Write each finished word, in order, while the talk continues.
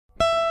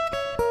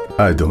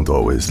I don't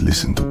always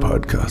listen to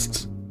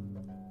podcasts,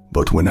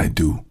 but when I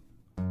do,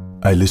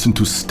 I listen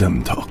to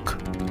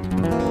STEM-Talk,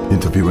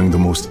 interviewing the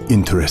most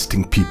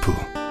interesting people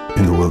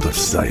in the world of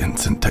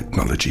science and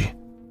technology.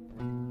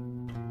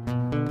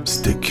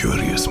 Stay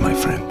curious, my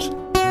friends.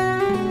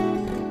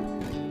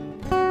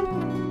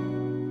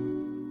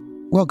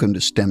 Welcome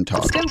to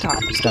STEM-Talk.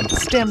 STEM-Talk.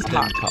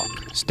 STEM-Talk.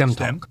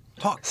 STEM-Talk.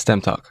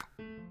 STEM-Talk.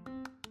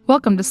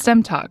 Welcome to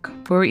STEM-Talk,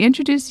 where we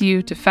introduce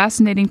you to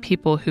fascinating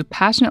people who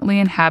passionately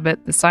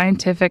inhabit the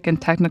scientific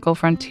and technical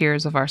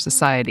frontiers of our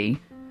society.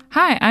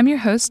 Hi, I'm your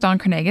host, Dawn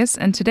Kernagis,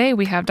 and today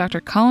we have Dr.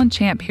 Colin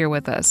Champ here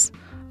with us.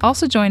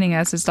 Also joining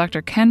us is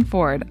Dr. Ken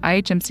Ford,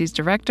 IHMC's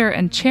director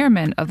and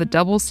chairman of the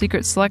Double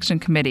Secret Selection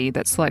Committee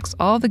that selects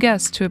all the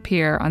guests to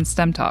appear on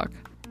STEM-Talk.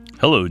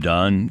 Hello,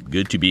 Don.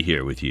 Good to be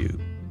here with you.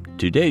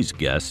 Today's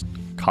guest,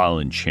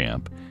 Colin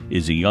Champ,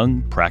 is a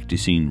young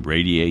practicing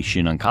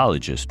radiation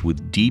oncologist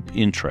with deep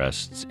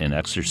interests in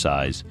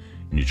exercise,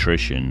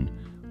 nutrition,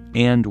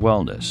 and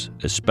wellness,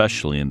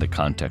 especially in the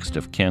context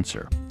of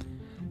cancer.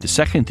 The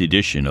second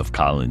edition of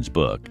Colin's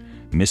book,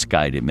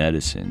 Misguided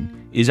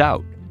Medicine, is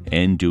out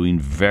and doing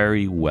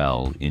very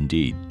well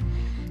indeed.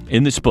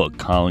 In this book,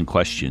 Colin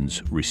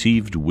questions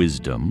received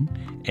wisdom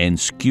and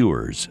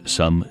skewers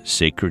some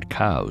sacred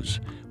cows,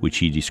 which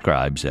he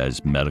describes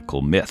as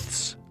medical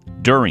myths.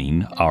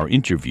 During our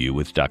interview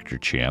with Dr.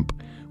 Champ,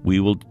 we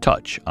will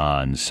touch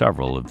on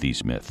several of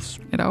these myths.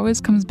 It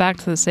always comes back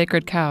to the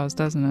sacred cows,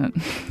 doesn't it?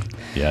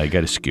 Yeah, I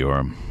got to skewer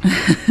them.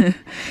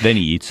 Then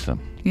he eats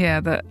them.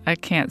 Yeah, I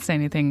can't say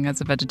anything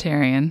as a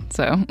vegetarian,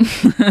 so.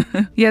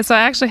 Yeah, so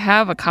I actually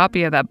have a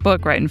copy of that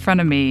book right in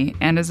front of me,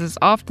 and as is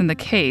often the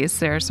case,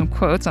 there are some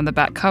quotes on the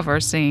back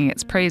cover singing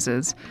its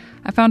praises.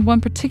 I found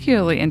one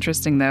particularly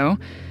interesting, though.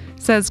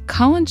 It says,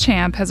 Colin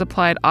Champ has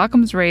applied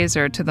Occam's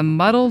razor to the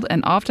muddled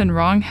and often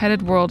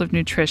wrong-headed world of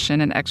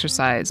nutrition and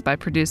exercise by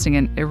producing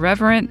an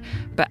irreverent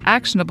but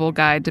actionable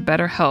guide to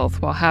better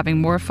health while having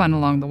more fun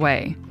along the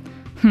way.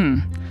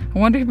 I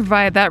wonder who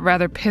provided that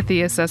rather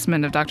pithy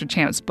assessment of Dr.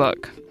 Champ's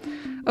book.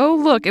 Oh,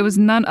 look, it was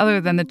none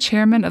other than the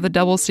chairman of the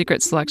Double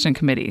Secret Selection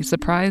Committee.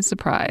 Surprise,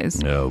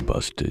 surprise. Oh,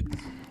 busted.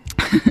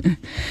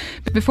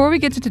 But before we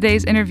get to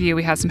today's interview,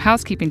 we have some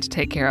housekeeping to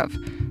take care of.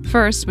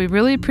 First, we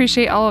really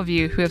appreciate all of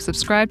you who have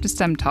subscribed to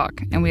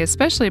STEM-Talk, and we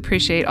especially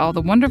appreciate all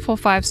the wonderful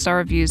 5-star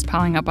reviews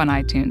piling up on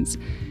iTunes.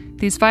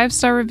 These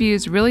 5-star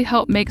reviews really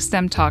help make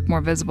STEM-Talk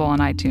more visible on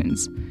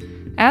iTunes.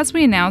 As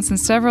we announced in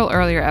several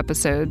earlier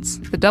episodes,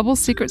 the Double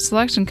Secret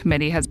Selection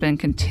Committee has been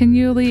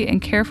continually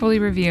and carefully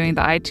reviewing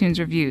the iTunes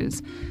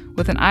reviews,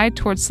 with an eye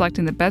towards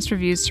selecting the best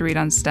reviews to read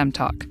on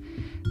STEM-Talk.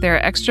 There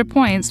are extra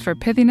points for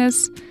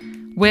pithiness,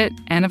 wit,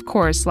 and of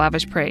course,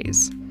 lavish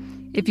praise.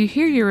 If you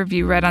hear your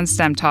review read on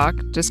STEM-Talk,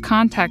 just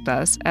contact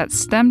us at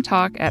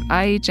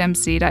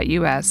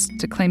stemtalk@ihmc.us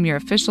to claim your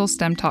official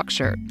STEM-Talk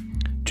shirt.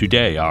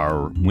 Today,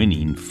 our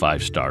winning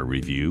 5-star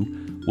review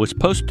was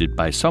posted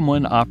by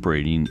someone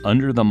operating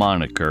under the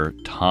moniker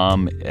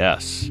Tom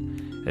S.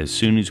 As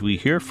soon as we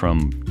hear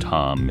from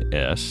Tom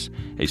S.,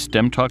 a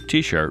STEM-Talk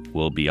t-shirt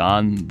will be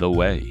on the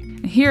way.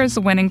 Here's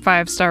the winning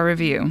 5-star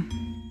review.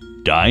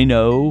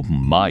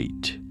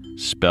 Dynamite,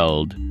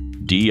 spelled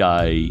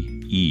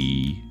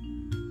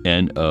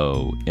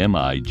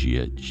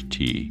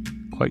D-I-E-N-O-M-I-G-H-T.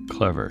 Quite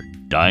clever.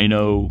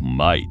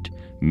 Dynamite.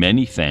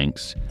 Many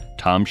thanks,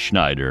 Tom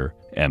Schneider,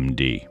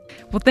 MD.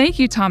 Well, thank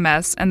you, Tom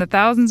S., and the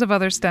thousands of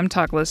other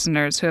STEM-Talk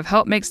listeners who have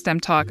helped make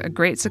STEM-Talk a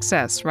great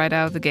success right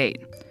out of the gate.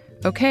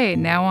 Okay,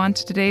 now on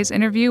to today's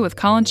interview with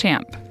Colin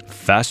Champ.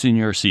 Fasten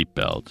your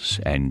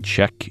seatbelts and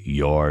check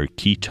your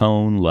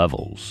ketone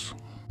levels.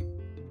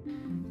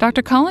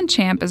 Dr. Colin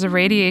Champ is a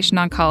radiation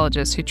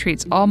oncologist who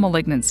treats all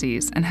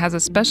malignancies and has a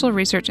special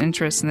research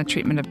interest in the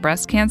treatment of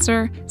breast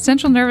cancer,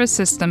 central nervous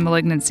system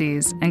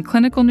malignancies, and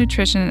clinical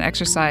nutrition and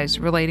exercise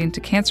relating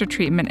to cancer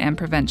treatment and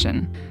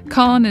prevention.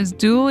 Colin is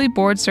dually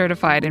board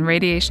certified in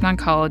radiation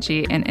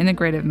oncology and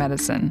integrative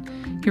medicine.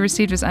 He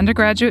received his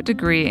undergraduate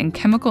degree in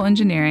chemical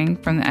engineering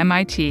from the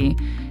MIT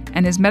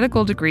and his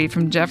medical degree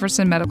from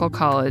Jefferson Medical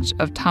College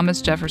of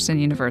Thomas Jefferson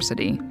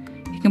University.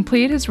 He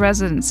completed his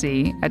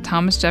residency at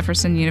Thomas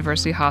Jefferson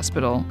University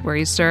Hospital, where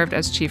he served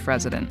as chief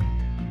resident.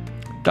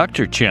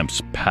 Dr.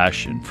 Champ's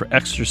passion for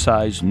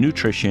exercise,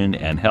 nutrition,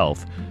 and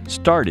health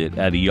started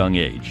at a young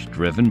age,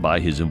 driven by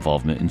his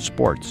involvement in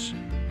sports.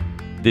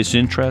 This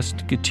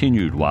interest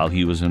continued while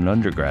he was an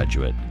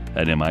undergraduate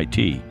at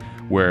MIT,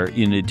 where,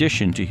 in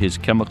addition to his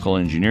chemical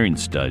engineering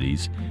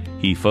studies,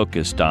 he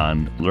focused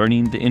on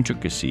learning the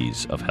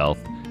intricacies of health,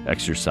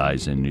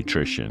 exercise, and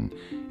nutrition,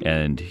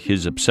 and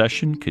his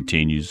obsession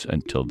continues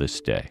until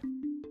this day.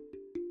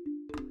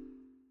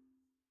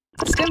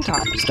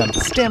 STEM-Talk.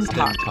 STEM-Talk.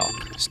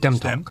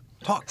 STEM-Talk.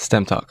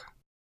 STEM-Talk.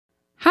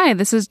 Hi,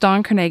 this is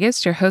Dawn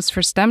Kernagis, your host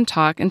for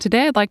STEM-Talk, and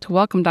today I'd like to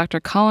welcome Dr.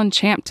 Colin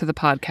Champ to the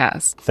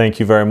podcast. Thank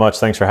you very much.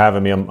 Thanks for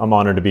having me. I'm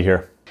honored to be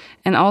here.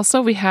 And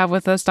also we have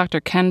with us Dr.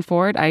 Ken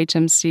Ford,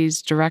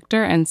 IHMC's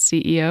director and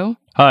CEO.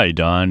 Hi,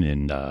 Dawn,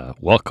 and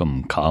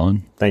welcome,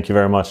 Colin. Thank you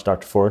very much,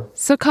 Dr. Ford.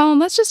 So, Colin,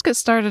 let's just get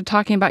started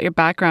talking about your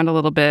background a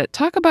little bit.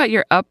 Talk about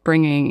your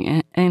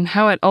upbringing and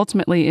how it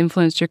ultimately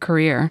influenced your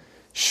career.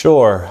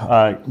 Sure.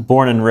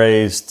 Born and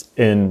raised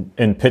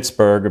in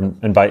Pittsburgh,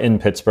 and by in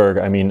Pittsburgh,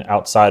 I mean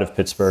outside of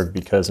Pittsburgh,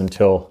 because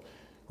until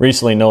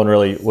recently, no one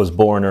really was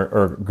born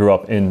or grew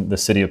up in the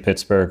city of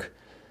Pittsburgh.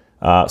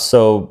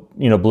 So,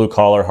 blue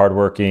collar,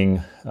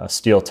 hardworking,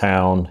 steel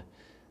town.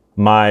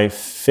 My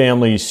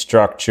family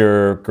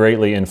structure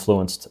greatly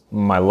influenced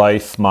my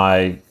life.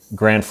 My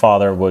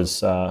grandfather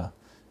was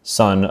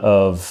son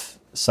of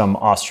some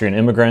Austrian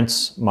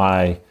immigrants.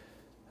 My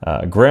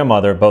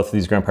grandmother, both of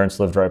these grandparents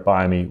lived right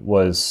by me,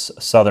 was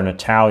Southern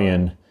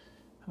Italian.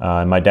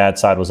 My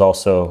dad's side was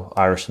also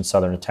Irish and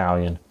Southern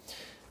Italian.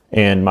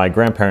 And my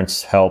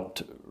grandparents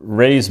helped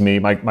raise me.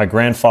 My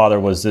grandfather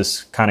was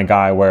this kind of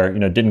guy where,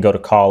 didn't go to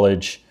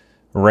college,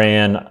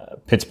 ran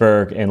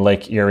Pittsburgh and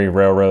Lake Erie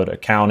Railroad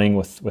accounting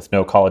with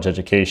no college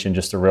education,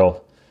 just a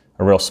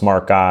real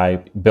smart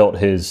guy.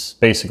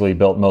 Basically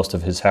built most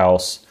of his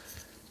house,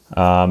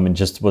 and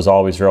just was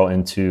always real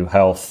into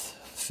health,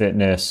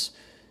 fitness,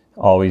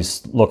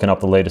 always looking up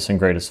the latest and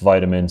greatest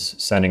vitamins,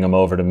 sending them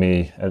over to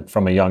me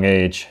from a young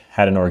age.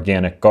 Had an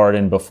organic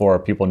garden before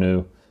people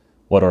knew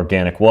what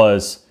organic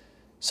was.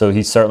 So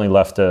he certainly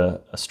left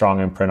a strong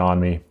imprint on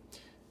me.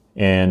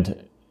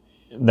 And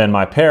then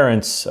my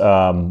parents,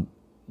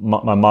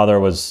 my mother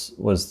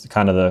was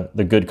kind of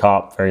the good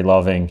cop, very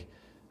loving.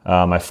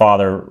 My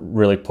father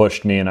really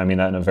pushed me, and I mean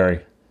that in a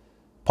very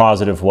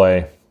positive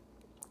way.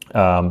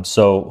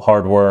 So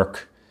hard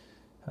work,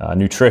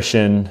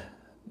 nutrition,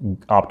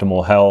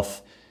 optimal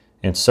health,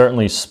 and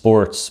certainly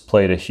sports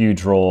played a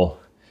huge role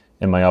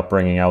in my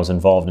upbringing. I was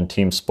involved in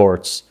team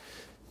sports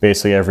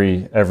basically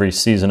every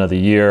season of the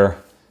year.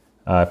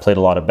 I played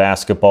a lot of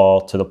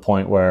basketball to the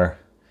point where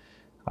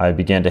I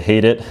began to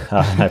hate it.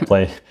 I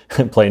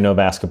play no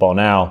basketball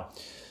now.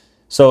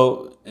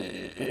 So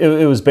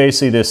it was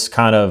basically this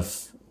kind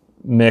of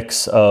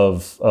mix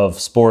of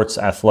sports,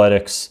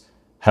 athletics,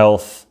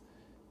 health,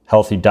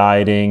 healthy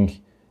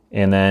dieting,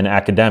 and then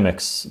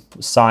academics.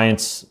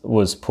 Science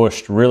was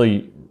pushed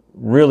really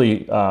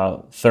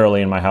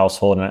thoroughly in my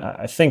household, and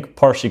I think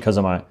partially because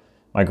of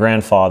my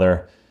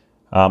grandfather.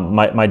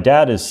 My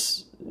dad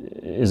is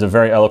a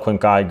very eloquent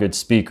guy, good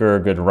speaker,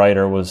 good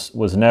writer,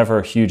 was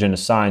never huge into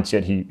science,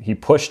 yet he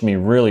pushed me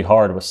really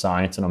hard with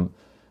science, and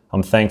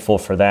I'm thankful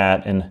for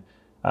that. And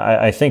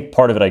I think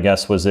part of it, I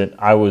guess, was that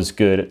I was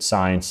good at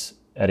science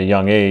at a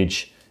young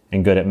age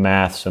and good at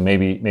math, so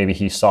maybe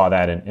he saw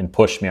that and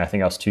pushed me. I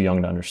think I was too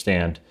young to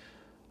understand.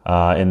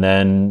 And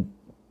then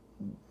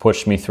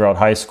pushed me throughout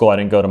high school. I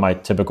didn't go to my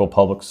typical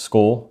public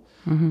school,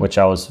 which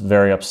I was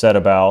very upset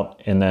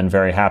about, and then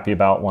very happy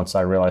about once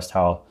I realized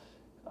how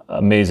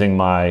amazing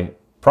my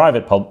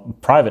private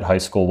high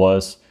school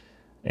was.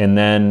 And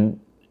then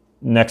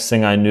next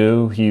thing I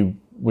knew,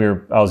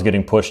 I was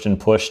getting pushed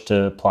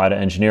to apply to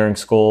engineering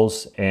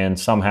schools, and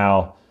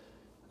somehow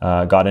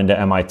got into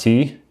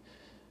MIT.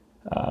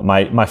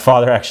 My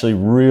father actually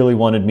really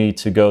wanted me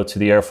to go to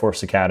the Air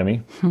Force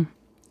Academy,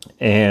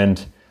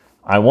 and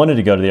I wanted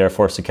to go to the Air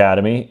Force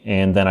Academy,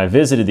 and then I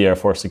visited the Air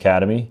Force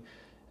Academy,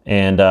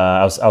 and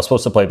I was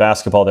supposed to play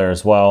basketball there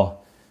as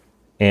well,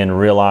 and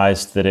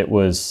realized that it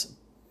was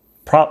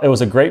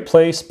a great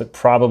place, but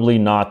probably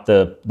not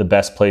the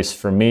best place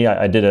for me.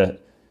 I did a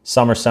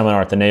summer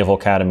seminar at the Naval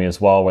Academy as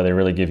well, where they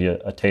really give you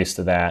a taste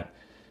of that,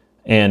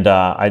 and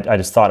I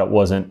just thought it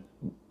wasn't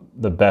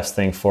the best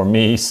thing for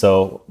me.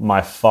 So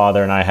my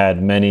father and I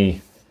had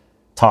many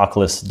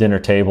talkless dinner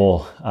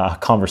table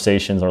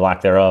conversations, or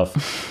lack thereof.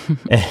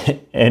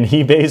 And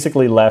he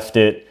basically left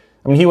it.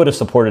 I mean, he would have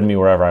supported me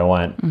wherever I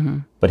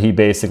went, but he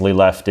basically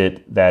left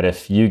it that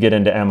if you get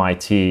into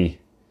MIT,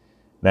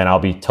 then I'll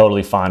be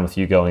totally fine with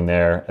you going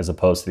there as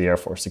opposed to the Air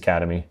Force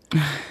Academy.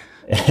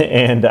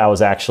 And I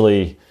was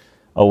actually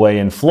away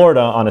in Florida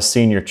on a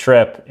senior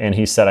trip, and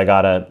he said, I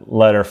got a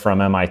letter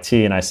from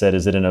MIT, and I said,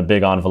 is it in a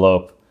big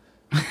envelope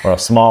or a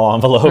small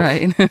envelope?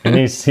 Right. And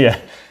he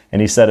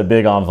said a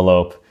big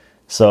envelope.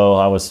 So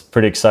I was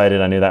pretty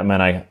excited. I knew that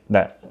meant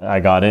I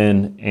got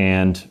in,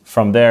 and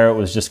from there it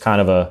was just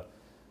kind of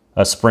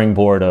a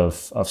springboard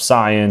of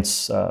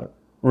science,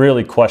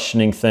 really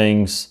questioning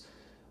things.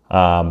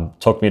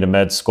 Took me to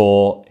med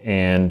school,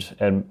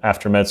 and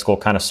after med school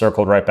kind of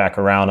circled right back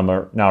around.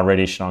 I'm now a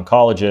radiation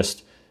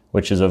oncologist,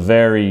 which is a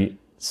very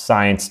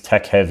science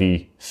tech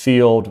heavy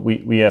field.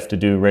 We have to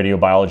do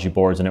radiobiology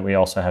boards in it. We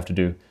also have to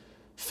do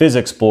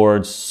physics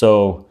boards.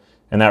 So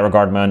in that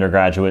regard, my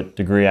undergraduate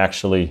degree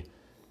actually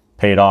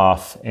paid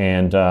off.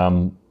 And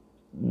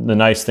the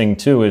nice thing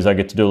too is I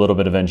get to do a little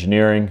bit of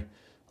engineering,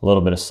 a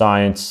little bit of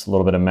science, a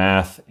little bit of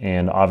math,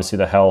 and obviously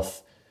the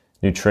health,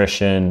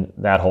 nutrition,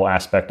 that whole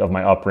aspect of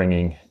my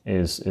upbringing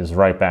is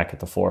right back at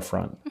the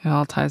forefront. It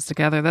all ties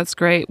together. That's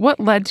great.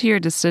 What led to your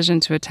decision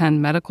to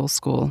attend medical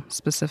school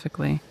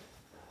specifically?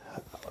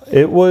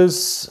 It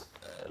was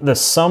the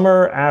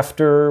summer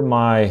after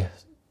my,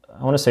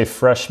 I want to say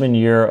freshman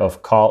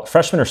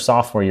or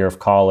sophomore year of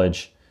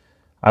college.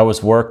 I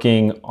was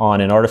working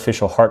on an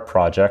artificial heart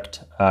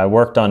project. I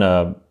worked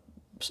on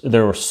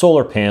there were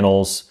solar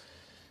panels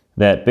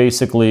that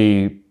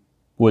basically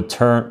would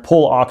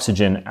pull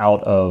oxygen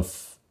out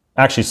of,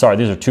 actually, sorry,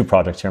 these are two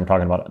projects here I'm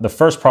talking about. The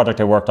first project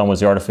I worked on was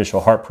the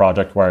artificial heart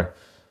project, where I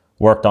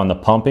worked on the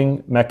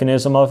pumping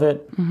mechanism of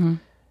it. Mm-hmm.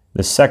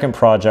 The second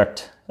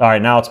project, all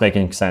right, now it's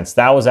making sense.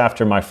 That was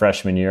after my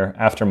freshman year.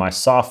 After my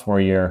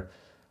sophomore year,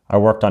 I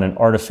worked on an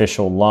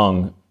artificial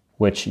lung,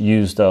 which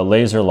used a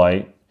laser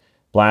light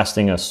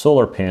blasting a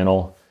solar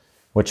panel,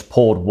 which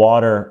pulled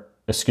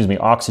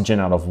oxygen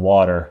out of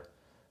water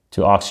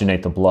to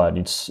oxygenate the blood.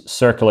 You'd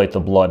circulate the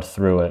blood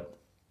through it.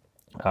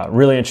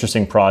 Really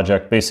interesting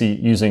project, basically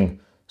using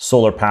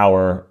solar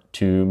power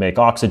to make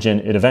oxygen.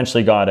 It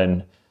eventually got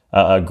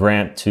a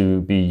grant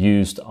to be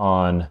used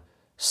on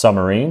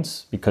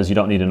submarines because you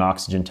don't need an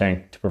oxygen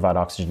tank to provide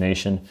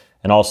oxygenation,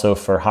 and also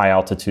for high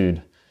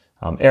altitude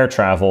air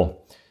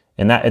travel.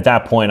 And at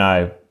that point,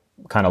 I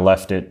kind of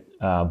left it.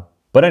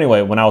 But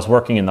anyway, when I was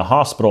working in the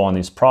hospital on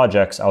these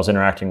projects, I was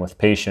interacting with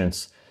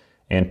patients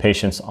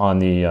on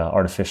the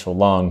artificial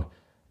lung.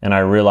 And I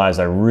realized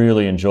I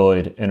really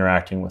enjoyed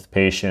interacting with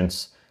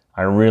patients.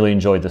 I really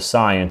enjoyed the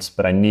science,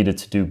 but I needed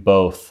to do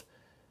both.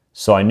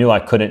 So I knew I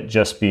couldn't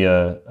just be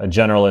a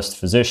generalist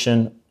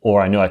physician,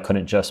 or I knew I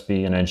couldn't just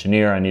be an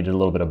engineer. I needed a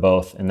little bit of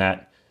both. And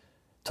that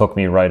took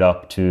me right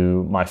up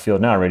to my field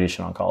now,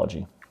 radiation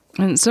oncology.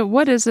 And so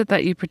what is it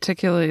that you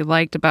particularly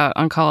liked about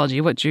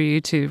oncology? What drew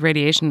you to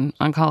radiation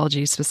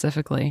oncology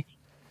specifically?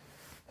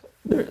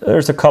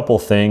 There's a couple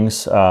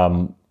things.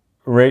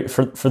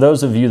 For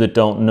those of you that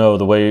don't know,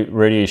 the way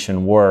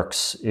radiation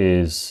works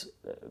is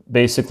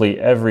basically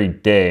every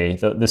day,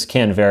 this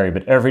can vary,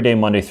 but every day,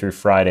 Monday through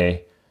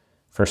Friday,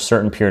 for a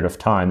certain period of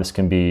time, this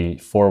can be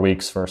 4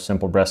 weeks for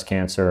simple breast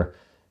cancer,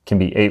 can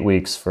be 8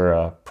 weeks for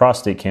a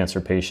prostate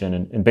cancer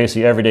patient, and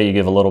basically every day you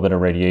give a little bit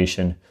of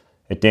radiation.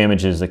 It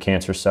damages the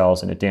cancer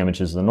cells and it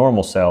damages the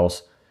normal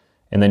cells,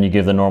 and then you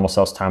give the normal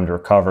cells time to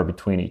recover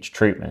between each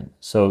treatment.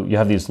 So you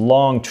have these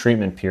long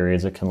treatment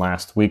periods that can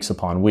last weeks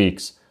upon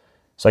weeks.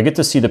 So I get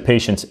to see the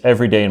patients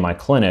every day in my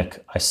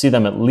clinic. I see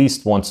them at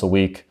least once a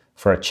week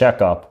for a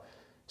checkup.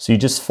 So you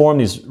just form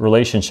these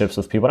relationships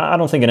with people. And I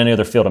don't think in any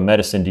other field of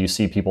medicine do you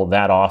see people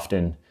that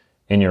often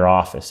in your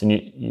office. And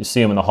you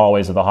see them in the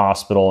hallways of the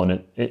hospital,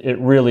 and it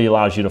really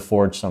allows you to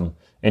forge some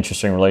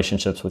interesting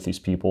relationships with these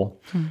people.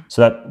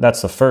 So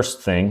that's the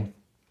first thing.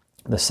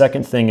 The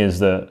second thing is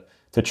to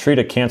treat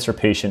a cancer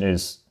patient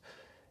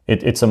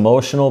it's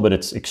emotional, but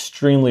it's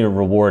extremely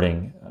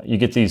rewarding. You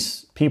get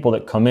these people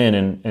that come in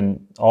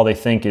and all they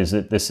think is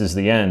that this is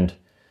the end.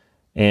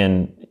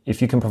 And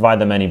if you can provide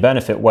them any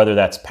benefit, whether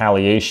that's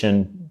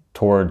palliation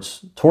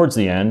towards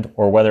the end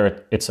or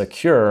whether it's a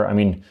cure. I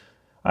mean,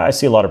 I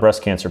see a lot of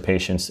breast cancer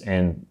patients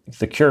and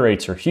the cure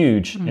rates are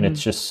huge, and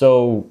it's just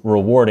so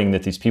rewarding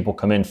that these people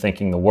come in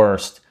thinking the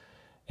worst,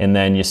 and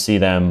then you see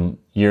them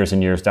years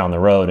and years down the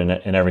road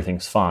and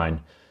everything's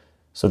fine.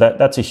 So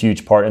that's a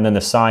huge part. And then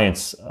the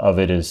science of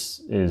it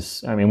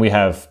is I mean, we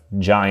have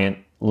giant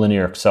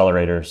linear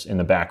accelerators in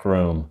the back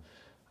room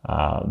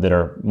that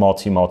are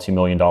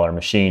multi-million dollar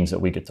machines that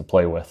we get to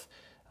play with.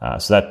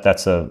 So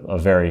that's a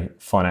very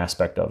fun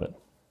aspect of it.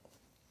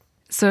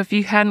 So if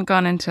you hadn't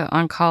gone into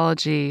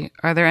oncology,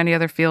 are there any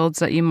other fields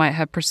that you might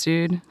have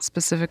pursued,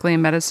 specifically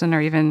in medicine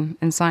or even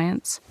in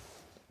science?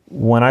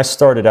 When I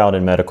started out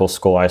in medical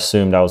school, I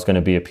assumed I was going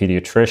to be a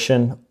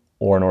pediatrician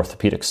or an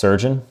orthopedic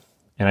surgeon.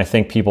 And I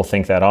think people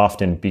think that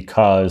often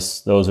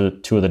because those are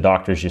two of the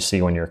doctors you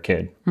see when you're a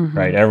kid,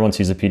 right? Everyone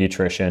sees a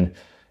pediatrician.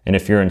 And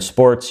if you're in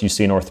sports, you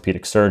see an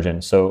orthopedic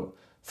surgeon. So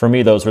for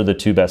me, those were the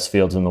two best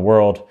fields in the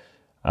world.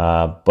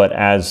 But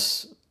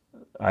as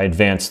I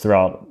advanced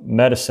throughout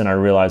medicine, I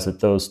realized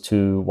that those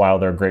two, while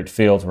they're great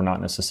fields, were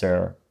not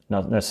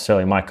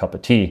necessarily my cup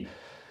of tea.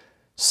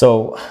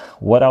 So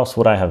what else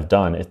would I have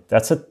done?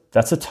 That's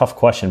a tough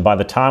question. By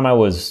the time I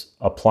was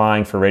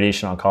applying for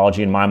radiation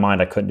oncology, in my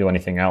mind, I couldn't do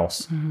anything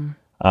else.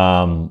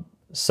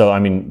 So, I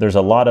mean, there's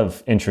a lot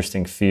of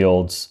interesting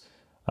fields.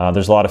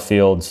 There's a lot of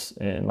fields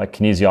in like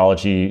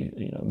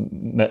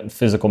kinesiology,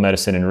 physical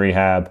medicine and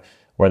rehab,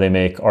 where they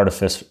make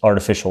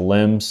artificial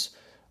limbs.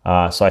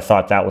 So I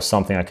thought that was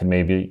something I could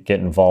maybe get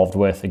involved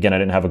with. Again, I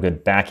didn't have a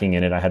good backing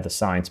in it. I had the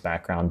science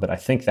background, but I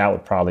think that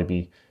would probably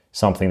be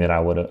something that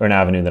or an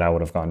avenue that I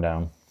would have gone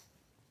down.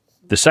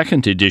 The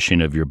second edition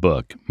of your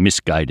book,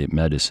 Misguided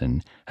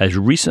Medicine, has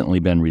recently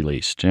been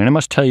released. And I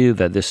must tell you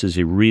that this is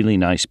a really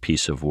nice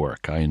piece of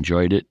work. I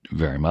enjoyed it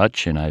very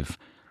much, and I've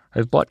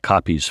bought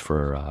copies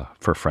for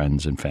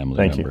friends and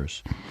family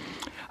members.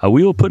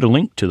 We will put a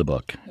link to the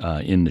book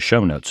in the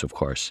show notes, of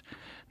course.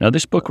 Now,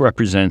 this book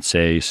represents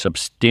a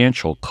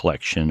substantial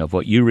collection of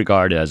what you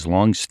regard as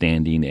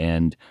long-standing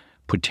and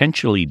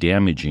potentially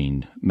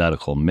damaging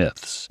medical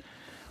myths.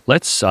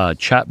 Let's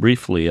chat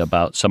briefly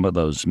about some of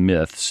those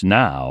myths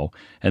now,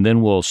 and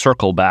then we'll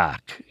circle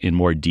back in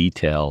more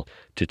detail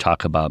to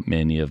talk about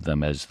many of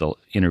them as the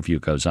interview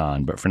goes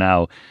on. But for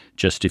now,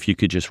 if you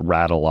could just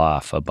rattle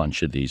off a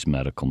bunch of these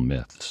medical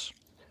myths.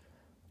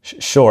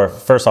 Sure.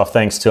 First off,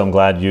 thanks too. I'm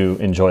glad you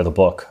enjoy the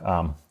book.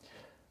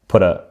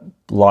 Put a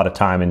lot of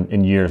time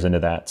and years into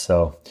that.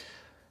 So,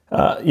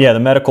 the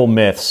medical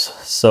myths.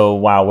 So,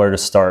 wow, where to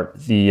start?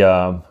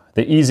 The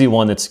easy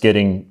one that's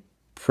getting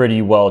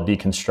pretty well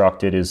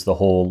deconstructed is the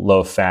whole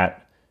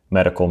low-fat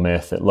medical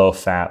myth that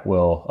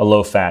a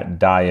low-fat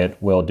diet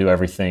will do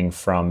everything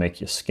from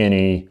make you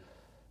skinny,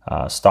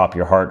 stop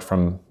your heart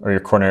or your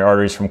coronary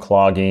arteries from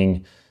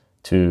clogging,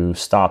 to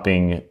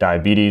stopping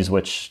diabetes,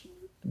 which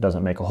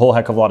doesn't make a whole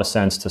heck of a lot of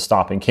sense, to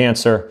stopping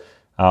cancer.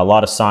 A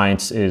lot of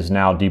science is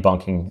now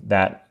debunking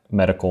that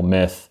medical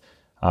myth.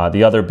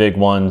 The other big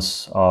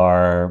ones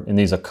are, and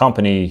these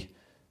accompany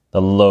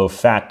the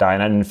low-fat diet.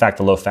 And in fact,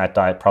 the low-fat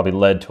diet probably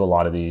led to a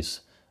lot of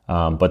these.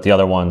 But the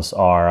other ones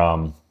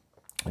are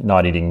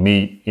not eating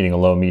meat, eating a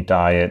low-meat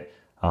diet.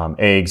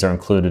 Eggs are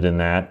included in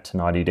that, to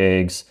not eat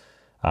eggs.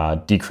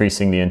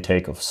 Decreasing the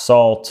intake of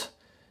salt.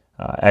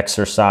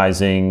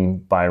 Exercising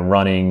by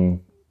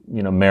running,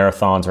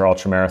 marathons or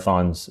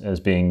ultramarathons as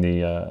being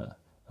the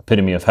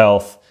epitome of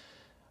health.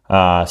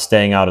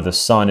 Staying out of the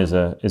sun is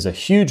a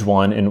huge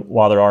one. And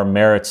while there are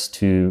merits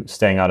to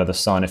staying out of the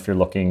sun, if you're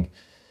looking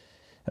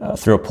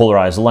through a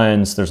polarized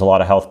lens, there's a lot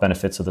of health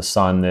benefits of the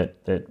sun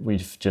that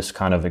we've just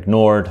kind of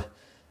ignored.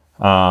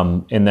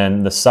 And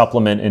then the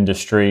supplement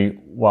industry,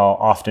 while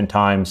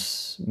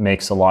oftentimes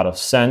makes a lot of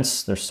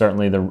sense, there's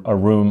certainly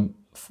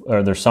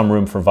there's some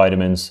room for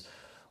vitamins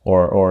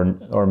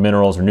or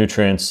minerals or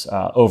nutrients.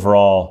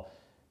 Overall,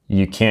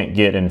 you can't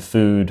get in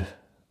food.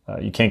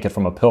 You can't get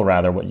from a pill,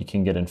 rather, what you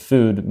can get in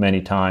food many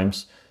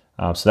times.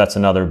 So that's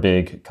another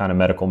big kind of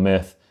medical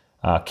myth.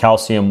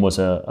 Calcium was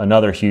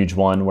another huge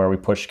one where we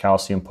pushed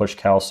calcium,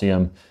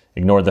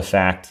 ignored the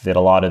fact that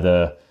a lot of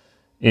the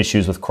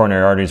issues with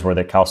coronary arteries were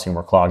that calcium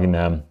were clogging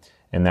them,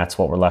 and that's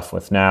what we're left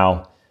with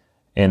now.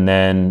 And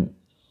then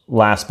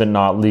last but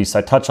not least,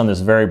 I touched on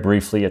this very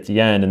briefly at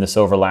the end, and this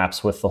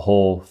overlaps with the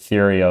whole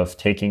theory of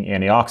taking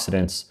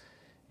antioxidants,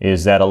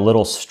 is that a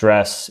little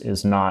stress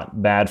is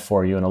not bad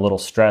for you, and a little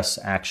stress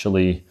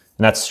actually,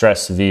 and that's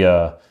stress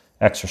via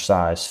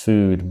exercise,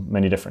 food,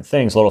 many different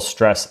things, a little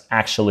stress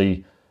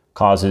actually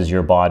causes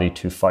your body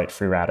to fight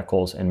free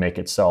radicals and make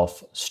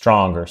itself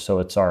stronger. So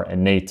it's our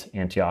innate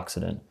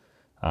antioxidant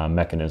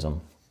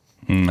mechanism.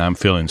 I'm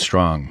feeling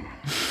strong.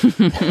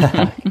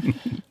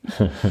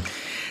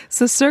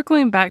 So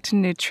circling back to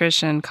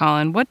nutrition,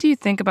 Colin, what do you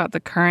think about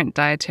the current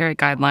dietary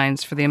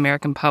guidelines for the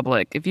American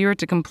public? If you were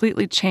to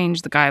completely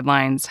change the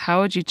guidelines, how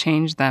would you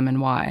change them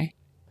and why?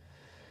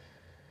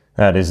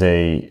 That is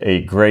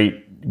a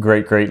great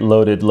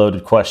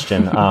loaded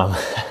question.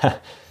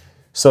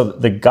 So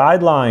the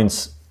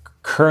guidelines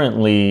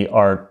currently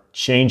are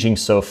changing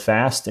so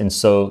fast and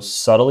so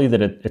subtly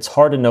that it's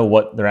hard to know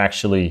what they're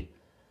actually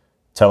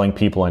telling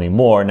people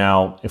anymore.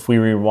 Now, if we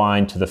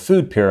rewind to the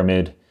food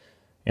pyramid,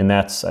 and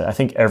that's, I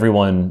think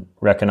everyone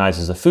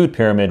recognizes a food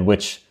pyramid,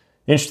 which,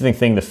 the interesting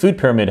thing, the food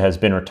pyramid has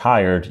been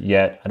retired,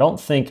 yet I don't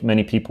think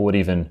many people would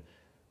even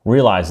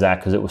realize that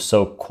because it was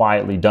so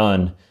quietly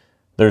done.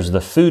 There's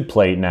the food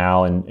plate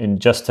now, and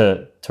just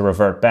to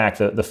revert back,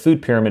 the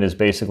food pyramid is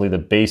basically the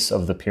base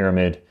of the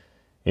pyramid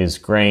is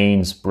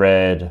grains,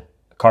 bread,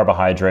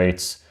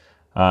 carbohydrates.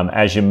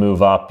 As you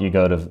move up, you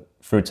go to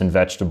fruits and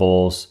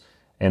vegetables,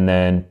 and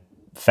then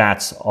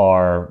fats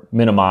are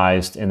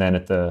minimized, and then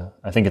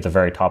I think at the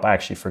very top, I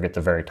actually forget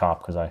the very top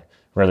because I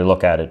rarely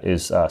look at it,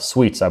 is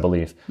sweets, I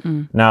believe.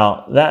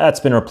 Now, that's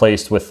been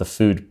replaced with the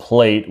food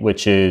plate,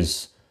 which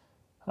is,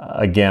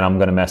 again, I'm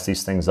going to mess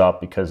these things up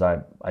because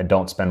I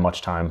don't spend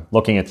much time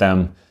looking at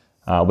them,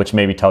 which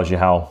maybe tells you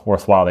how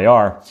worthwhile they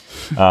are.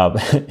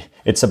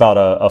 It's about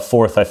a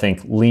fourth, I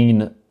think,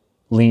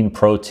 lean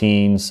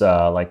proteins,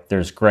 like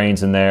there's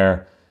grains in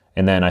there,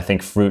 and then I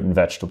think fruit and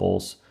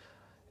vegetables.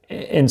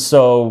 And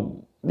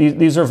so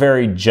these are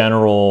very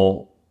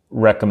general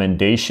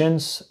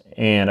recommendations,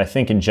 and I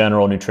think in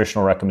general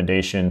nutritional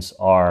recommendations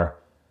are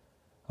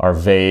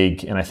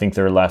vague, and I think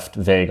they're left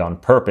vague on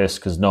purpose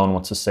because no one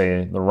wants to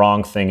say the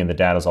wrong thing and the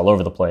data's all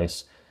over the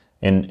place.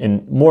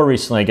 And more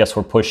recently, I guess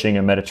we're pushing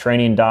a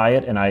Mediterranean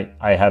diet, and I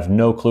have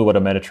no clue what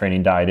a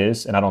Mediterranean diet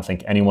is, and I don't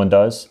think anyone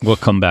does. We'll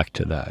come back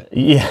to that.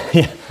 Yeah.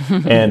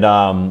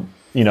 And,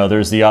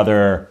 there's the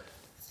other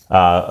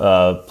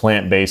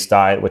plant-based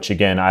diet, which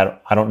again, I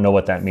don't know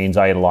what that means.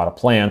 I eat a lot of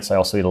plants. I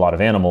also eat a lot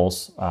of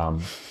animals,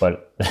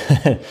 but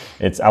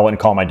I wouldn't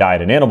call my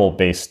diet an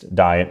animal-based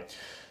diet.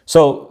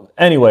 So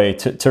anyway,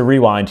 to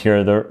rewind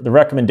here, the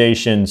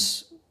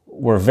recommendations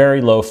were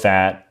very low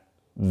fat,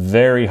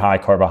 very high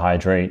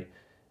carbohydrate,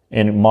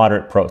 and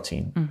moderate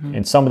protein.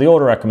 And some of the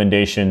older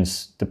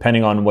recommendations,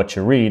 depending on what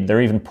you read,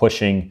 they're even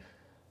pushing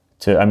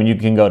to, you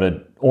can go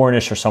to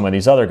Ornish or some of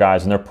these other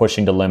guys, and they're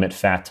pushing to limit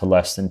fat to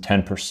less than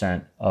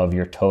 10% of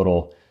your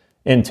total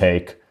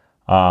intake.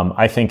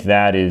 I think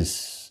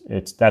that's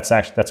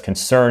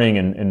concerning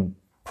and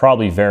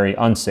probably very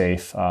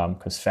unsafe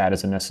because fat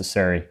is a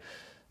necessary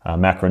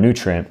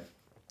macronutrient.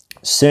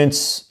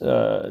 Since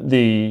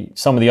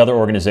some of the other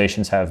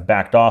organizations have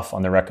backed off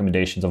on their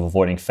recommendations of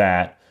avoiding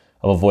fat,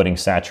 of avoiding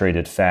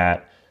saturated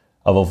fat,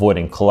 of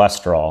avoiding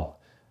cholesterol,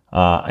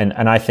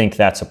 And I think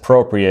that's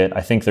appropriate.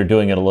 I think they're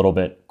doing it a little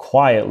bit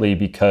quietly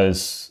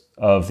because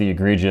of the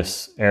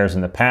egregious errors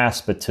in the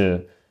past, but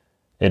to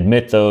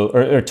admit those,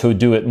 or to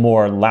do it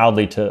more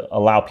loudly to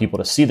allow people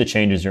to see the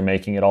changes you're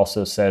making, it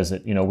also says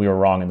that, we were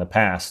wrong in the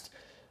past.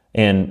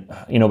 And,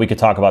 we could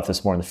talk about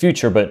this more in the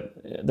future, but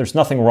there's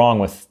nothing wrong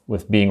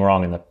with being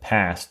wrong in the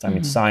past. I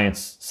mean,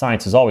 science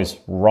is always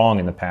wrong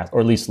in the past, or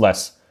at least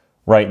less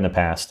right in the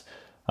past.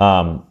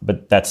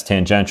 But that's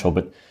tangential.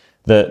 But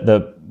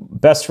the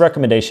best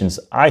recommendations,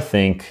 I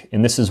think,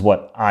 and this is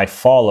what I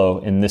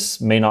follow, and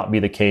this may not be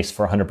the case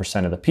for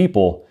 100% of the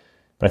people,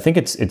 but I think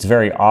it's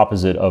very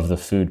opposite of the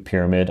food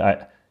pyramid.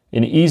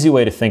 An easy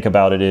way to think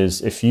about it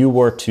is if you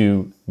were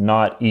to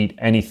not eat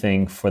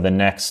anything for the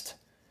next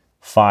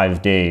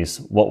 5 days,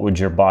 what would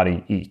your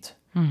body eat?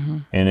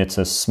 And it's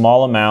a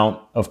small amount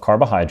of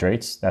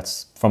carbohydrates.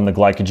 That's from the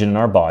glycogen in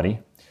our body.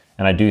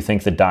 And I do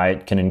think the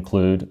diet can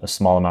include a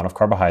small amount of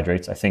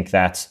carbohydrates. I think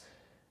that's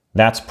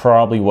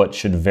probably what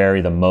should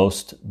vary the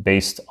most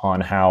based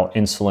on how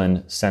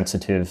insulin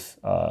sensitive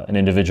an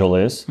individual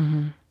is.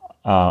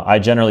 I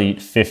generally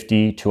eat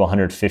 50 to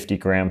 150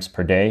 grams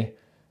per day,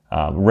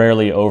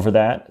 rarely over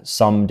that.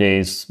 Some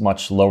days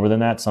much lower than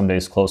that, some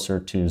days closer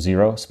to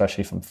zero,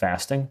 especially from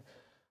fasting.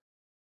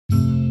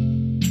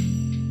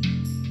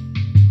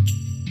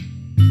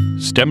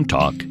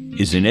 STEM-Talk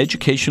is an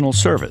educational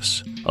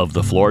service of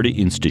the Florida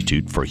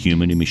Institute for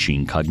Human and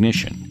Machine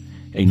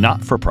Cognition, a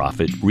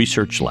not-for-profit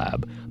research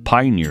lab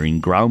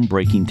pioneering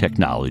groundbreaking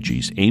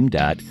technologies aimed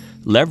at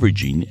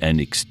leveraging and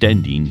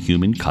extending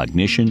human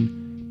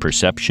cognition,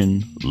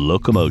 perception,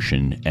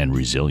 locomotion, and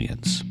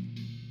resilience.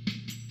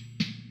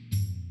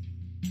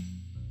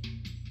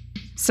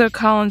 So,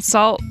 Colin,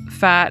 salt,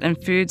 fat, and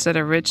foods that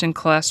are rich in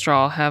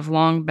cholesterol have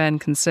long been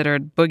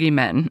considered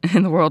boogeymen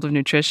in the world of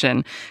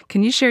nutrition.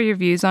 Can you share your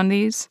views on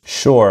these?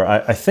 Sure.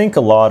 I think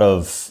a lot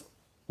of,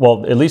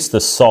 well, at least the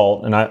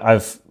salt, and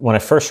when I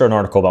first wrote an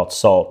article about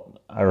salt,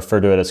 I refer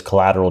to it as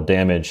collateral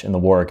damage in the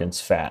war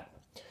against fat.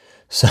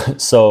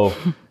 So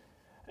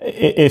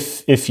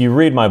if you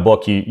read my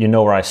book, you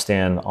know where I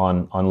stand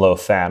on low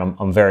fat.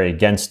 I'm very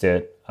against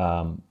it.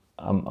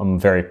 I'm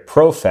very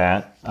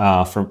pro-fat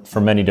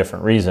for many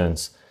different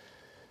reasons.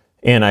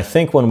 And I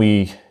think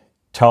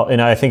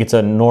I think it's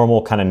a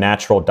normal kind of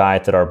natural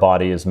diet that our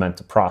body is meant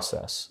to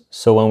process.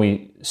 So when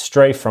we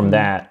stray from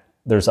that,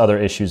 there's other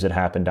issues that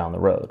happen down the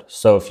road.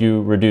 So if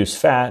you reduce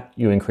fat,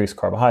 you increase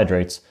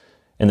carbohydrates,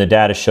 and the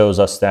data shows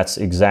us that's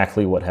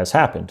exactly what has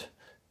happened.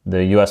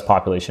 The US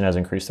population has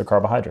increased their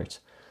carbohydrates.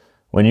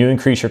 When you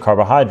increase your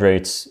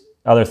carbohydrates,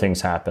 other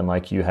things happen,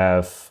 like you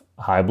have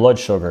high blood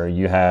sugar,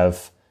 you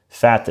have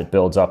fat that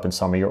builds up in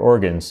some of your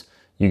organs,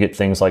 you get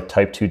things like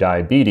type 2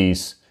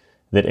 diabetes,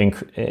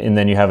 and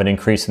then you have an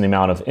increase in the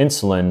amount of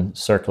insulin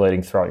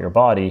circulating throughout your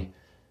body,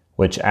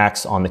 which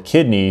acts on the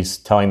kidneys,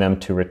 telling them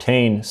to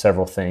retain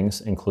several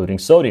things, including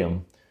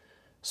sodium.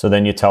 So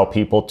then you tell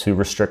people to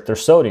restrict their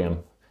sodium.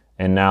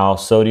 And now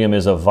sodium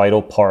is a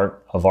vital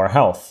part of our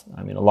health.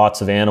 I mean,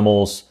 lots of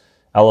animals,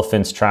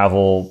 elephants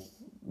travel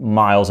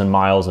miles and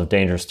miles of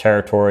dangerous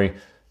territory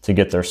to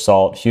get their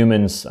salt.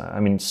 Humans, I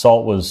mean,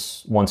 salt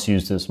was once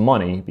used as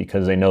money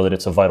because they know that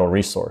it's a vital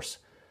resource.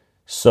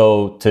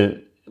 So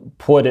to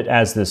put it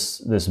as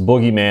this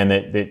boogeyman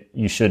that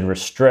you should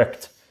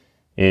restrict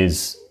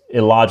is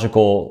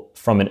illogical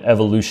from an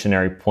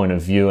evolutionary point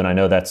of view. And I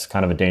know that's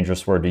kind of a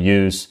dangerous word to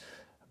use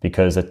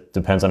because it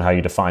depends on how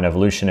you define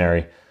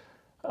evolutionary.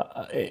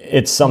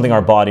 It's something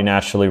our body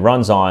naturally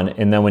runs on.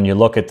 And then when you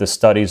look at the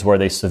studies where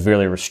they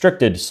severely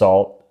restricted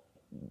salt,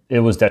 it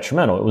was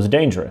detrimental, it was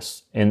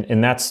dangerous.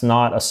 And that's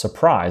not a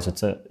surprise.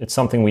 It's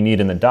something we need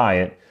in the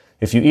diet.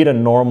 If you eat a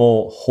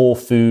normal whole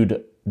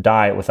food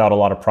diet without a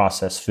lot of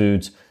processed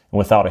foods and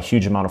without a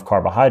huge amount of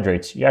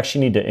carbohydrates, you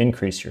actually need to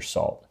increase your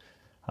salt.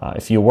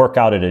 If you work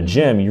out at a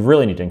gym, you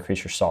really need to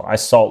increase your salt. I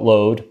salt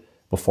load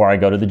before I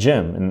go to the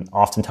gym, and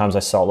oftentimes I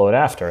salt load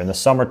after. In the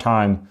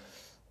summertime,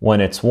 when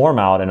it's warm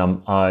out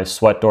and I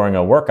sweat during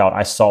a workout,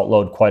 I salt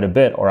load quite a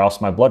bit, or else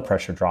my blood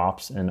pressure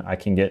drops and I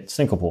can get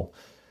syncopal.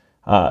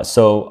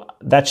 So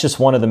that's just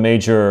one of the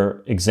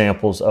major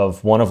examples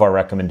of one of our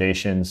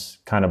recommendations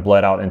kind of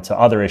bled out into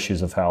other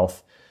issues of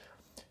health.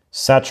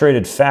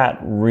 Saturated fat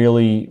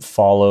really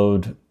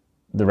followed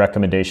the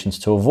recommendations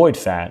to avoid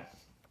fat.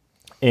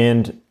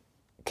 And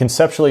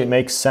conceptually, it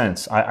makes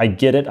sense. I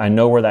get it. I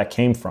know where that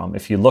came from.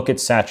 If you look at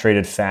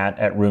saturated fat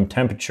at room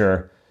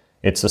temperature,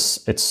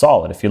 it's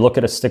solid. If you look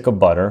at a stick of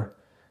butter,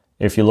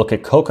 if you look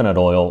at coconut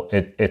oil,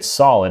 it's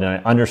solid. And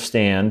I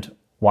understand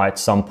why at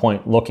some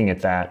point looking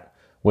at that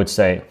would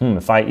say,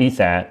 if I eat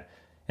that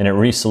and it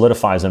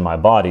re-solidifies in my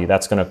body,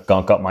 that's going to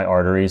gunk up my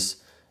arteries.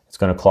 It's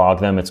going to clog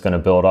them. It's going to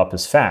build up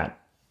as fat.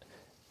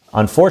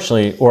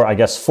 Unfortunately, or I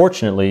guess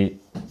fortunately,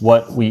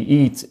 what we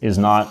eat is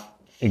not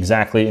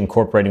exactly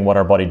incorporating what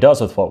our body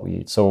does with what we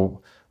eat.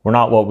 So we're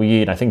not what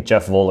we eat. I think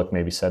Jeff Volek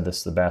maybe said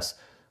this the best.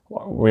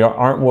 We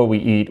aren't what we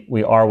eat.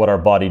 We are what our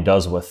body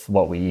does with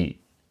what we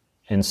eat.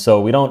 And so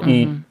we don't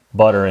eat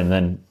butter and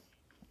then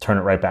turn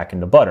it right back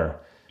into butter.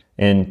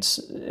 And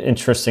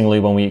interestingly,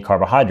 when we eat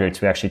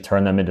carbohydrates, we actually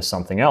turn them into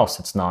something else.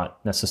 It's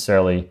not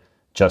necessarily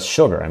just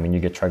sugar. I mean, you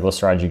get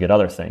triglycerides, you get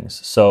other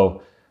things.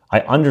 So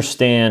I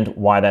understand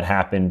why that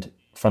happened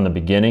from the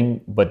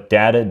beginning, but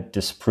data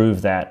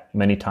disproved that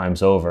many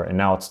times over. And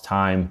now it's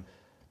time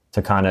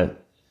to kind of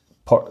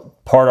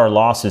part our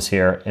losses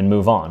here and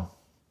move on.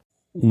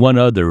 One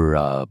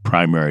other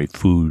primary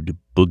food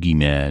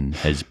boogeyman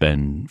has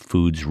been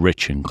foods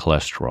rich in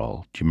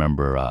cholesterol. Do you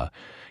remember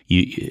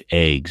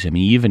eggs? I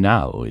mean, even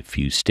now, if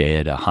you stay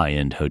at a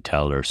high-end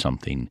hotel or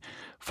something,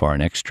 for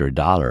an extra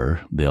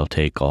 $1, they'll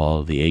take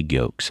all the egg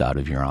yolks out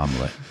of your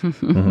omelet.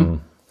 Mm-hmm.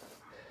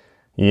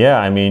 Yeah,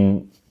 I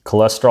mean,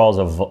 cholesterol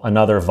is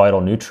another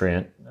vital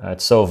nutrient.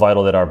 It's so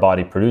vital that our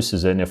body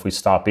produces it, and if we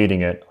stop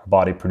eating it, our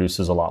body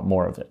produces a lot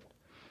more of it.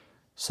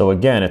 So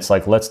again, it's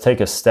like, let's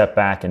take a step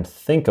back and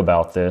think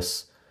about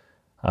this.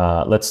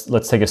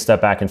 Let's take a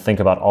step back and think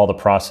about all the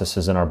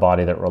processes in our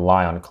body that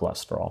rely on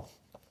cholesterol.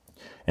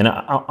 And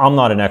I'm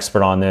not an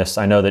expert on this.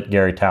 I know that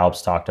Gary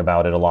Taubes talked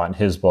about it a lot in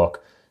his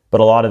book,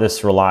 but a lot of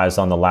this relies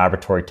on the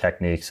laboratory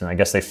techniques. And I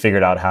guess they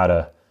figured out how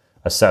to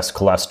assess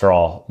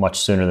cholesterol much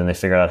sooner than they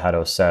figured out how to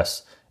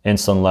assess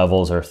insulin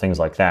levels or things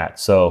like that.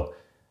 So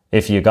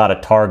if you got a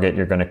target,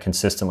 you're going to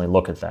consistently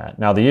look at that.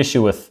 Now, the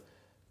issue with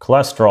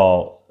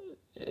cholesterol,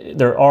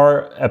 there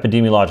are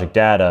epidemiologic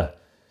data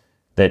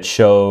that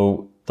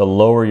show the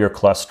lower your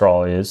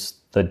cholesterol is,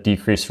 the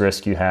decreased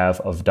risk you have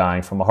of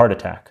dying from a heart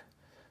attack.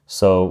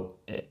 So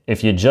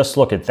if you just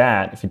look at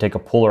that, if you take a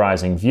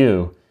polarizing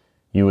view,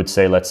 you would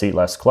say, let's eat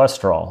less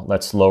cholesterol.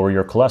 Let's lower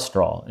your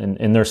cholesterol.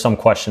 And there's some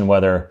question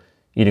whether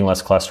eating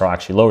less cholesterol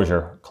actually lowers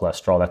your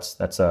cholesterol.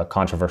 That's a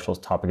controversial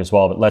topic as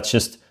well. But let's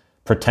just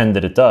pretend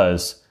that it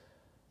does.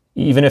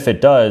 Even if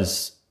it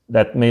does,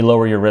 that may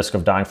lower your risk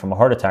of dying from a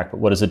heart attack. But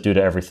what does it do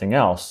to everything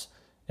else?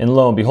 And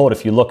lo and behold,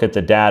 if you look at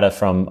the data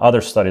from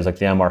other studies like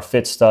the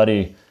MR-FIT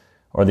study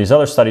or these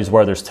other studies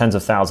where there's tens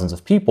of thousands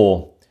of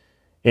people,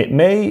 it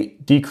may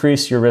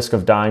decrease your risk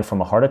of dying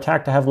from a heart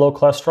attack to have low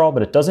cholesterol,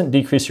 but it doesn't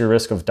decrease your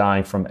risk of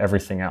dying from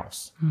everything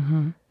else.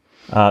 Mm-hmm.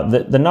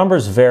 The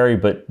numbers vary,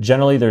 but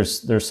generally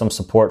there's some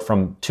support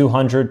from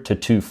 200 to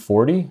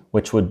 240,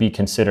 which would be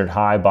considered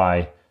high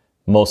by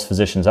most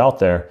physicians out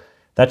there.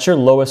 That's your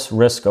lowest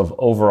risk of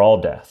overall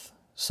death.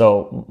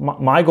 So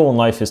my goal in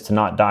life is to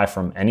not die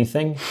from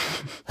anything,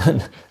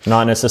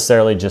 not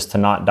necessarily just to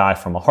not die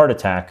from a heart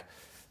attack.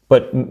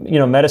 But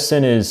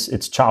medicine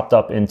it's chopped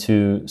up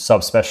into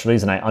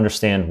subspecialties, and I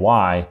understand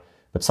why.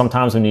 But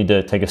sometimes we need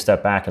to take a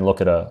step back and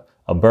look at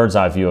a bird's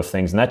eye view of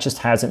things, and that just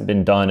hasn't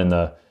been done in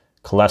the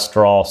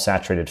cholesterol,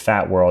 saturated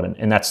fat world,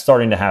 and that's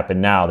starting to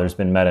happen now. There's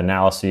been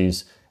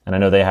meta-analyses, and I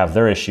know they have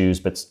their issues,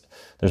 but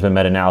there's been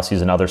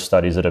meta-analyses and other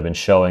studies that have been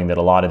showing that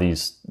a lot of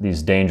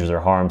these dangers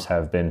or harms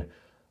have been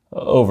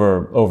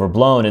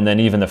overblown. And then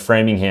even the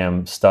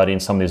Framingham study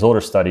and some of these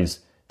older studies,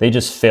 they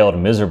just failed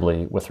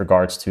miserably with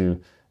regards to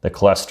the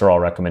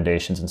cholesterol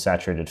recommendations and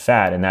saturated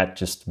fat, and that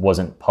just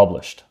wasn't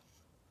published.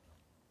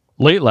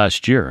 Late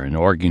last year, an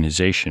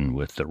organization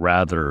with the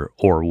rather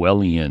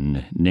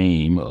Orwellian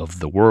name of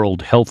the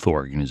World Health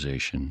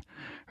Organization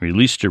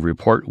released a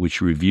report which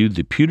reviewed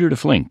the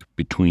putative link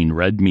between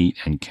red meat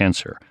and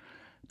cancer.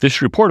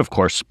 This report, of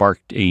course,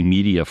 sparked a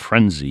media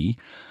frenzy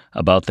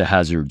about the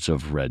hazards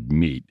of red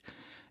meat.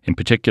 In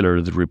particular,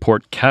 the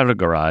report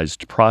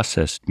categorized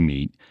processed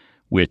meat,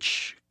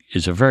 which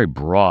is a very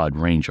broad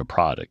range of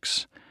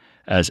products,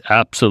 as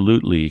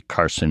absolutely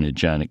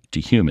carcinogenic to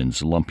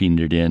humans, lumping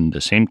it in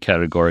the same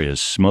category as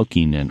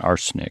smoking and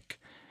arsenic.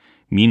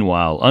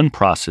 Meanwhile,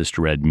 unprocessed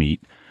red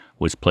meat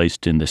was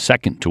placed in the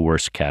second to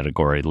worst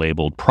category,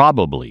 labeled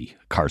probably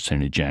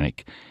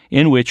carcinogenic,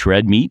 in which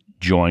red meat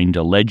joined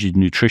alleged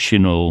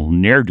nutritional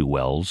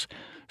ne'er-do-wells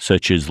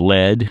such as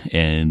lead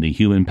and the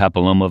human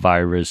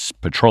papillomavirus,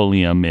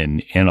 petroleum,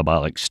 and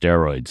anabolic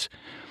steroids.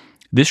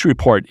 This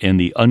report and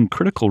the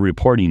uncritical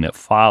reporting that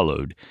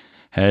followed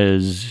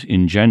has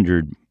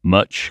engendered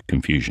much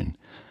confusion.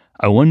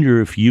 I wonder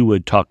if you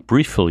would talk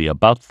briefly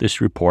about this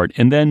report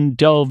and then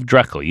delve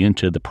directly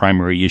into the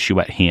primary issue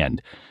at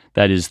hand,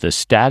 that is the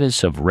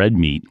status of red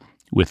meat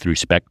with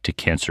respect to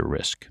cancer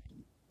risk.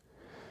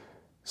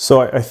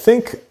 So I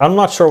think, I'm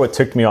not sure what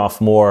ticked me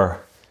off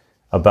more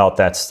about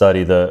that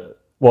study.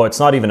 Well, it's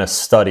not even a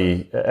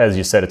study, as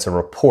you said, it's a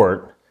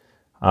report,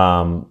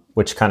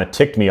 which kind of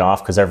ticked me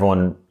off because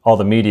all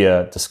the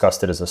media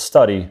discussed it as a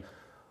study.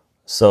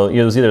 So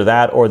it was either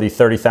that or the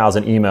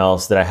 30,000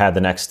 emails that I had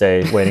the next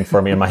day waiting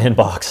for me in my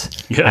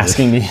inbox,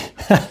 asking me.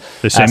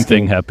 The same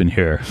thing happened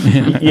here.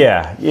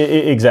 Yeah,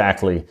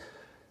 exactly.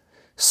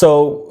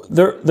 So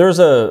there's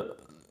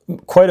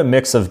quite a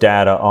mix of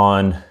data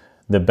on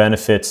the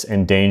benefits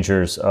and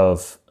dangers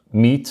of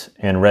meat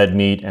and red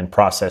meat and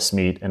processed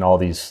meat and all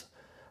these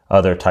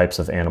other types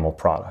of animal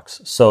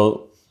products.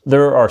 So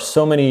there are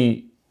so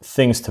many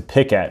things to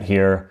pick at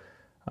here.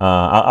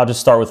 I'll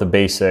just start with the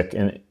basic.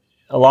 And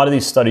a lot of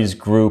these studies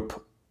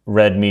group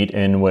red meat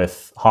in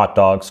with hot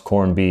dogs,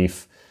 corned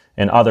beef,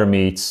 and other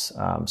meats.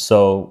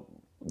 So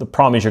the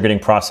problem is you're getting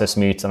processed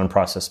meats and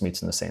unprocessed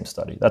meats in the same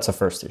study. That's the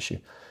first issue.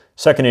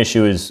 Second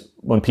issue is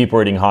when people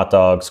are eating hot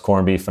dogs,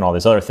 corned beef, and all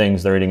these other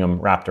things, they're eating them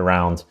wrapped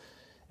around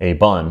a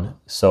bun.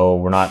 So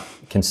we're not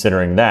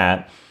considering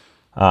that.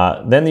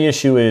 Then the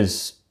issue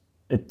is,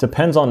 it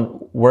depends on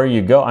where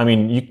you go. I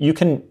mean, you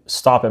can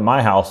stop at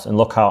my house and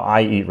look how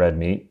I eat red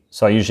meat.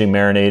 So I usually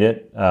marinate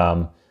it,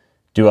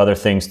 do other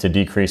things to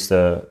decrease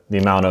the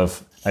amount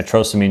of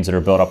nitrosamines that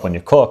are built up when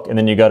you cook. And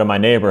then you go to my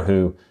neighbor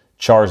who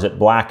chars it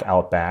black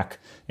out back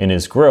in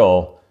his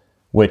grill,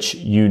 which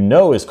you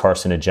know is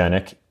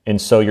carcinogenic. And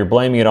so you're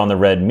blaming it on the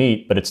red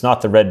meat, but it's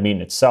not the red meat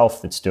in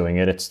itself that's doing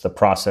it. It's the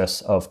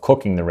process of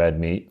cooking the red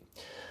meat.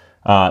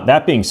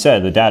 That being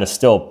said, the data is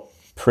still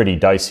pretty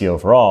dicey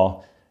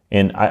overall.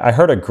 And I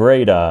heard a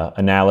great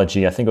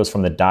analogy. I think it was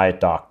from the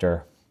Diet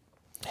Doctor,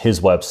 his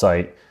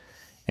website.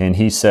 And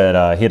he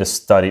said he had a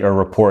study or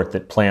report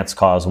that plants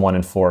cause 1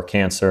 in 4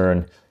 cancer.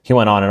 And he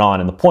went on.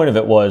 And the point of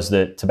it was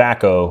that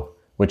tobacco,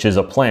 which is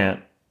a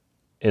plant,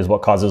 is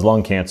what causes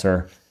lung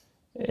cancer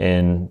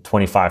in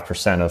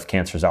 25% of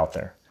cancers out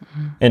there.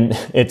 Mm-hmm.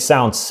 And it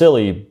sounds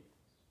silly,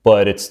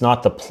 but it's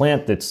not the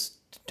plant that's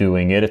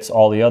doing it. It's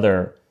all the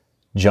other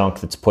junk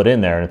that's put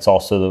in there. And it's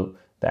also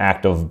the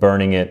act of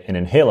burning it and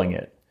inhaling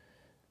it.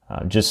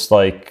 Just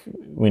like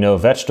we know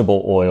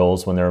vegetable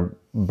oils, when they're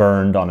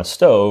burned on a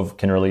stove,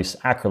 can release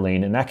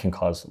acrolein, and that can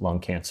cause lung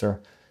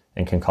cancer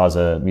and can cause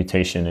a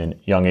mutation in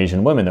young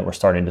Asian women that we're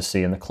starting to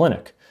see in the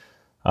clinic.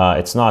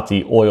 It's not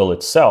the oil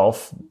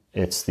itself,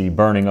 it's the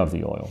burning of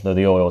the oil, though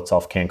the oil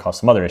itself can cause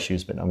some other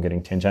issues, but I'm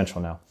getting tangential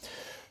now.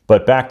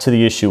 But back to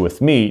the issue with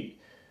meat.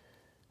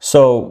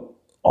 So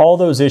all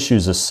those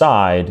issues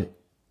aside,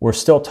 we're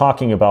still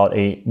talking about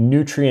a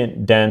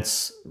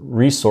nutrient-dense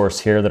resource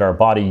here that our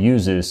body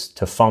uses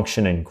to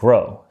function and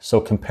grow.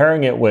 So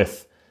comparing it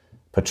with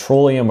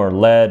petroleum or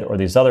lead or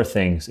these other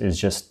things is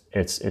just,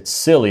 it's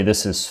silly.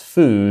 This is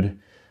food.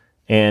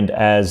 And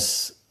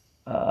as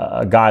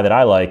a guy that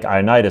I like,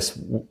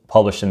 Ioannidis,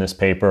 published in this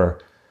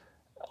paper,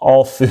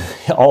 all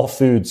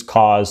foods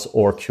cause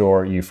or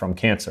cure you from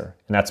cancer.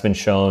 And that's been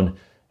shown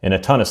in a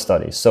ton of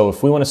studies. So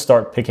if we want to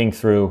start picking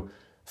through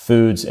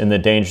foods and the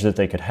danger that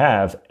they could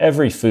have,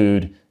 every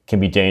food can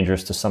be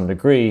dangerous to some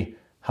degree.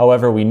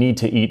 However, we need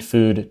to eat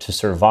food to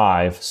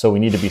survive, so we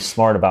need to be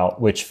smart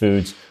about which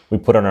foods we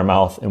put in our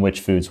mouth and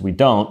which foods we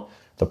don't.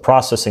 The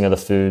processing of the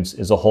foods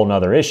is a whole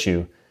nother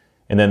issue.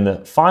 And then the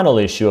final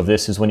issue of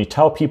this is when you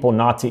tell people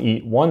not to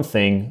eat one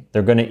thing,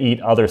 they're going to eat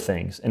other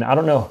things. And I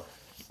don't know,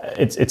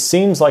 it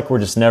seems like we're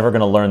just never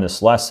going to learn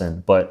this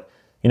lesson, but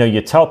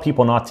you tell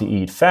people not to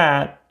eat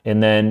fat,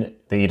 and then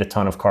they eat a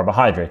ton of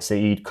carbohydrates. They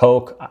eat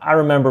Coke. I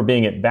remember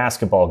being at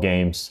basketball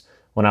games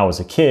when I was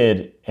a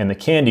kid, and the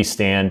candy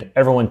stand,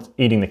 everyone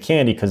eating the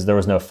candy because there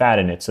was no fat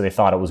in it, so they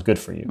thought it was good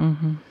for you.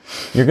 Mm-hmm.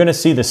 You're going to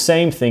see the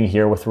same thing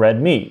here with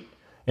red meat.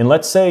 And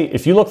let's say,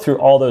 if you look through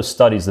all those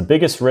studies, the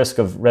biggest risk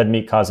of red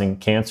meat causing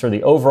cancer,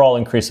 the overall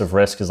increase of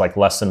risk is like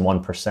less than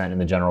 1% in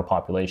the general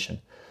population.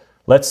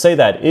 Let's say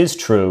that is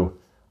true.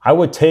 I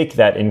would take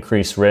that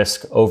increased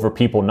risk over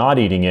people not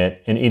eating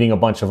it and eating a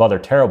bunch of other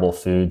terrible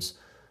foods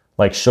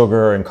like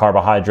sugar and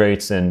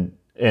carbohydrates and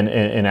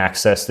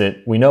excess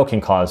that we know can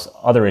cause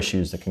other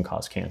issues that can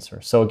cause cancer.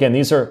 So again,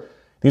 these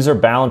are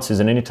balances,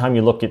 and anytime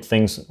you look at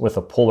things with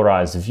a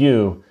polarized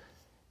view,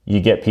 you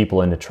get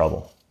people into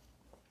trouble.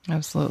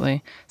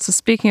 Absolutely. So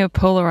speaking of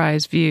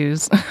polarized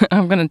views,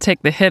 I'm going to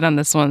take the hit on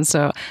this one.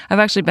 So I've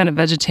actually been a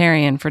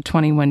vegetarian for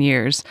 21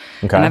 years.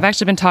 Okay. And I've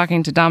actually been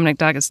talking to Dominic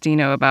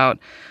D'Agostino about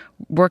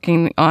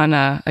working on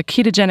a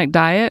ketogenic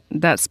diet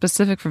that's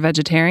specific for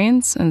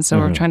vegetarians. And so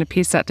we're trying to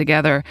piece that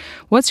together.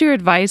 What's your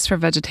advice for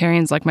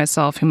vegetarians like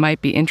myself who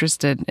might be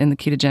interested in the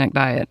ketogenic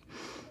diet?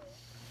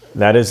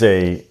 That is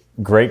a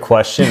great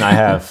question. I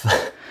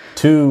have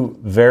two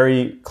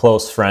very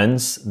close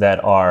friends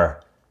that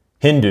are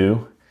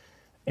Hindu,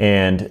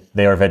 and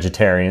they are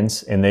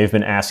vegetarians, and they've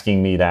been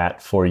asking me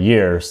that for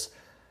years.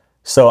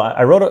 So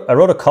I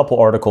wrote a couple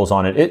articles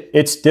on it.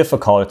 It's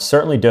difficult. It's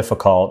certainly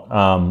difficult.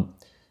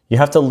 You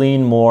have to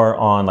lean more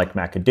on like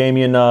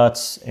macadamia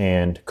nuts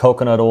and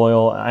coconut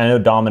oil. I know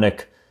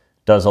Dominic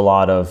does a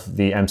lot of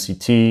the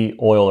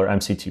MCT oil or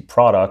MCT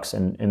products,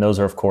 and those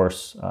are, of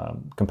course,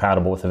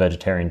 compatible with a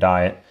vegetarian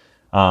diet.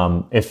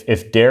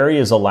 If dairy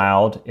is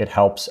allowed, it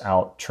helps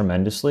out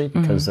tremendously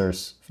because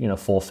there's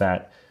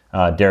full-fat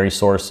dairy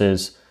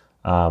sources,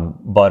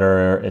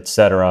 butter,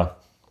 etc.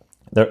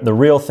 The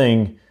real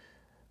thing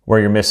where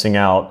you're missing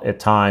out at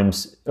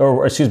times,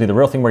 the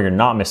real thing where you're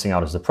not missing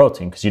out is the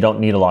protein, because you don't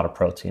need a lot of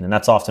protein. And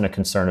that's often a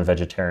concern of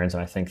vegetarians,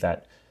 and I think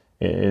that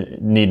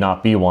it need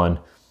not be one.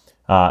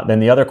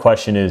 Then the other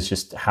question is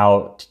just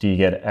how do you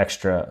get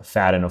extra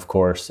fat in, of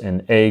course,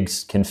 and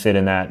eggs can fit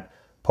in that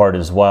part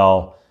as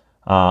well.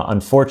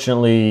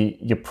 Unfortunately,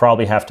 you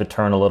probably have to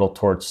turn a little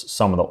towards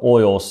some of the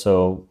oils.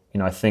 So,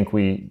 I think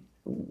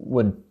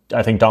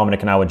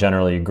Dominic and I would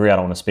generally agree. I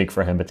don't want to speak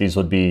for him, but these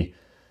would be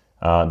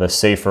the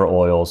safer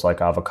oils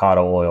like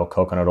avocado oil,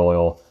 coconut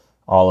oil,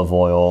 olive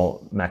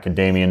oil,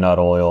 macadamia nut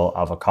oil,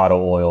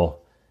 avocado oil,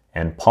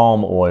 and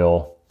palm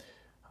oil.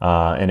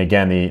 And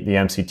again, the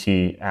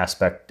MCT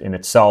aspect in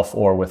itself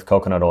or with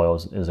coconut oil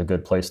is a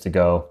good place to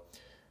go.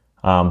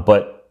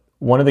 But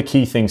one of the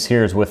key things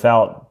here is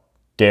without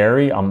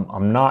dairy,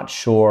 I'm not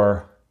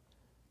sure.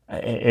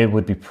 It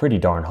would be pretty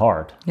darn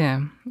hard.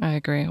 Yeah, I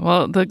agree.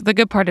 Well, the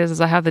good part is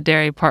I have the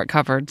dairy part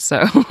covered,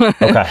 so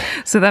Okay.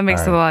 so that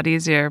makes it a lot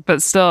easier.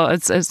 But still,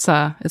 it's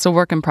a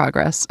work in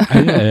progress.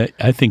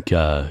 I think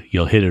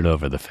you'll hit it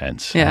over the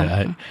fence.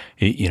 Yeah.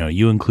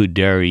 You include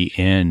dairy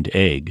and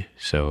egg,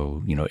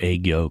 so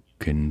egg yolk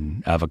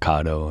and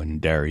avocado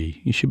and dairy.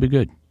 You should be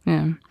good.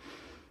 Yeah.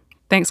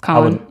 Thanks,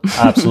 Colin.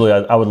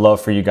 Absolutely. I would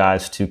love for you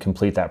guys to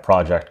complete that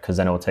project because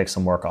then it will take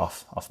some work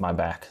off my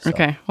back. So.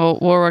 Okay. Well,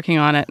 we're working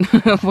on it.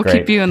 We'll Great.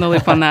 keep you in the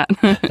loop on that.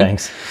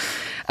 Thanks.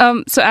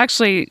 So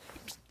actually,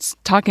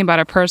 talking about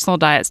our personal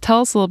diets,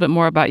 tell us a little bit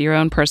more about your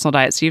own personal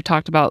diet. So you've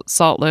talked about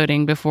salt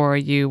loading before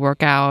you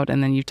work out,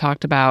 and then you've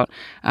talked about,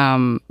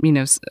 about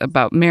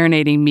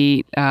marinating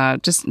meat.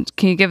 Just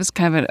can you give us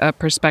kind of a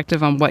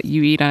perspective on what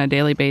you eat on a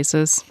daily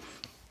basis?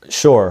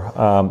 Sure.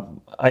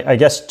 I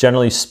guess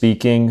generally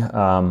speaking,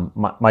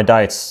 my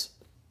diet's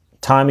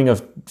timing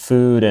of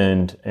food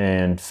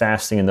and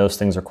fasting and those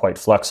things are quite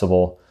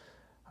flexible.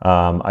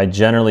 I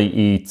generally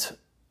eat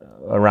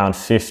around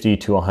 50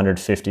 to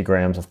 150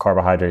 grams of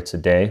carbohydrates a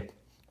day.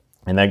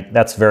 And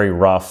that's very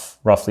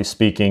roughly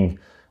speaking.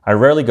 I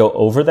rarely go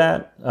over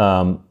that,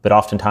 but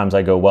oftentimes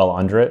I go well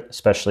under it,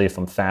 especially if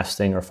I'm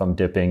fasting or if I'm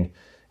dipping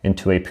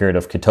into a period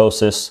of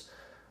ketosis.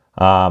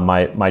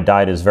 My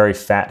diet is very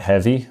fat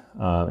heavy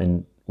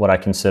in what I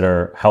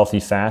consider healthy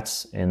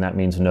fats, and that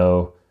means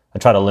I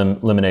try to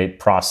eliminate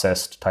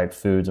processed type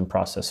foods and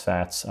processed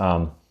fats.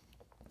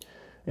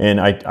 And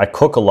I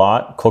cook a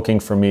lot. Cooking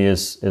for me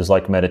is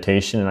like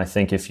meditation, and I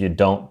think if you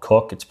don't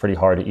cook, it's pretty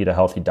hard to eat a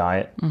healthy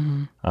diet.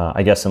 Mm-hmm.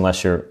 I guess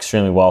unless you're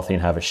extremely wealthy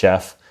and have a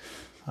chef,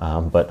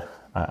 but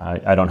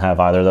I don't have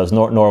either of those,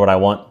 nor would I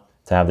want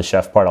to have the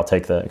chef part. I'll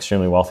take the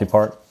extremely wealthy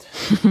part.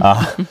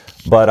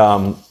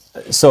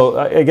 So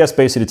I guess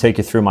basically to take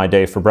you through my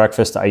day, for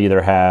breakfast, I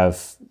either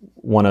have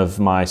one of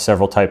my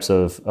several types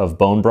of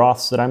bone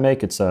broths that I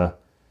make.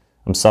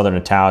 I'm Southern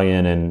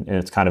Italian and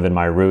it's kind of in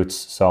my roots.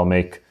 So I'll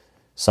make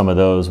some of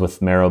those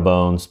with marrow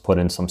bones, put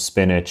in some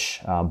spinach,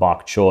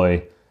 bok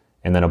choy,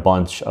 and then a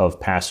bunch of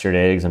pastured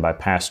eggs. And by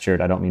pastured,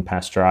 I don't mean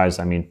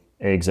pasteurized. I mean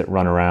eggs that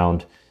run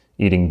around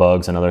eating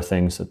bugs and other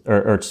things,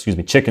 or excuse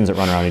me, chickens that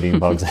run around eating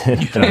bugs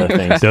and other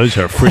things. Those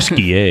are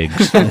frisky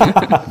eggs.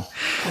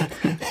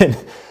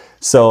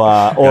 So,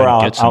 or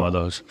I'll get some of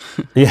those.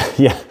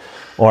 Yeah.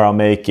 Or I'll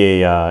make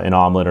an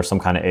omelet or some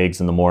kind of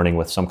eggs in the morning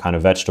with some kind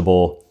of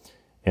vegetable,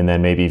 and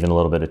then maybe even a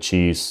little bit of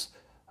cheese.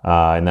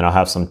 And then I'll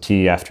have some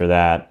tea after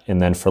that.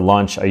 And then for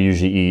lunch, I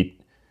usually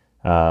eat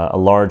a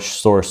large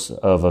source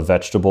of a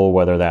vegetable,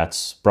 whether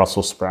that's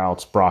Brussels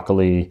sprouts,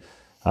 broccoli,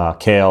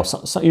 kale,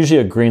 usually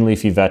a green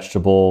leafy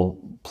vegetable,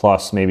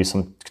 plus maybe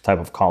some type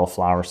of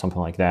cauliflower or something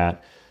like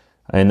that.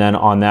 And then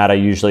on that, I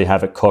usually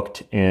have it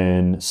cooked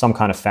in some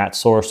kind of fat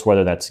source,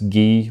 whether that's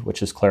ghee,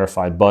 which is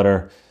clarified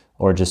butter,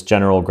 or just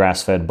general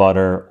grass-fed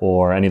butter,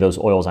 or any of those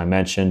oils I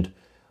mentioned.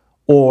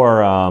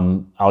 Or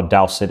I'll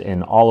douse it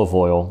in olive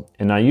oil.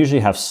 And I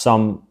usually have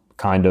some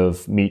kind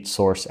of meat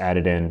source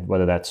added in,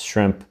 whether that's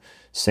shrimp,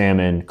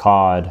 salmon,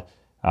 cod,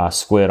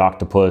 squid,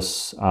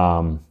 octopus.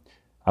 I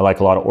like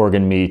a lot of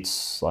organ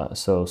meats,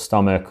 so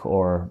stomach,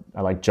 or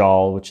I like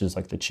jaw, which is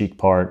like the cheek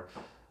part.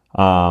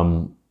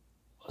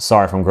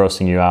 Sorry if I'm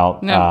grossing you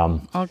out.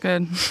 No, all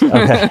good.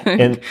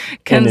 Okay.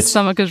 Ken's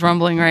stomach is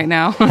rumbling right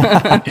now.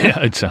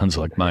 Yeah, it sounds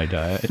like my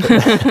diet.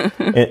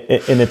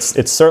 And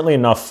it's certainly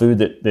enough food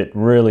that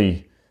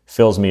really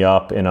fills me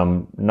up, and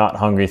I'm not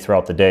hungry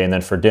throughout the day. And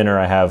then for dinner,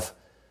 I have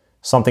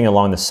something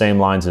along the same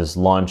lines as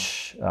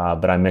lunch,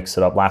 but I mix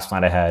it up. Last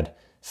night I had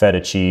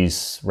feta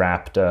cheese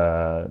wrapped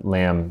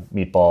lamb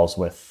meatballs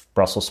with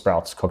Brussels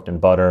sprouts cooked in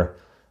butter,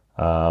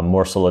 a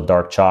morsel of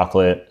dark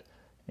chocolate,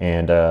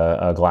 and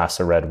a glass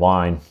of red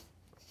wine.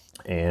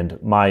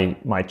 And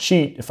my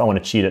cheat, if I want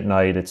to cheat at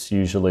night, it's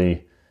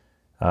usually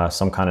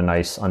some kind of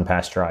nice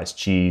unpasteurized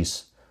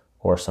cheese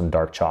or some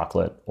dark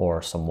chocolate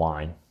or some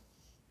wine.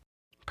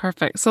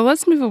 Perfect. So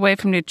let's move away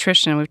from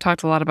nutrition. We've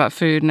talked a lot about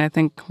food, and I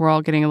think we're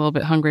all getting a little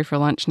bit hungry for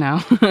lunch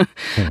now.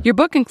 Your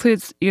book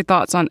includes your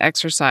thoughts on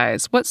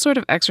exercise. What sort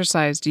of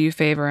exercise do you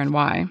favor and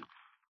why?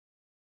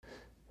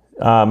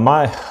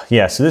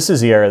 So this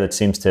is the area that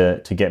seems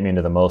to get me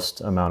into the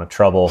most amount of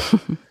trouble.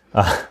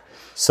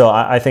 So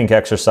I think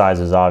exercise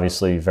is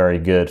obviously very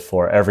good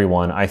for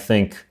everyone. I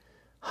think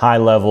high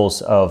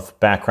levels of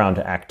background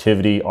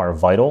activity are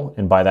vital.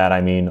 And by that,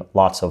 I mean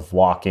lots of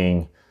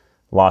walking,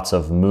 lots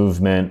of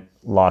movement,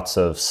 lots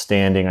of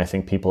standing. I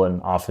think people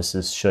in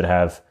offices should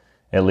have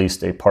at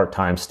least a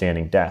part-time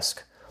standing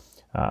desk.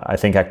 I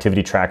think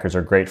activity trackers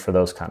are great for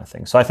those kind of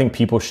things. So I think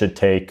people should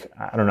take,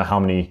 I don't know how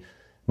many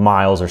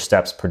miles or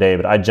steps per day,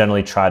 but I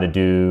generally try to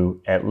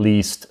do at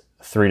least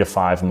 3 to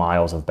 5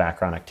 miles of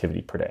background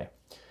activity per day.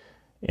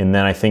 And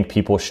then I think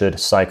people should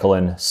cycle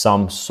in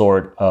some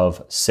sort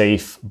of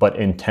safe but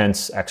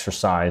intense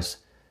exercise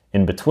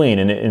in between.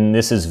 And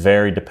this is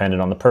very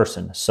dependent on the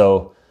person.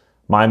 So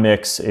my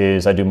mix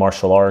is I do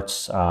martial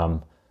arts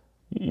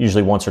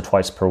usually once or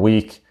twice per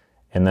week.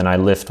 and then I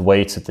lift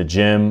weights at the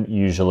gym,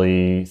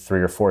 usually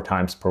 3 or 4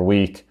 times per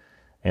week.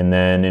 And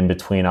then in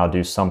between, I'll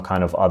do some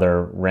kind of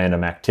other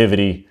random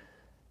activity.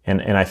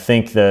 And I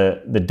think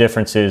the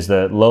difference is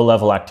that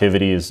low-level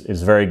activity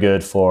is very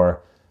good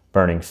for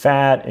burning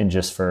fat and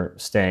just for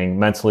staying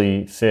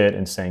mentally fit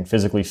and staying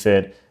physically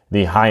fit.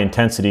 The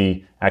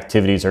high-intensity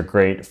activities are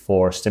great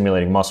for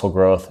stimulating muscle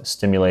growth,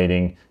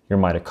 stimulating your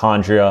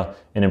mitochondria,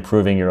 and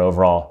improving your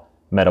overall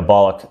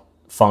metabolic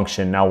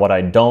function. Now, what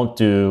I don't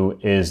do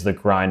is the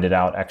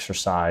grinded-out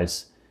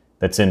exercise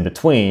that's in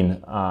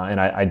between, and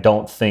I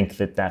don't think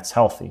that that's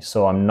healthy.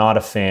 So I'm not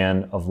a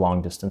fan of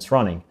long-distance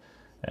running.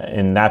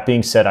 And that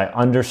being said, I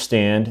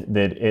understand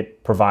that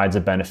it provides a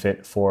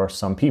benefit for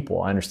some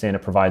people. I understand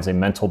it provides a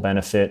mental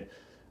benefit.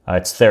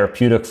 It's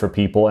therapeutic for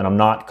people, and I'm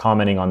not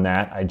commenting on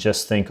that. I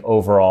just think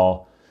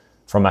overall,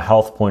 from a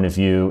health point of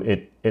view,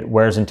 it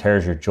wears and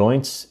tears your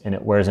joints, and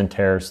it wears and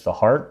tears the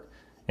heart.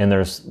 And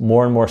there's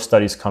more and more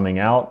studies coming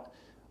out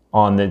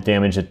on the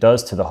damage it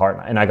does to the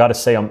heart. And I got to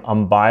say,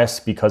 I'm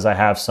biased because I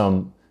have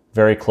some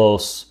very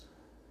close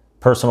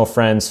personal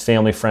friends,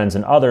 family friends,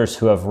 and others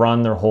who have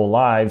run their whole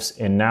lives,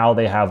 and now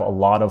they have a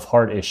lot of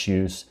heart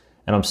issues,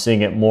 and I'm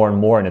seeing it more and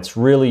more, and it's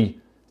really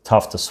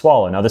tough to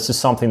swallow. Now, this is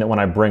something that when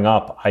I bring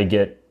up, I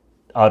get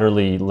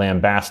utterly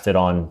lambasted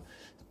on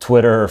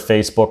Twitter or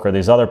Facebook or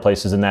these other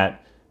places, and that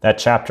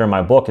chapter in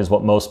my book is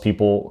what most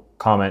people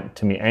comment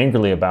to me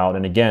angrily about.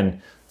 And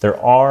again, there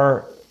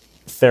are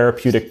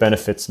therapeutic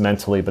benefits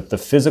mentally, but the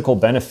physical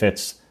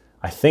benefits,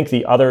 I think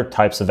the other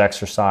types of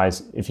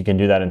exercise, if you can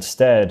do that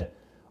instead,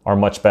 are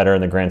much better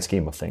in the grand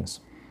scheme of things.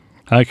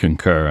 I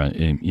concur.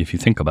 If you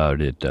think about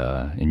it,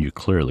 and you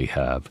clearly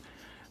have,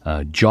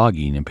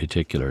 jogging in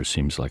particular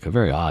seems like a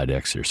very odd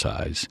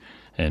exercise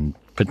and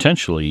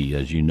potentially,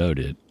 as you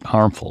noted,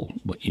 harmful.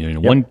 Yep.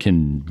 One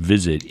can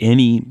visit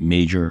any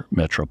major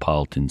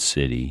metropolitan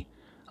city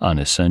on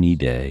a sunny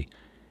day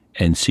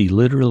and see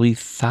literally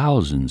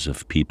thousands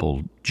of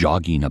people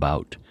jogging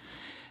about.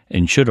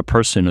 And should a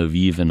person of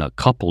even a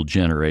couple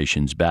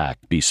generations back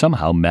be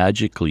somehow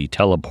magically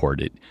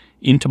teleported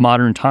into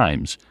modern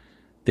times,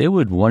 they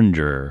would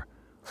wonder,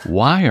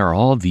 why are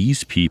all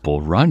these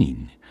people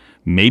running?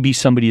 Maybe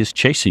somebody is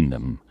chasing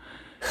them.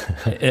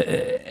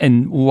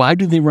 And why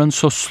do they run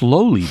so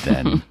slowly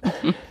then?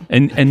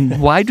 and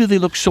why do they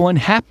look so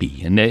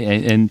unhappy?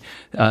 And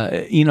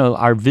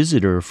our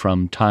visitor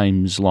from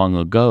times long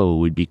ago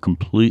would be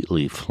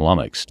completely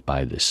flummoxed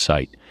by this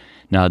sight.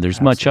 Now,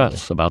 there's much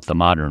else about the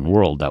modern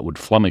world that would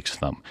flummox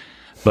them.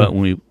 But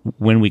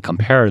when we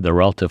compare the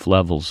relative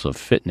levels of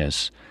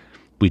fitness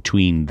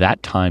between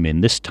that time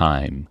and this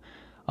time,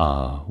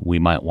 we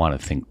might want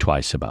to think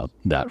twice about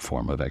that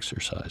form of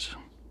exercise.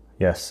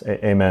 Yes,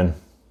 amen.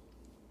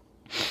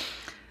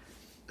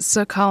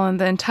 So, Colin,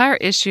 the entire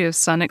issue of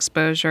sun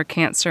exposure,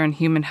 cancer, and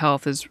human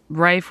health is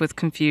rife with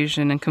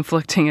confusion and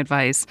conflicting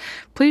advice.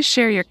 Please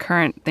share your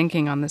current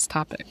thinking on this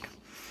topic.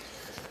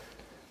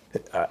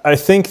 I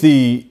think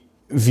the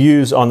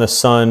views on the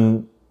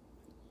sun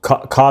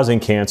causing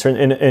cancer,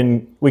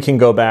 and we can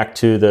go back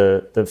to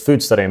the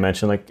food study I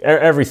mentioned, like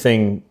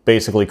everything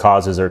basically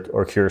causes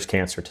or cures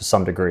cancer to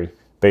some degree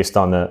based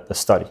on the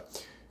study.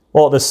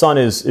 Well, the sun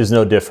is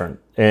no different.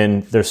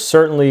 And there's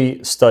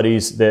certainly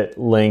studies that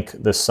link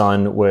the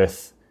sun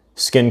with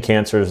skin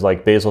cancers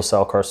like basal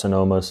cell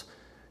carcinomas,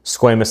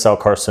 squamous cell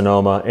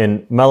carcinoma,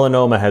 and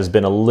melanoma has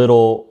been a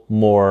little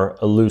more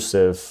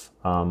elusive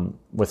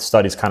with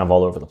studies kind of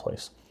all over the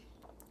place.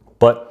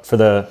 But for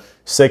the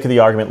sake of the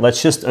argument,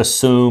 let's just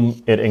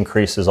assume it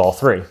increases all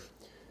three.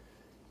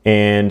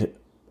 And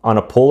on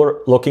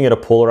looking at a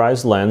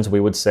polarized lens, we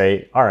would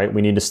say, all right,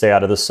 we need to stay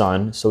out of the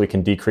sun so we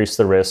can decrease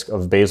the risk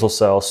of basal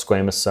cell,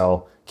 squamous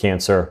cell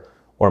cancer,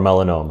 or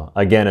melanoma.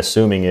 Again,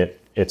 assuming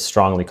it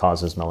strongly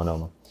causes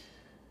melanoma.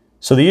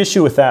 So the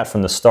issue with that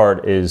from the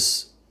start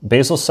is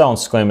basal cell and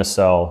squamous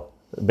cell,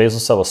 basal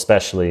cell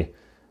especially,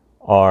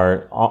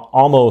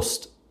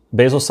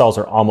 basal cells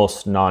are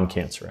almost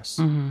non-cancerous.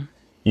 Mm-hmm.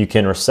 You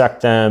can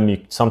resect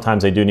them.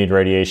 Sometimes they do need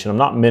radiation. I'm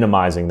not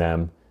minimizing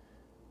them,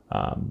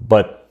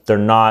 but they're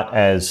not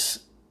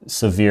as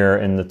severe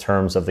in the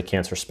terms of the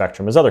cancer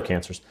spectrum as other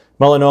cancers.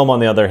 Melanoma, on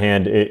the other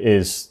hand,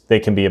 they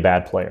can be a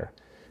bad player.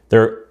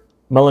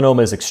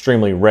 Melanoma is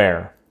extremely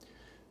rare.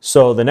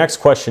 So the next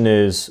question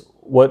is,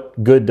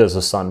 what good does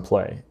the sun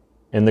play?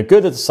 And the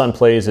good that the sun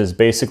plays is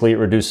basically it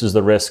reduces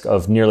the risk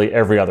of nearly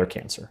every other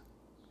cancer.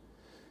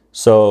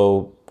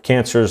 So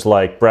cancers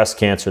like breast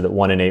cancer that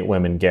 1 in 8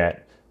 women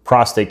get,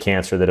 prostate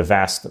cancer that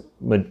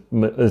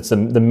it's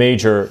the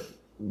major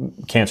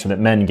cancer that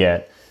men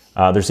get.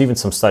 There's even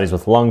some studies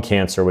with lung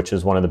cancer, which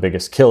is one of the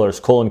biggest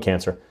killers, colon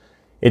cancer.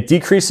 It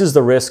decreases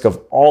the risk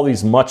of all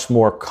these much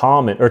more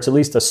common, or it's at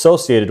least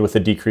associated with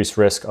a decreased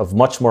risk of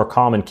much more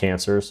common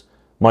cancers,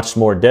 much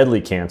more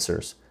deadly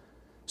cancers.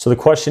 So the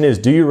question is,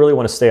 do you really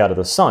want to stay out of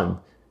the sun?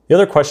 The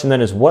other question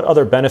then is, what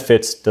other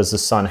benefits does the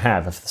sun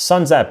have? If the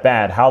sun's that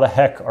bad, how the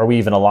heck are we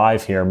even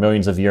alive here,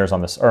 millions of years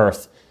on this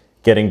earth,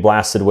 getting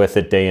blasted with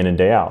it day in and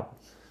day out?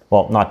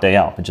 Well, not day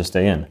out, but just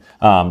day in.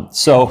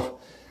 So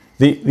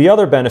the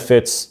other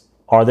benefits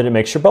are that it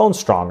makes your bones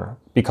stronger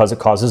because it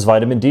causes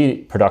vitamin D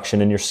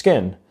production in your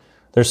skin.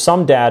 There's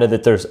some data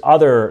that there's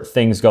other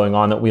things going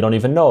on that we don't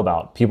even know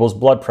about. People's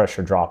blood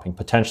pressure dropping,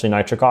 potentially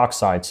nitric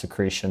oxide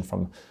secretion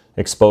from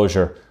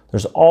exposure.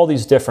 There's all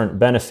these different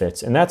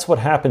benefits. And that's what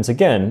happens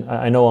again.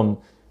 I know I'm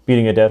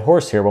beating a dead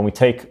horse here. When we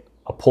take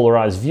a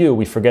polarized view,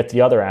 we forget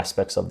the other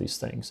aspects of these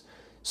things.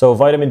 So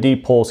vitamin D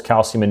pulls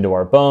calcium into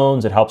our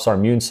bones. It helps our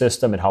immune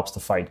system. It helps to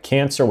fight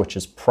cancer, which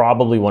is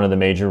probably one of the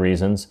major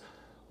reasons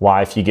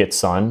why if you get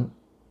sun,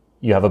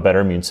 you have a better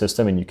immune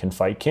system and you can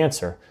fight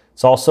cancer.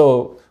 It's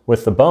also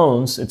with the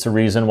bones, it's a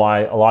reason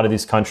why a lot of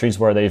these countries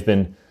where they've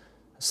been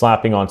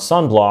slapping on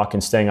sunblock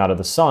and staying out of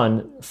the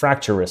sun,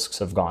 fracture risks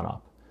have gone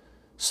up.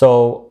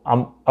 So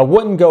I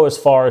wouldn't go as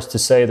far as to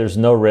say there's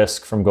no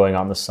risk from going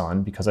out in the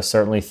sun, because I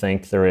certainly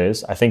think there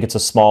is. I think it's a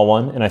small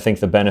one, and I think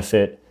the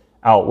benefit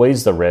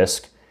outweighs the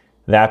risk.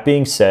 That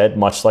being said,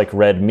 much like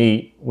red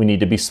meat, we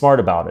need to be smart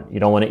about it. You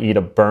don't want to eat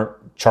a burnt,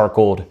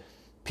 charcoaled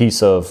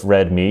piece of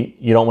red meat.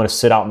 You don't want to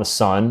sit out in the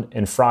sun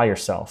and fry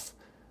yourself.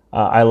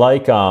 I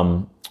like,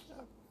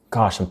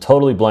 gosh, I'm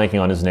totally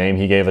blanking on his name.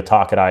 He gave a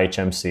talk at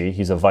IHMC.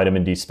 He's a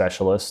vitamin D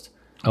specialist.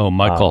 Oh,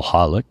 Michael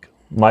Hollick.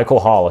 Michael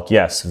Hollick,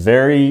 yes.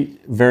 Very,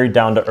 very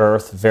down to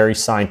earth, very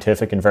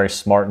scientific, and very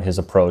smart in his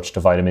approach to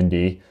vitamin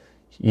D.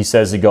 He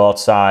says to go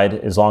outside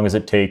as long as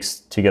it takes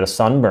to get a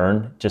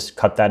sunburn, just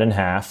cut that in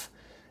half.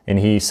 And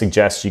he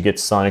suggests you get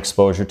sun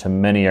exposure to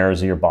many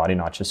areas of your body,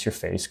 not just your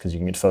face, because you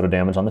can get photo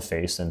damage on the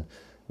face. And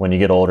when you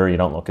get older, you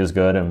don't look as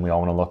good, and we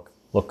all want to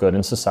look good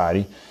in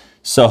society.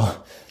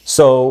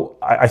 So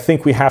I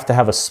think we have to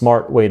have a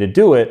smart way to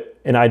do it.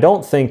 And I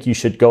don't think you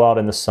should go out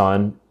in the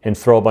sun and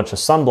throw a bunch of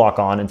sunblock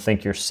on and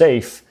think you're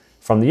safe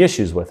from the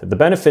issues with it. The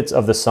benefits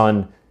of the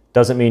sun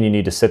doesn't mean you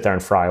need to sit there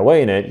and fry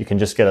away in it. You can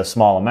just get a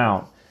small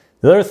amount.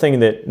 The other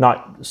thing that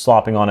not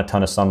slopping on a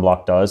ton of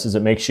sunblock does is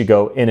it makes you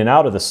go in and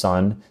out of the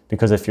sun,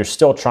 because if you're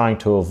still trying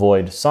to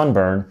avoid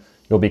sunburn,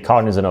 you'll be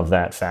cognizant of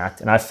that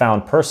fact. And I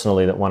found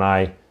personally that when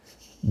I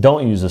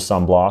don't use a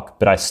sunblock,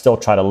 but I still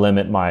try to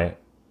limit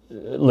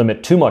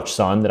too much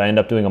sun, that I end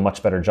up doing a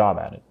much better job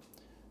at it.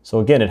 So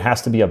again, it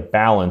has to be a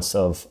balance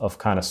of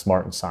kind of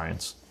smart and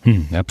science.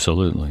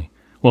 Absolutely.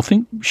 Well,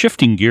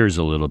 shifting gears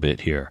a little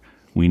bit here,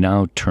 we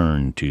now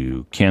turn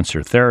to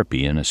cancer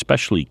therapy, and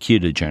especially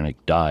ketogenic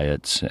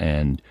diets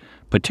and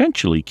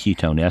potentially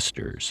ketone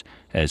esters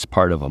as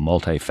part of a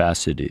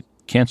multifaceted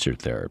cancer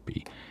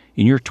therapy.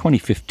 In your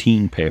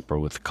 2015 paper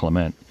with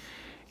Clement,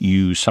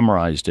 you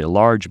summarized a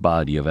large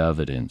body of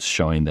evidence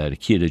showing that a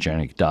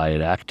ketogenic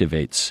diet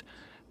activates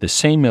the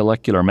same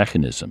molecular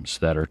mechanisms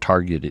that are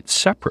targeted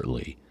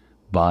separately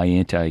by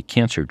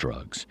anti-cancer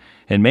drugs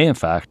and may in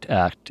fact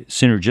act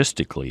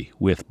synergistically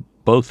with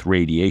both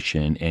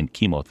radiation and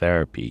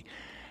chemotherapy.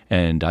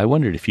 And I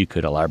wondered if you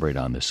could elaborate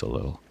on this a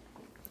little.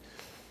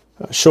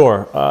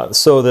 Sure.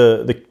 So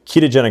the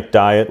ketogenic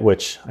diet,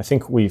 which I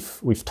think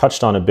we've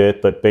touched on a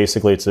bit, but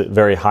basically it's a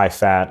very high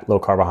fat, low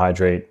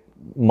carbohydrate,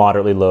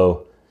 moderately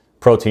low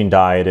protein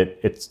diet.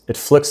 It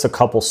flicks a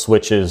couple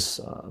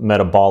switches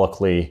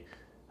metabolically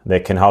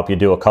that can help you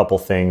do a couple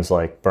things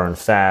like burn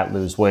fat,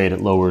 lose weight.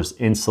 It lowers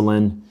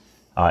insulin.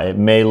 It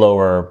may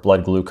lower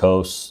blood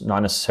glucose,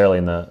 not necessarily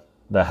in the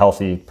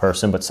healthy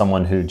person, but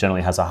someone who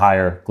generally has a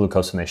higher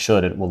glucose than they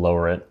should, it will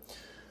lower it.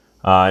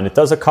 And it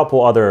does a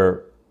couple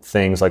other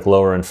things like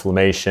lower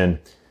inflammation.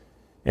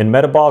 And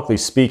metabolically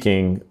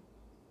speaking,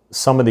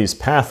 some of these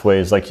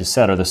pathways, like you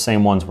said, are the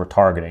same ones we're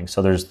targeting.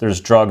 So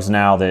there's drugs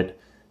now that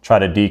try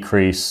to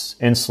decrease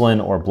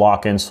insulin or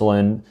block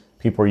insulin.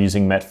 People are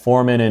using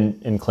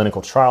metformin in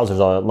clinical trials. There's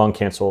a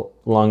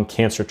lung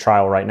cancer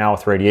trial right now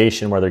with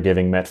radiation where they're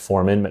giving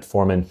metformin.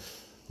 Metformin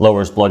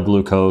lowers blood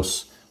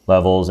glucose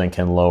levels and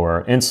can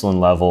lower insulin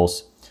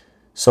levels.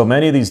 So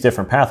many of these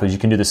different pathways, you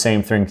can do the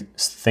same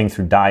thing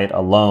through diet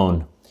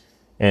alone.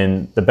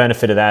 And the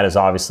benefit of that is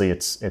obviously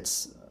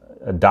it's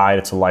a diet,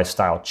 it's a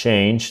lifestyle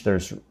change.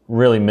 There's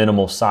really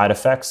minimal side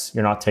effects.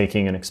 You're not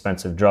taking an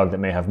expensive drug that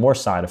may have more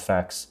side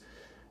effects.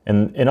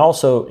 And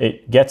also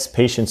it gets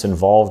patients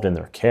involved in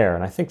their care.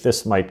 And I think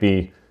this might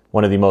be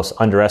one of the most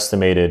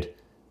underestimated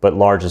but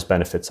largest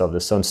benefits of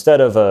this. So instead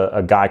of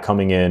a guy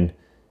coming in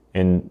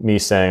and me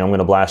saying, I'm going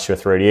to blast you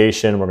with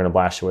radiation, we're going to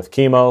blast you with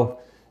chemo,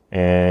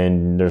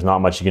 and there's not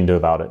much you can do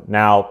about it.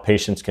 Now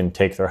patients can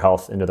take their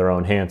health into their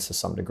own hands to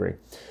some degree.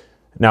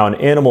 Now in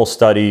animal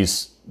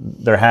studies,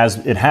 it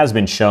has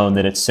been shown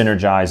that it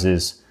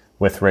synergizes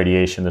with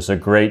radiation. There's a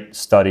great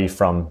study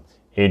from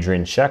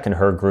Adrienne Scheck and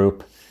her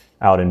group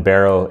out in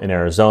Barrow in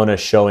Arizona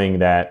showing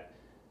that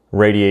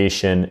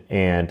radiation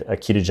and a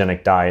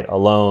ketogenic diet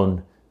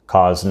alone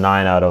caused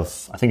 9 out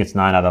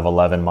of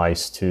 11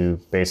 mice to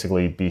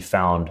basically be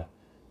found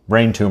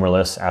brain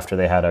tumorless after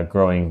they had a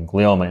growing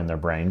glioma in their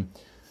brain.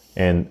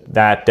 And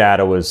that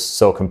data was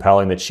so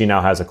compelling that she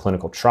now has a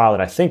clinical trial that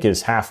I think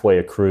is halfway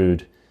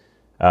accrued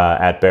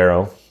at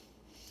Barrow.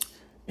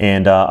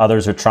 And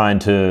others are trying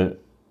to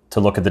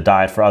look at the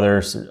diet for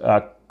others.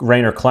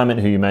 Rainer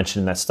Clement, who you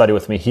mentioned in that study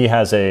with me, he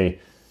has a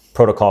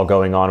protocol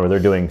going on where they're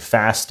doing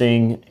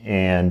fasting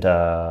and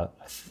the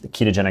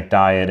ketogenic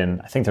diet,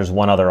 and I think there's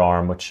one other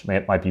arm, which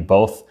might be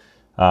both,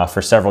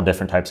 for several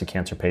different types of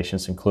cancer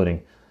patients,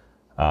 including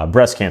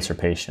breast cancer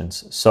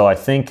patients. So I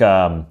think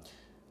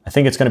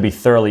it's going to be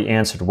thoroughly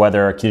answered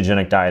whether a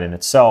ketogenic diet in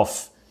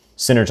itself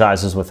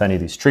synergizes with any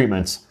of these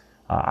treatments.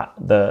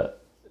 The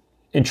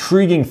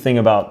intriguing thing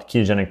about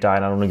ketogenic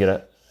diet, I don't want to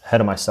get ahead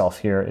of myself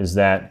here, is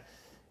that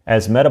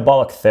as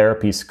metabolic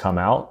therapies come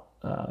out,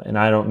 and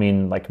I don't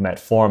mean like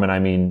metformin, I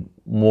mean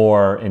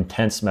more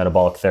intense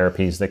metabolic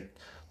therapies that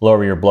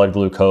lower your blood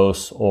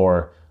glucose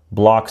or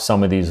block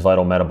some of these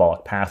vital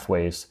metabolic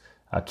pathways,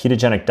 a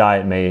ketogenic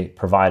diet may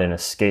provide an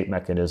escape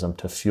mechanism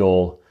to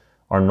fuel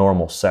our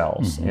normal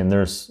cells. Mm-hmm. And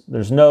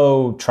there's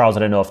no trials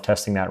that I know of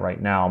testing that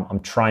right now. I'm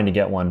trying to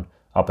get one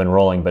up and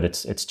rolling, but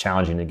it's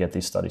challenging to get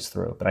these studies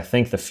through. But I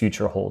think the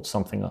future holds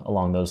something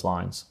along those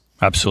lines.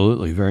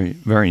 Absolutely. Very,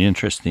 very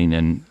interesting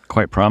and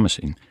quite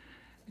promising.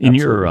 In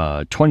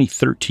your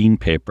 2013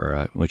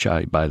 paper, which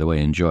I, by the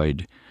way,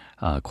 enjoyed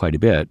quite a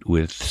bit,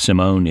 with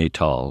Simone et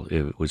al.,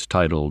 it was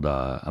titled,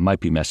 I might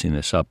be messing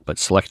this up, but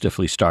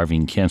Selectively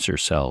Starving Cancer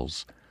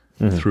Cells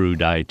Through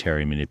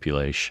Dietary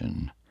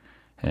Manipulation.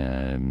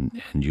 And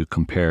you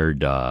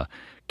compared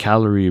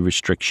calorie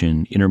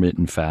restriction,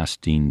 intermittent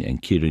fasting,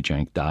 and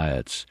ketogenic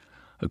diets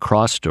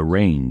across a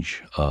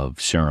range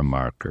of serum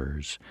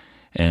markers,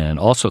 and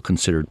also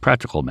considered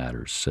practical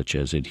matters such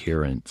as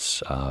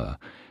adherence,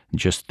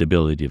 just the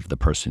ability of the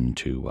person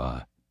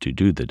to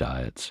do the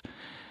diets.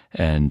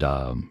 And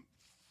although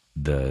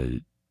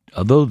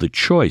the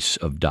choice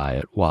of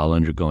diet while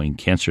undergoing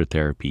cancer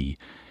therapy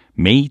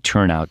may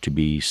turn out to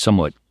be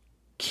somewhat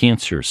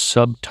cancer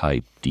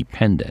subtype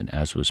dependent,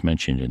 as was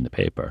mentioned in the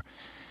paper,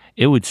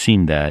 it would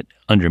seem that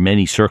under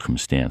many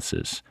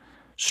circumstances,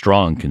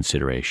 strong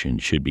consideration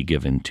should be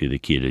given to the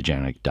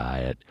ketogenic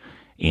diet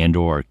and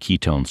or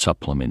ketone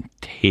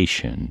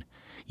supplementation,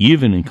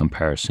 even in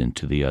comparison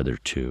to the other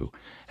two,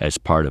 as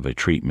part of a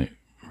treatment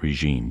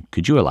regime.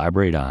 Could you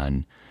elaborate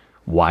on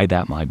why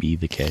that might be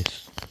the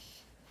case?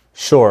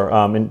 Sure.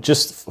 And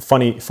just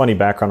funny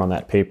background on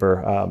that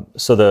paper.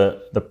 So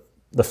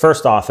the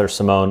first author,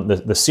 Simone,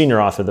 the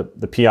senior author,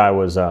 the PI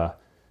was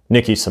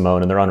Nikki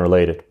Simone, and they're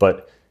unrelated.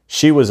 But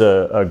she was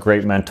a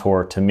great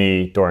mentor to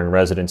me during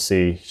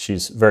residency.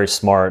 She's very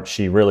smart.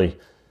 She really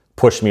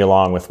pushed me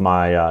along with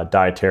my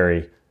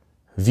dietary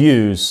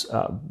views.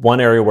 One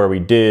area where we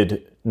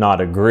did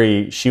not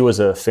agree, she was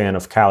a fan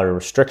of calorie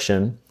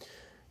restriction.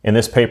 And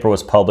this paper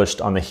was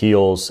published on the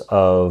heels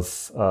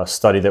of a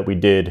study that we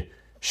did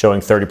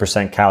showing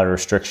 30% calorie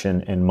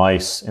restriction in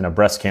mice in a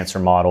breast cancer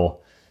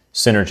model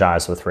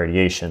synergized with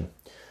radiation.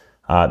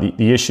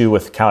 The issue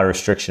with calorie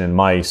restriction in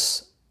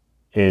mice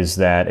is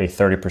that a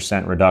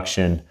 30%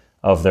 reduction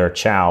of their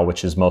chow,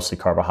 which is mostly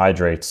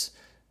carbohydrates,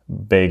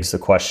 begs the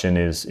question,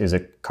 is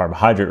it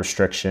carbohydrate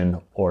restriction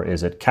or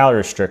is it calorie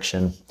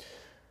restriction?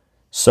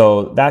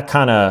 So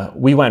that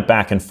we went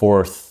back and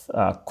forth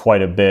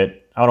quite a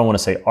bit. I don't want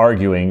to say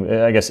arguing,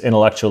 I guess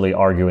intellectually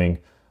arguing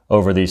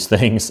over these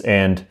things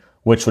and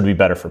which would be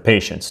better for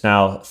patients.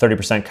 Now,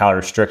 30% calorie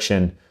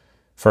restriction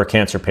for a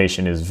cancer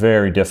patient is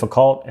very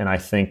difficult, and I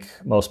think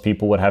most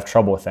people would have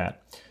trouble with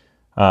that.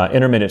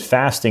 Intermittent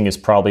fasting is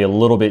probably a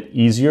little bit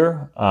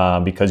easier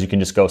because you can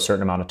just go a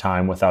certain amount of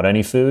time without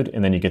any food,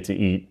 and then you get to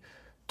eat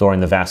during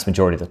the vast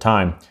majority of the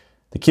time.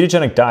 The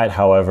ketogenic diet,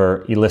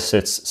 however,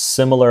 elicits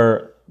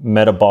similar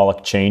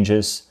metabolic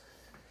changes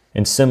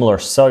and similar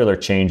cellular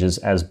changes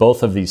as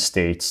both of these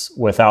states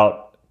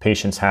without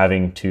patients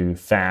having to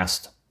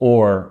fast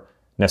or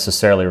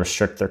necessarily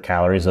restrict their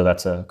calories, though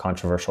that's a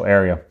controversial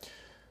area.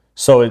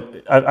 So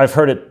I've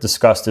heard it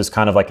discussed as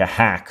kind of like a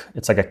hack.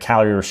 It's like a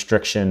calorie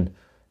restriction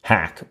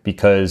hack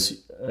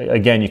because,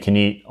 again, you can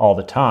eat all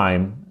the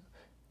time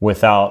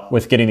with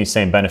getting these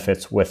same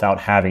benefits without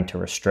having to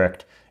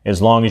restrict,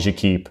 as long as you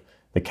keep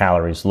the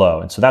calories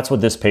low. And so that's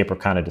what this paper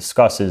kind of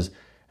discusses. And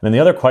then the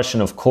other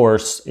question, of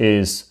course,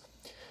 is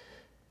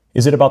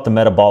it about the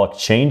metabolic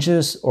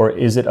changes or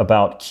is it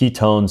about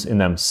ketones in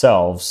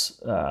themselves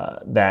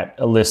that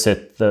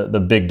elicit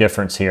the big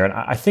difference here? And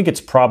I think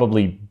it's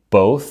probably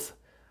both.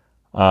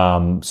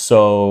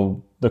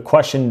 So the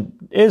question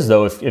is,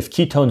 though, if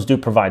ketones do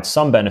provide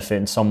some benefit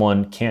and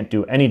someone can't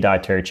do any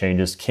dietary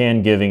changes,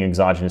 can giving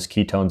exogenous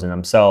ketones in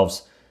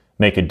themselves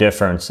make a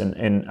difference?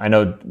 And I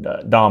know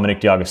Dominic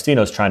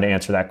D'Agostino is trying to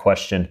answer that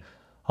question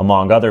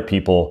among other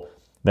people.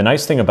 The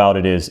nice thing about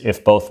it is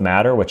if both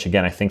matter, which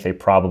again, I think they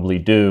probably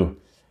do,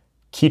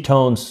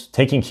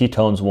 taking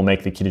ketones will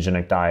make the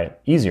ketogenic diet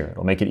easier.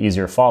 It'll make it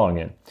easier following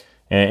it.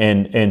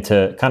 And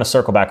to kind of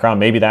circle back around,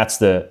 maybe that's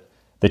the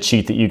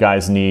cheat that you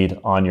guys need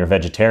on your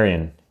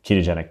vegetarian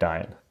ketogenic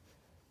diet.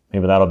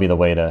 Maybe that'll be the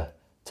way to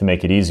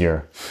make it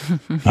easier.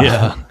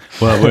 Yeah.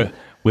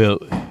 Well,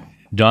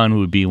 Don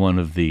would be one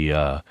of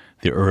the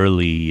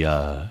early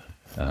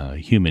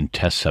human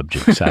test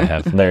subjects. I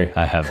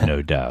have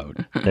no doubt.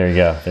 There you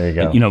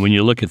go. You know, when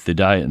you look at the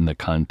diet in the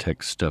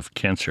context of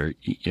cancer,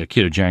 a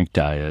ketogenic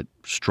diet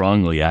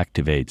strongly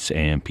activates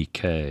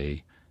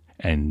AMPK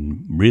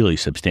and really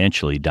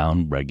substantially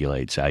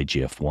downregulates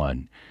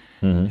IGF-1.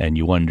 And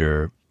you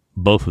wonder,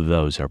 both of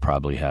those are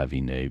probably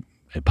having a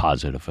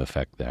positive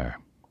effect there.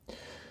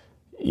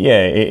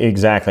 Yeah,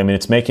 exactly. I mean,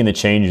 it's making the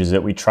changes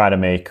that we try to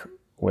make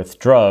with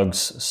drugs.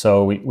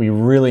 So we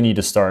really need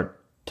to start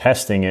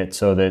testing it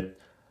so that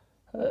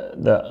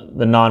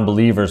the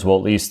non-believers will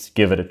at least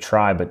give it a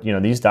try. But,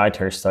 these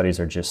dietary studies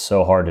are just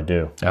so hard to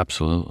do.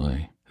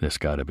 Absolutely. There's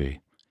got to be.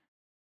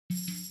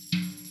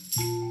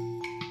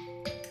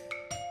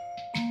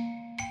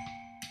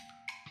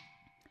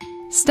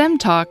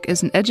 STEM-Talk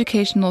is an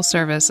educational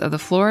service of the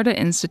Florida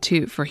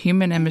Institute for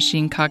Human and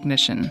Machine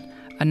Cognition,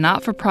 a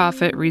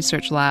not-for-profit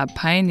research lab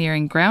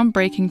pioneering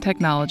groundbreaking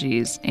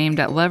technologies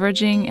aimed at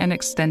leveraging and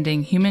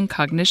extending human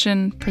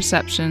cognition,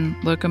 perception,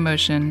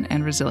 locomotion,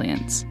 and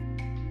resilience.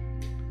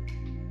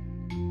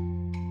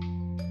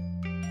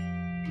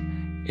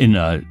 In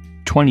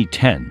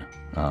 2010,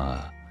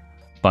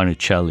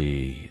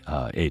 Bonicelli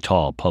et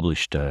al.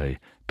 Published a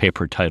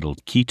paper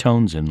titled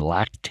Ketones and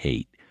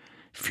Lactate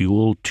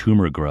Fuel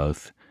Tumor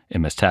Growth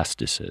and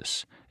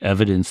Metastasis,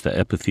 Evidence that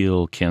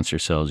Epithelial Cancer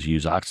Cells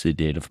Use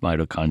Oxidative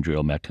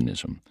Mitochondrial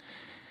Mechanism.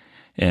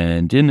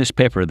 And in this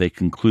paper, they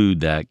conclude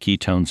that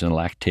ketones and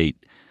lactate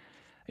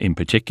in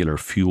particular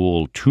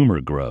fuel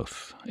tumor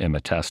growth and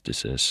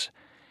metastasis.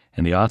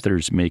 And the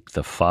authors make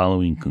the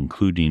following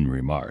concluding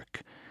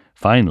remark.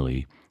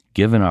 Finally,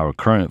 given our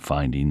current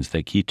findings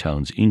that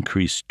ketones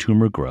increase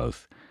tumor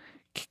growth,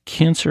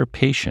 cancer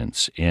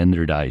patients and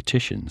their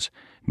dietitians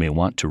may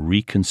want to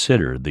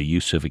reconsider the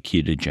use of a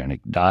ketogenic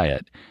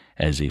diet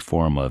as a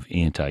form of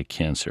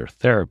anti-cancer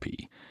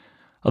therapy.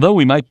 Although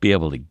we might be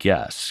able to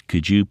guess,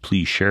 could you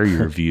please share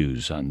your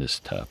views on this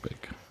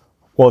topic?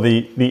 Well,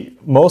 the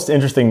most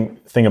interesting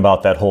thing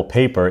about that whole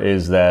paper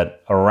is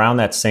that around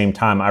that same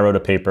time, I wrote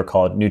a paper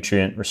called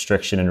Nutrient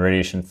Restriction and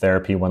Radiation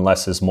Therapy When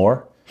Less is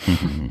More.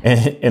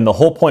 And the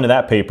whole point of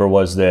that paper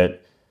was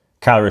that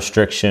calorie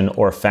restriction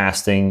or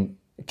fasting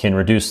can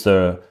reduce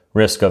the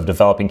risk of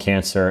developing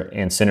cancer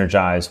and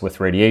synergize with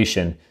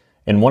radiation.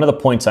 And one of the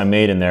points I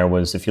made in there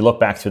was, if you look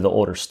back through the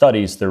older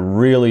studies, they're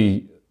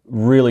really,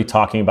 really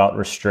talking about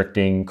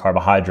restricting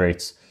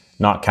carbohydrates,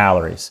 not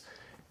calories.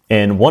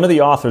 And one of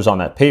the authors on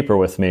that paper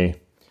with me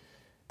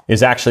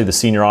is actually the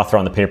senior author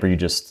on the paper you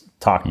just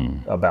talked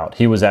about.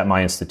 He was at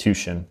my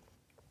institution.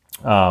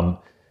 So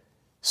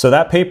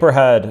that paper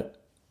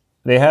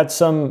had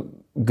some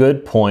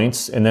good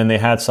points, and then they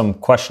had some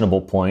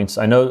questionable points.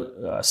 I know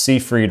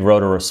Seafried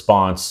wrote a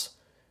response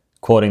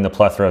quoting the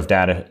plethora of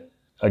data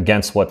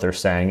against what they're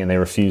saying, and they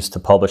refused to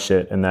publish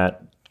it in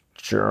that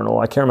journal.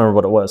 I can't remember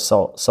what it was,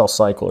 Cell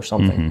Cycle or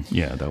something.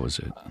 Yeah, that was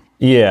it.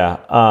 Yeah.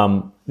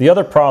 The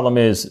other problem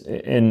is,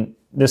 and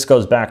this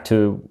goes back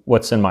to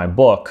what's in my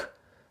book,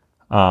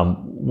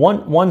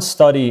 one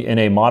study in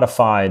a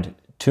modified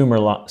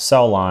tumor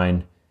cell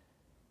line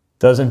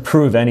doesn't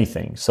prove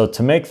anything. So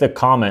to make the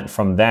comment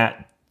from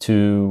that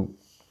to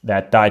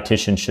that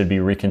dietitian should be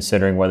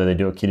reconsidering whether they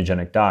do a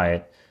ketogenic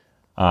diet,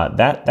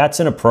 that's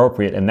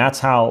inappropriate. And that's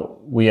how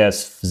we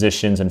as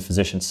physicians and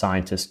physician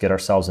scientists get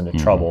ourselves into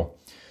trouble.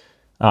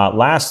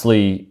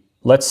 Lastly,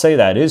 let's say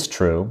that is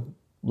true.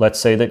 Let's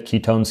say that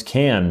ketones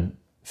can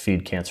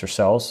feed cancer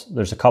cells.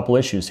 There's a couple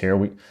issues here.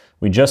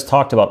 We just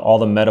talked about all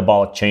the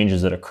metabolic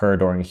changes that occur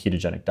during a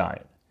ketogenic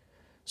diet.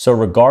 So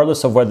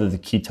regardless of whether the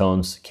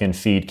ketones can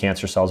feed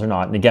cancer cells or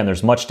not, and again,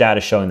 there's much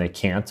data showing they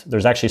can't.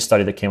 There's actually a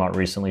study that came out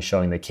recently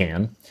showing they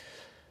can.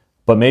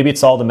 But maybe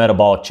it's all the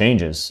metabolic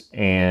changes,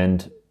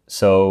 and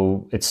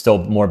so it's still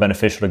more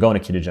beneficial to go on a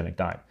ketogenic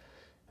diet.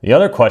 The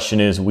other question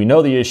is, we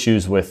know the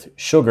issues with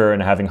sugar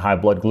and having high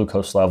blood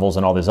glucose levels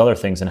and all these other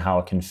things and how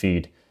it can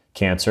feed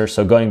cancer.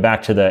 So going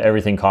back to the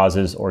everything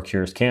causes or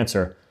cures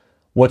cancer,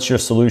 what's your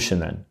solution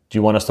then? Do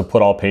you want us to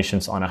put all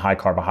patients on a high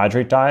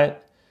carbohydrate diet?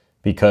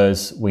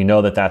 Because we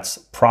know that that's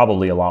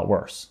probably a lot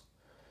worse.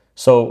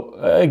 So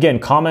again,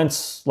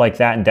 comments like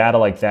that and data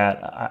like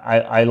that,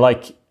 I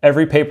like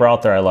every paper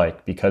out there I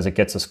like, because it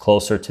gets us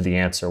closer to the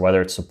answer,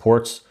 whether it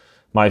supports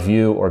my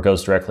view or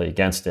goes directly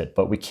against it.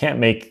 But we can't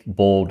make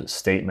bold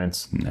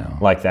statements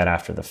like that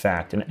after the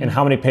fact. And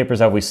how many papers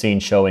have we seen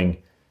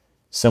showing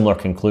similar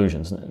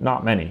conclusions?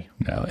 Not many.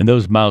 No, and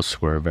those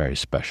mouse were very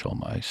special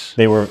mice.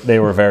 They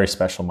were very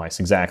special mice,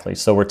 exactly.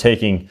 So we're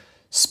taking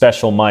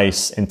special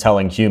mice and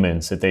telling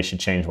humans that they should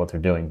change what they're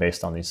doing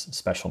based on these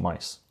special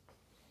mice.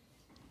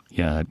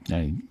 Yeah,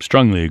 I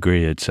strongly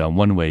agree. It's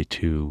one way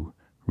to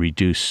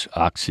reduce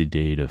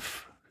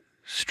oxidative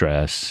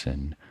stress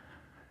and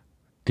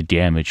the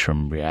damage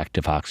from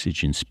reactive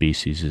oxygen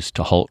species is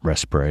to halt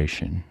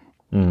respiration.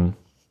 Of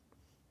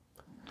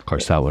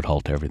course, that would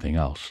halt everything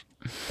else.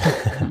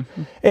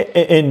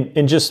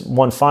 And just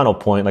one final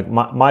point, like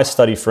my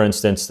study, for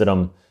instance,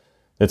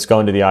 that's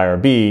going to the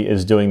IRB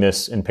is doing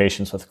this in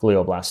patients with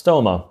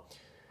glioblastoma.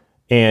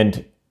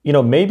 And,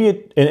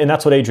 maybe and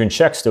that's what Adrian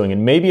Scheck's doing,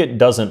 and maybe it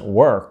doesn't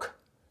work,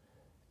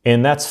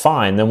 and that's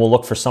fine. Then we'll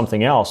look for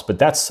something else, but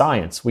that's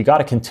science. We got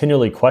to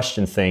continually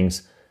question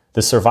things.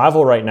 The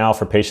survival right now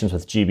for patients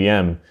with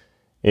GBM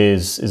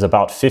is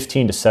about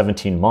 15 to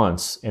 17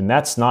 months, and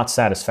that's not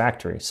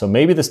satisfactory. So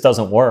maybe this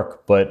doesn't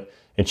work, but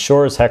it's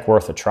sure as heck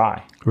worth a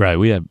try. Right.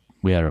 We had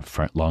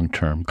a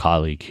long-term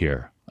colleague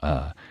here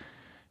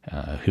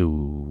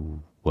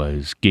who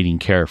was getting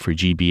care for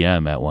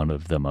GBM at one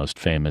of the most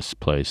famous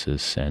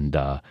places, and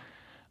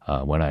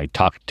when I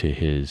talked to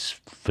his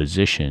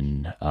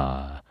physician,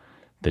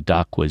 the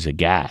doc was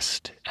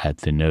aghast at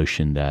the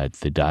notion that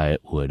the diet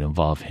would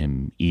involve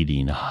him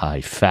eating high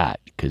fat,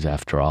 because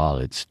after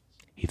all,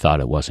 he thought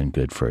it wasn't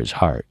good for his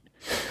heart.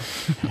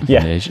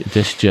 Yeah,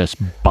 this just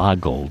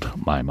boggled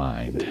my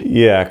mind.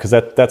 Yeah, because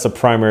that's a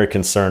primary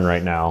concern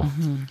right now.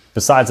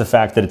 Besides the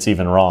fact that it's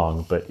even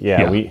wrong, but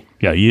I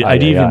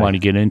didn't even want to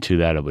get into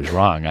that. It was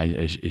wrong.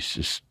 I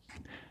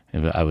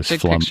was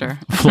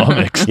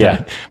flummoxed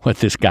at what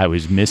this guy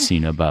was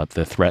missing about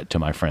the threat to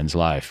my friend's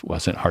life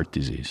wasn't heart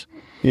disease.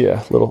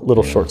 Yeah,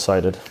 little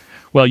short-sighted.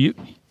 Well,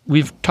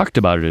 we've talked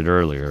about it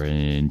earlier,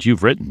 and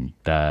you've written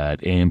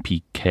that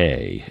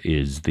AMPK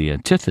is the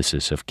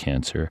antithesis of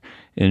cancer,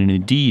 and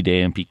indeed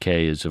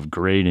AMPK is of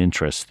great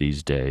interest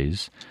these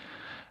days.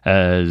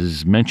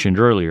 As mentioned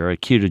earlier, a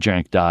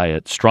ketogenic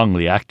diet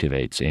strongly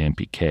activates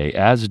AMPK,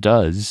 as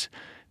does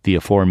the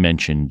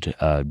aforementioned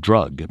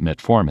drug,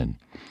 metformin.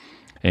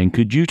 And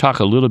could you talk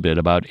a little bit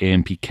about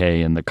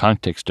AMPK in the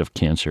context of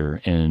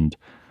cancer and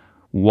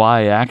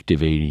why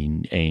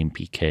activating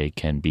AMPK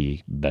can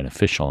be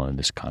beneficial in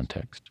this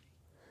context?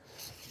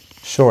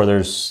 Sure.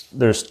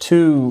 There's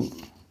two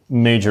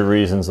major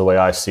reasons, the way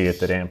I see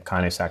it, that AMP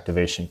kinase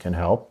activation can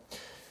help.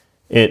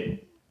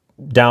 It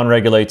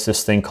downregulates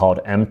this thing called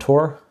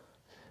mTOR,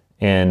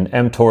 and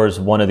mTOR is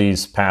one of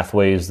these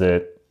pathways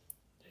that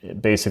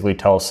basically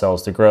tells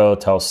cells to grow,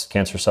 tells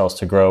cancer cells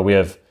to grow. We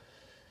have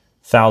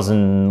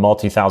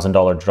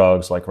multi-thousand-dollar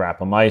drugs like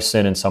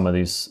rapamycin and some of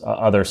these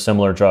other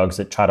similar drugs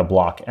that try to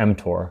block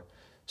mTOR.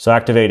 So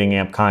activating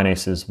AMP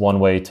kinase is one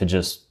way to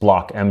just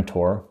block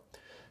mTOR.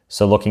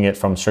 So looking at it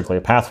from strictly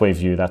a pathway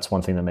view, that's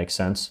one thing that makes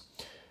sense.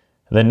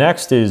 The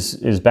next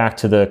is back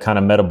to the kind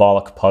of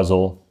metabolic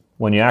puzzle.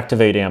 When you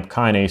activate AMP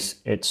kinase,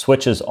 it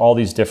switches all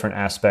these different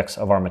aspects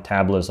of our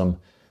metabolism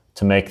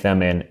to make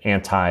them an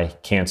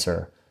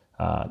anti-cancer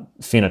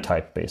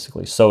phenotype,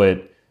 basically. So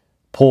it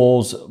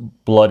pulls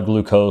blood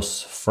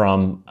glucose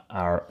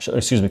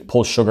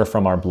pulls sugar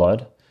from our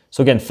blood.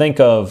 So again,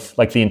 think of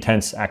like the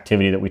intense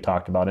activity that we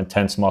talked about,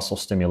 intense muscle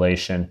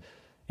stimulation.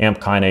 AMP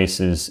kinase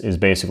is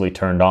basically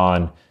turned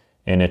on,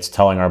 and it's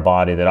telling our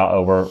body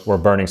that we're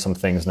burning some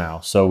things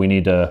now. So we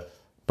need to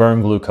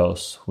burn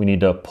glucose. We need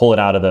to pull it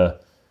out of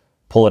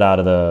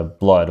the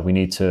blood. We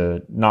need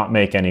to not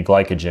make any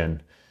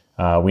glycogen.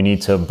 We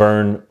need to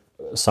burn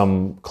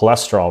some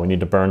cholesterol. We need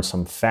to burn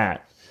some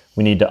fat.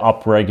 We need to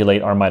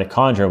upregulate our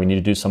mitochondria. We need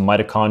to do some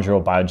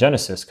mitochondrial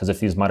biogenesis, because if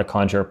these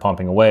mitochondria are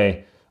pumping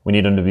away, we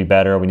need them to be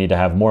better. We need to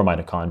have more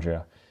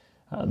mitochondria.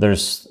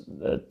 There's,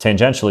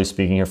 tangentially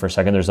speaking here for a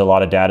second, there's a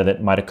lot of data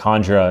that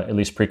mitochondria, at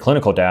least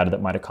preclinical data,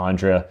 that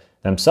mitochondria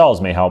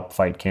themselves may help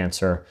fight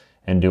cancer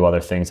and do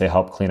other things. They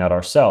help clean out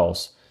our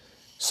cells.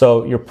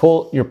 So you're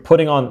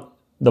putting on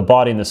the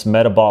body in this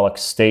metabolic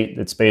state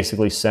that's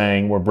basically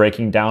saying we're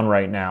breaking down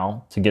right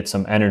now to get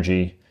some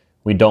energy.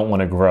 We don't want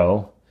to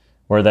grow.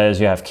 Whereas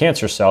you have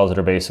cancer cells that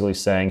are basically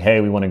saying,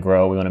 hey, we want to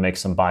grow, we want to make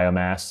some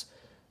biomass.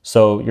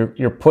 So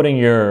you're putting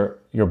your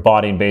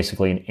body in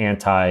basically an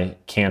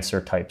anti-cancer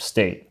type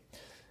state.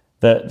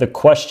 The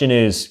question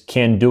is,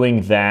 can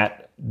doing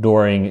that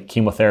during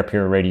chemotherapy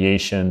or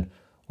radiation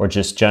or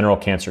just general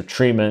cancer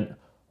treatment,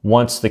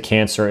 once the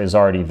cancer is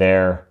already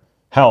there,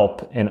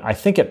 help? And I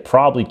think it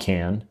probably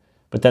can.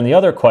 But then the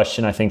other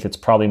question I think that's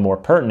probably more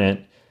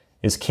pertinent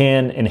is,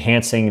 can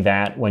enhancing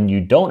that when you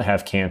don't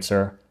have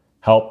cancer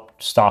help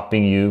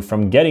stopping you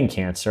from getting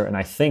cancer? And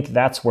I think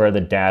that's where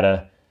the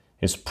data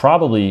is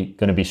probably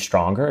going to be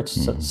stronger.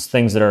 It's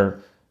things that are,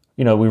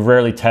 we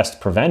rarely test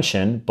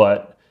prevention,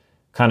 but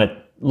kind of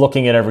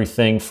looking at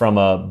everything from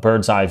a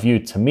bird's eye view,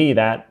 to me,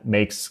 that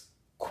makes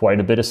quite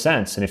a bit of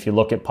sense. And if you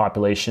look at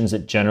populations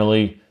that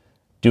generally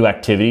do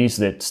activities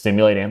that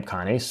stimulate AMP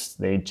kinase,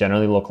 they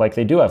generally look like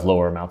they do have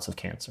lower amounts of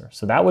cancer.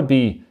 So that would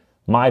be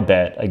my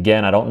bet.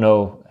 Again, I don't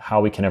know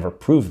how we can ever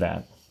prove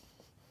that.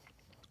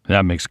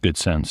 That makes good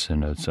sense,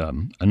 and it's a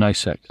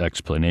nice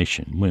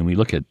explanation. When we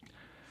look at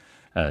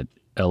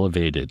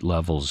elevated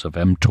levels of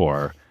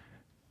mTOR,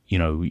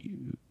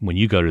 when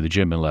you go to the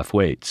gym and lift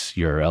weights,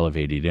 you're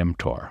elevated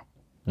mTOR,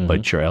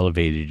 but you're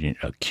elevated it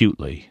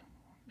acutely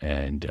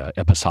and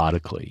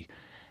episodically.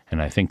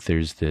 And I think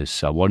there's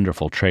this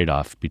wonderful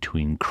trade-off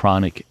between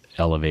chronic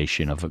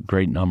elevation of a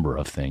great number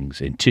of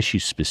things and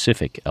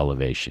tissue-specific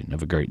elevation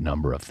of a great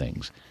number of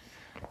things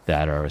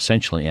that are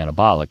essentially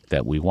anabolic,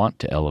 that we want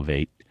to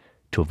elevate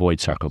to avoid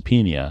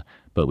sarcopenia,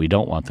 but we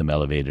don't want them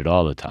elevated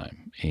all the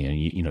time. And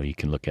you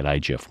can look at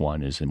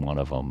IGF-1 is in one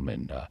of them,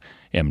 and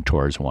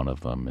mTOR is one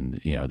of them,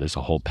 and there's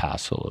a whole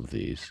passel of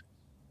these.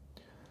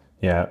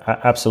 Yeah,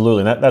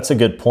 absolutely. That's a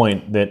good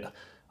point, that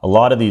a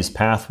lot of these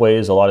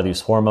pathways, a lot of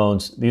these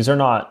hormones, these are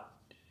not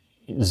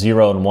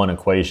 0 and 1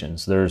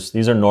 equations.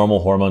 These are normal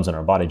hormones in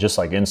our body, just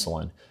like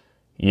insulin.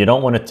 You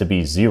don't want it to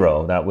be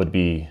 0. That would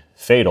be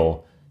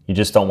fatal. You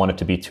just don't want it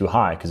to be too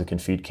high because it can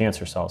feed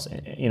cancer cells.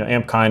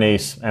 AMP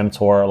kinase,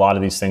 mTOR, a lot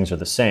of these things are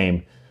the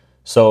same.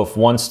 So if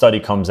one study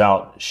comes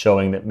out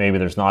showing that maybe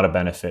there's not a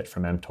benefit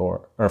from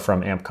mTOR or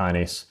from AMP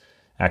kinase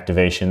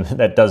activation,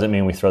 that doesn't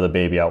mean we throw the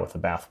baby out with the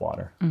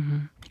bathwater.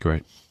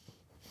 Great.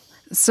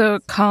 So,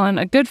 Colin,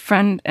 a good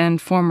friend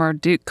and former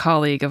Duke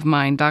colleague of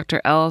mine,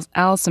 Dr.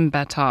 Alison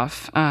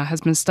Betoff,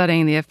 has been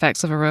studying the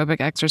effects of aerobic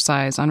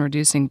exercise on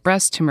reducing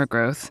breast tumor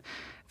growth,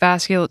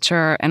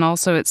 vasculature, and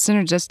also its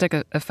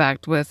synergistic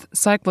effect with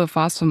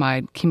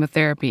cyclophosphamide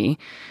chemotherapy.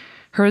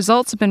 Her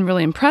results have been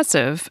really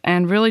impressive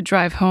and really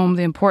drive home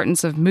the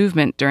importance of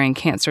movement during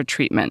cancer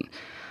treatment.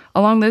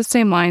 Along those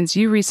same lines,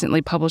 you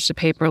recently published a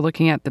paper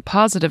looking at the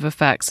positive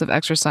effects of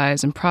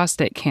exercise in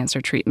prostate cancer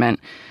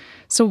treatment.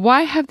 So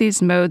why have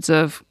these modes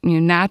of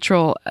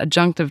natural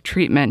adjunctive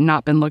treatment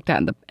not been looked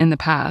at in the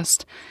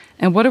past?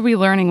 And what are we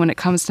learning when it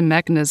comes to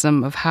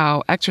mechanism of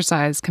how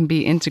exercise can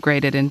be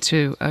integrated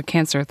into a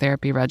cancer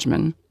therapy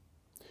regimen?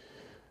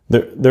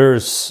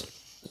 There's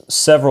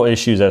several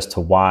issues as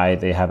to why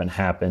they haven't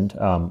happened.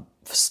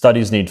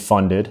 Studies need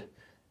funded,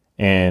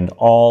 and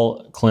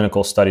all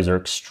clinical studies are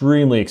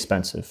extremely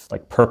expensive.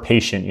 Like per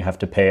patient, you have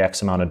to pay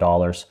X amount of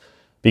dollars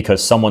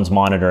because someone's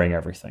monitoring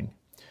everything.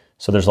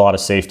 So there's a lot of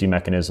safety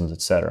mechanisms,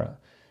 et cetera.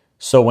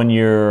 So when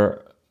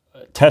you're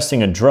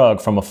testing a drug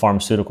from a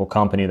pharmaceutical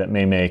company that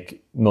may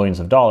make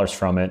millions of dollars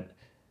from it,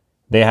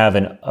 they have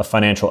a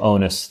financial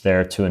onus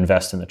there to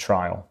invest in the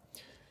trial.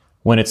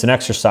 When it's an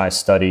exercise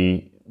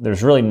study,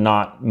 there's really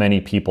not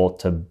many people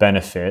to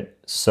benefit,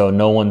 so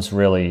no one's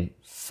really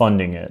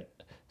funding it.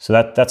 So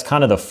that's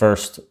kind of the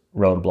first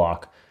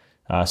roadblock.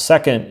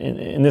 Second,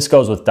 and this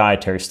goes with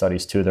dietary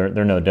studies too,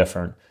 they're no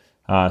different.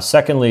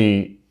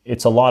 Secondly,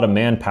 it's a lot of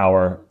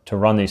manpower to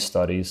run these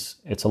studies.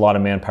 It's a lot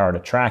of manpower to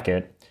track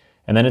it.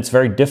 And then it's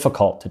very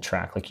difficult to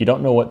track. Like you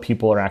don't know what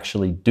people are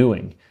actually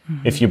doing.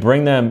 If you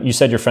bring them, you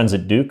said your friend's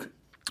at Duke?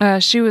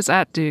 She was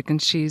at Duke and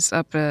she's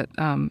up at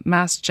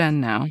Mass Gen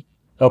now.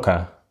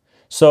 Okay.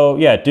 So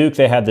yeah, at Duke,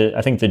 they had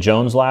I think the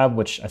Jones lab,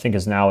 which I think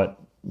is now at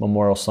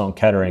Memorial Sloan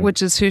Kettering.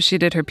 Which is who she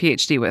did her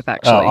PhD with,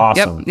 actually. Oh,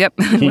 awesome. Yep,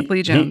 with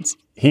Lee Jones.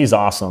 He's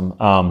awesome.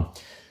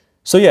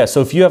 So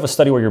if you have a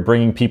study where you're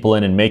bringing people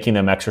in and making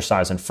them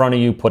exercise in front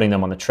of you, putting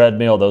them on the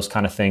treadmill, those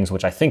kind of things,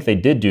 which I think they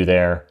did do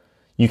there,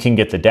 you can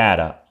get the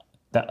data.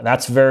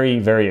 That's very,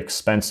 very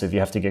expensive. You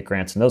have to get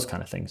grants and those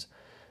kind of things.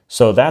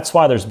 So that's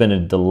why there's been a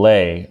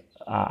delay.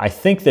 I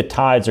think the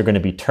tides are going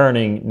to be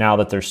turning now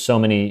that there's so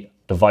many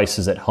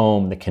devices at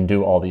home that can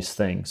do all these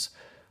things.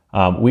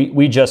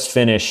 We just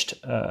finished,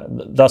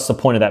 that's the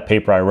point of that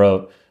paper I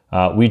wrote.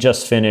 We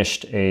just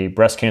finished a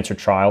breast cancer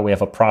trial. We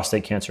have a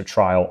prostate cancer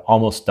trial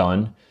almost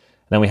done.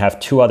 Then we have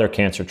 2 other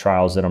cancer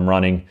trials that I'm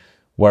running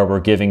where we're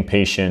giving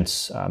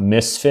patients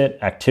misfit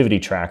activity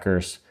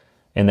trackers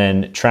and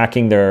then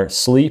tracking their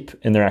sleep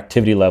and their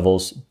activity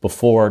levels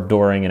before,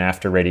 during, and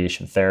after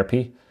radiation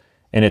therapy.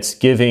 And it's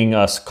giving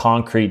us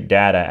concrete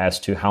data as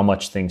to how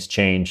much things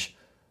change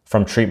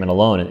from treatment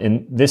alone.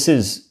 And this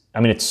is,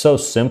 it's so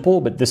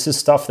simple, but this is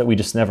stuff that we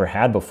just never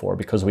had before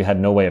because we had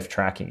no way of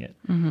tracking it.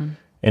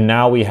 And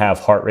now we have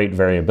heart rate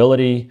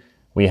variability.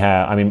 We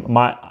have,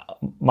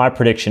 my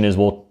prediction is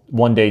we'll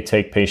one day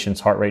take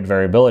patients' heart rate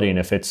variability, and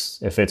if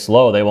it's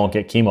low, they won't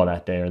get chemo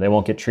that day or they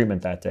won't get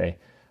treatment that day.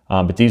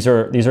 But these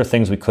are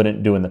things we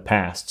couldn't do in the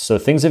past. So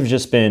things have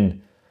just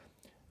been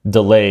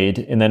delayed.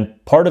 And then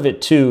part of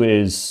it too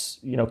is,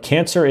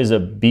 cancer is a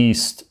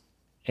beast.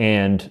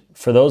 And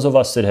for those of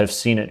us that have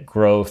seen it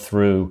grow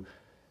through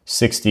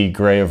 60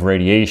 gray of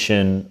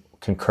radiation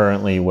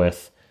concurrently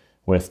with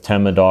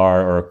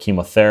Temodar or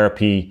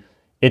chemotherapy,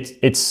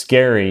 it's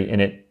scary and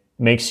it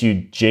makes you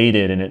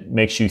jaded and it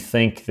makes you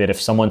think that if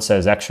someone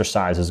says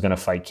exercise is going to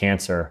fight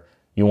cancer,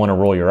 you want to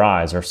roll your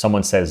eyes. Or if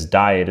someone says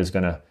diet is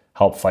going to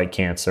help fight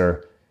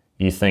cancer,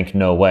 you think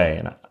no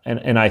way.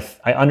 And I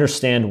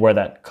understand where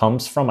that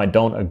comes from. I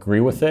don't agree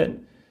with it.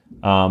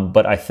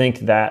 But I think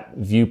that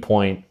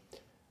viewpoint,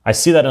 I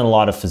see that in a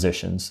lot of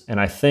physicians.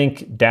 And I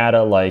think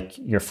data like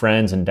your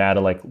friends and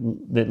data like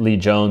that Lee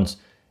Jones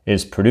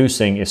is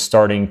producing is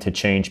starting to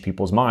change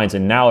people's minds.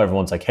 And now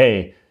everyone's like,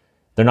 hey,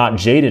 they're not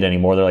jaded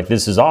anymore. They're like,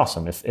 this is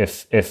awesome.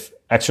 If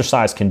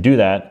exercise can do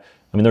that,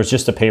 there's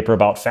just a paper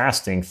about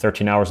fasting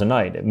 13 hours a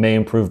night. It may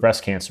improve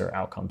breast cancer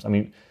outcomes.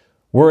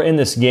 We're in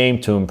this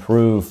game to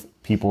improve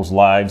people's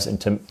lives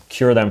and to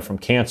cure them from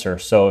cancer.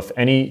 So if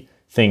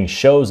anything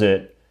shows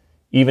it,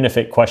 even if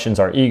it questions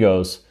our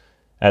egos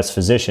as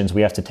physicians,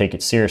 we have to take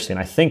it seriously. And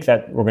I think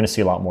that we're going to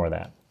see a lot more of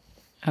that.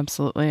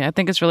 Absolutely. I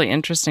think it's really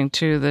interesting,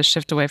 too, the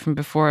shift away from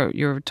before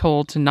you were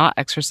told to not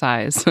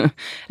exercise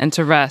and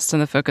to rest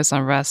and the focus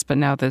on rest. But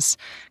now this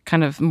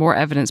kind of more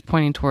evidence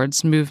pointing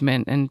towards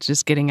movement and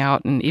just getting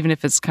out. And even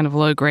if it's kind of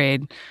low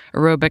grade,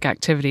 aerobic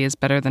activity is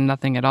better than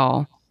nothing at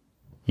all.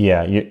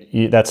 Yeah,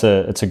 it's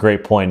a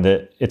great point.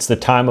 That it's the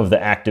time of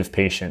the active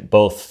patient,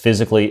 both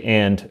physically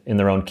and in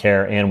their own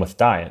care and with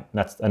diet. And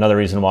that's another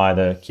reason why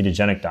the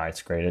ketogenic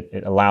diet's great.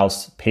 It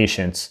allows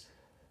patients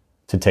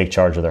to take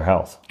charge of their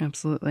health.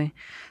 Absolutely.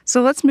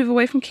 So let's move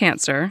away from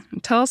cancer.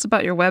 Tell us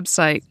about your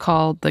website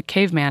called The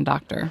Caveman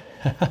Doctor.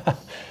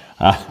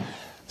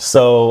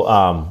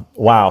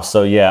 Wow.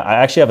 So yeah, I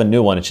actually have a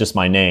new one. It's just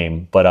my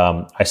name. But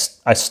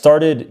I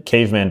started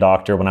Caveman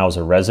Doctor when I was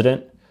a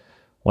resident,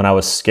 when I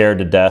was scared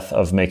to death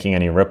of making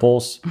any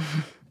ripples.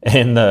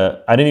 And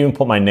I didn't even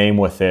put my name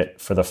with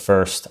it for the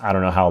first, I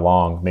don't know how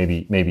long,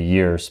 maybe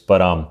years.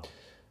 But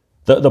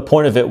the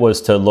point of it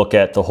was to look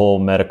at the whole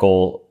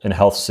medical and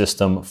health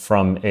system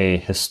from a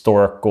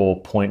historical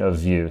point of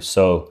view.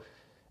 So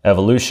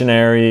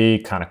evolutionary,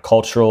 kind of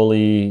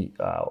culturally,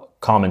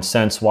 common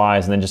sense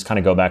wise, and then just kind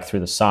of go back through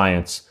the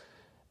science.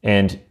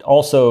 And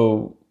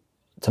also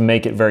to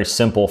make it very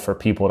simple for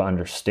people to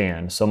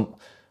understand. So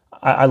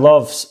I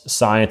love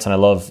science and I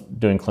love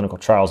doing clinical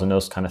trials and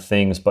those kind of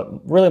things,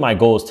 but really my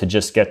goal is to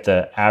just get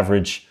the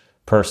average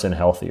person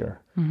healthier.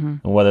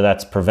 And whether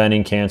that's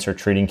preventing cancer,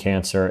 treating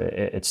cancer,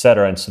 et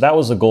cetera. And so that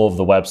was the goal of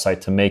the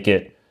website, to make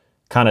it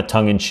kind of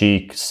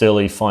tongue-in-cheek,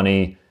 silly,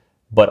 funny,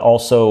 but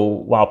also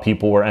while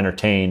people were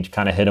entertained,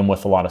 kind of hit them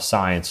with a lot of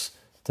science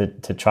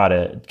to try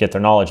to get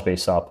their knowledge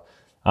base up.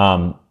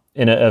 And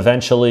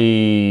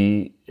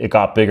eventually it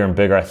got bigger and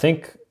bigger. I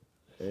think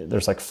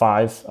there's like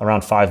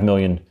around 5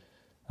 million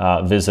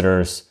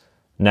visitors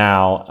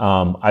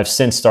now. I've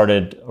since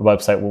started a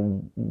website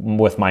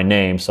with my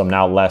name, so I'm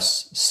now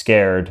less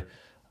scared.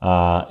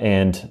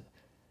 And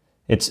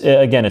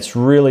it's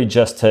really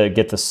just to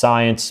get the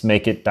science,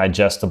 make it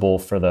digestible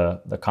for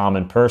the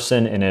common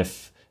person. And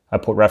if I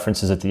put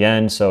references at the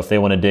end, so if they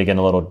want to dig in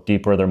a little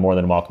deeper, they're more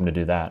than welcome to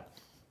do that.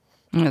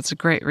 That's a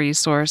great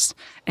resource.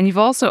 And you've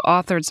also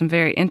authored some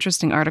very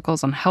interesting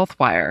articles on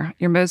HealthWire.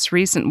 Your most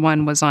recent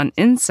one was on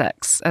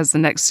insects as the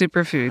next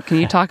superfood. Can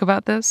you talk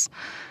about this?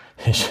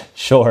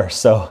 Sure.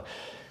 So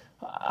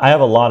I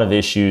have a lot of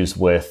issues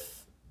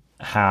with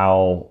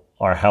how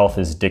our health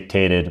is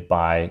dictated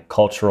by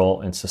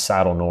cultural and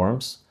societal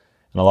norms.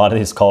 And a lot of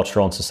these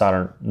cultural and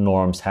societal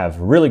norms have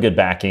really good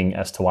backing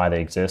as to why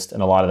they exist,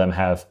 and a lot of them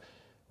have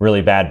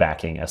really bad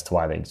backing as to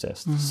why they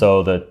exist.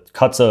 So the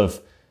cuts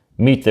of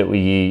meat that we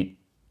eat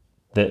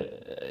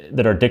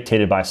that are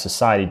dictated by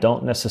society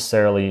don't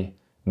necessarily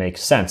make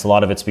sense. A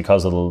lot of it's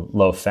because of the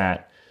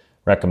low-fat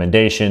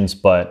recommendations,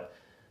 but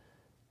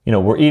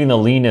we're eating the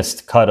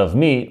leanest cut of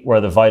meat, where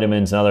the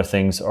vitamins and other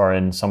things are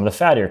in some of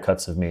the fattier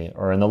cuts of meat,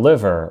 or in the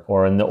liver,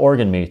 or in the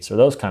organ meats, or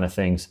those kind of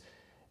things.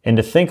 And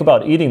to think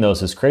about eating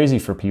those is crazy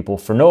for people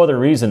for no other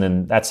reason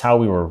than that's how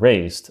we were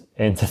raised.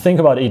 And to think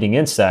about eating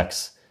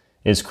insects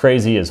is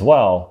crazy as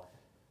well.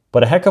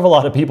 But a heck of a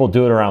lot of people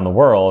do it around the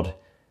world,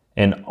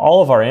 and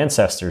all of our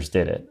ancestors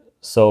did it.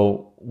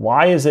 So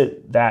why is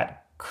it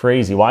that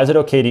crazy? Why is it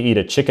okay to eat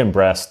a chicken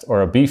breast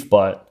or a beef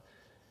butt,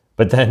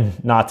 but then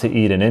not to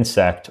eat an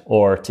insect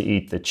or to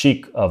eat the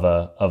cheek of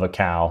a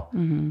cow?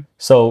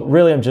 So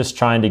really, I'm just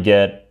trying to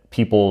get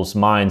people's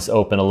minds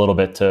open a little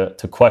bit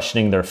to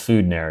questioning their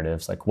food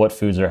narratives, like what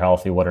foods are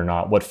healthy, what are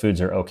not, what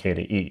foods are okay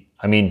to eat.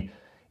 I mean,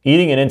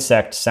 eating an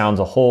insect sounds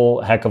a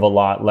whole heck of a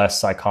lot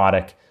less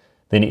psychotic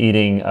than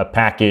eating a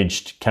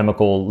packaged,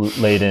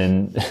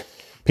 chemical-laden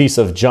piece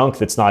of junk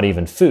that's not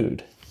even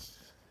food.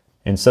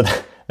 And so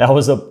that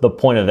was the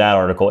point of that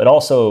article. It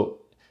also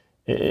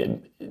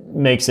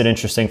makes it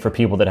interesting for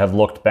people that have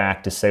looked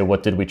back to say,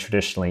 what did we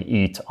traditionally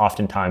eat?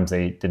 Oftentimes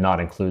they did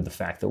not include the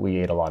fact that we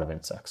ate a lot of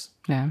insects.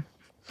 Yeah.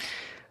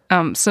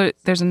 So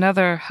there's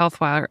another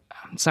HealthWire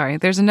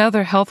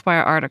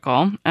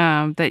article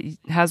that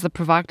has the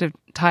provocative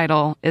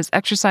title, "Is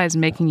Exercise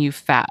Making You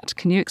Fat?"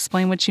 Can you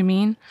explain what you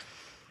mean?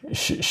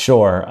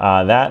 Sure.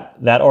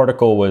 That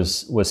article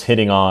was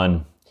hitting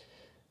on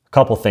a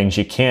couple things.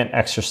 You can't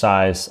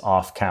exercise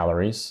off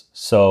calories.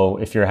 So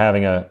if you're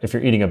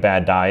eating a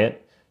bad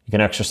diet, you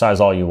can exercise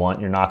all you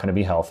want. You're not going to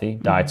be healthy.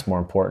 Diet's more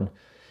important.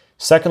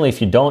 Secondly,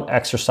 if you don't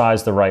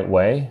exercise the right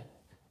way,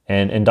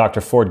 and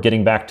Dr. Ford,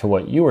 getting back to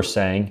what you were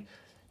saying,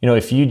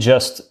 if you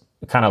just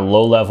kind of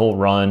low-level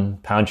run,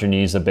 pound your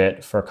knees a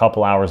bit for a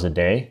couple hours a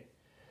day,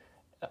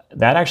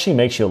 that actually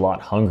makes you a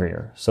lot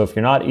hungrier. So if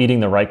you're not eating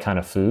the right kind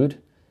of food,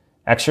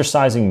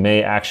 exercising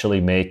may actually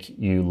make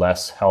you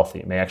less healthy.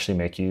 It may actually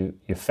make you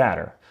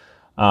fatter.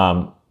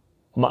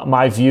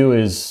 My view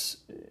is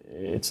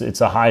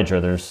it's a hydra.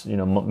 There's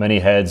many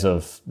heads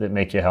that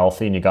make you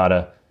healthy, and you got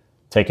to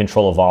take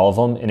control of all of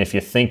them. And if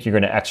you think you're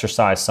going to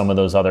exercise some of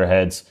those other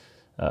heads,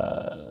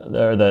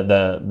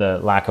 the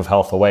lack of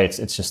health away,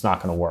 it's just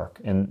not going to work.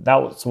 And that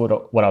was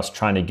what I was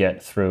trying to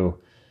get through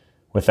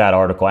with that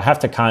article. I have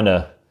to kind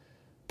of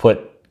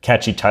put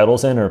catchy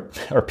titles in,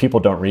 or people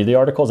don't read the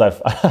articles.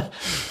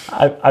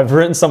 I've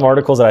written some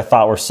articles that I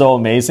thought were so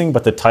amazing,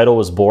 but the title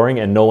was boring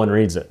and no one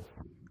reads it.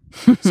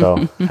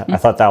 So I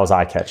thought that was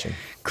eye-catching.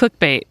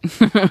 Clickbait.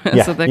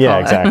 That's what they call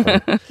it.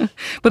 Exactly.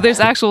 But there's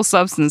actual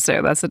substance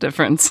there. That's the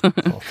difference.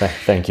 Well,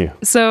 thank you.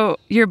 So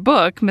your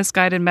book,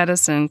 Misguided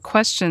Medicine,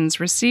 questions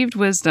received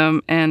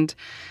wisdom and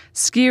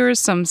skewers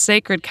some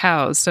sacred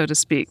cows, so to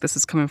speak. This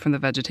is coming from the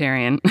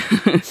vegetarian.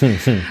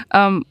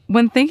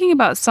 When thinking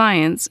about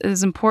science, it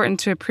is important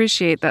to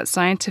appreciate that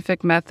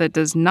scientific method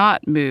does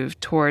not move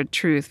toward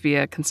truth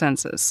via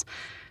consensus.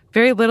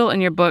 Very little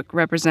in your book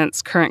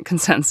represents current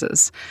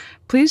consensus.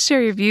 Please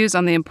share your views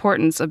on the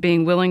importance of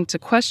being willing to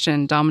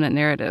question dominant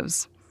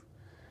narratives.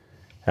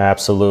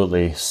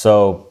 Absolutely.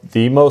 So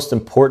the most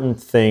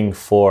important thing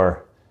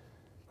for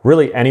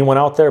really anyone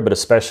out there, but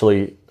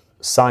especially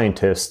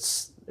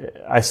scientists,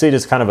 I see it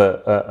as kind of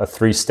a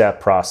three-step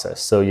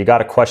process. So you got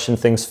to question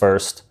things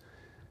first.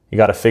 You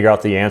got to figure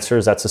out the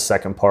answers. That's the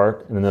second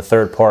part. And then the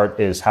third part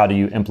is how do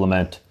you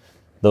implement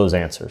those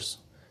answers?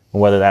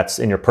 Whether that's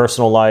in your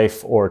personal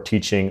life or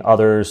teaching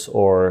others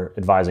or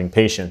advising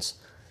patients.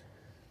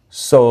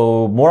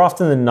 So more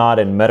often than not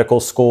in medical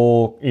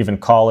school, even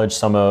college,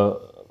 some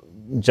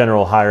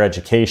general higher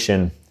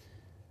education,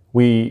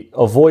 we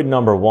avoid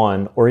number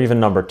one or even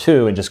number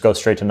two and just go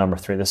straight to number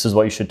three. This is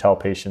what you should tell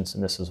patients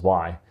and this is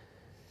why.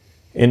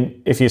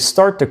 And if you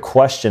start to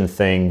question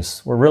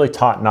things, we're really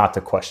taught not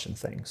to question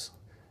things.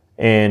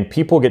 And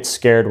people get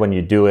scared when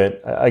you do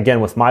it. Again,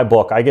 with my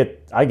book, I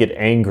get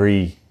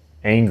angry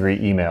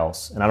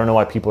emails. And I don't know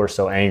why people are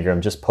so angry.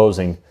 I'm just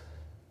posing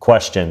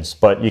questions.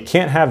 But you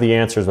can't have the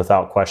answers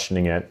without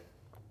questioning it.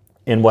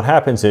 And what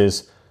happens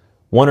is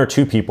one or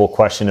two people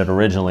question it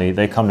originally.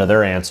 They come to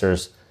their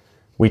answers.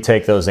 We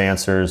take those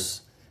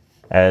answers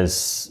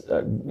as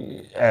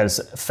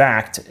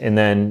fact. And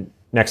then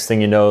next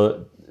thing you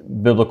know,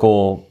 they're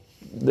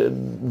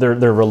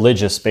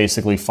religious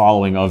basically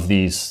following of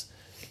these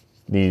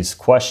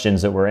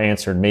questions that were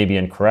answered maybe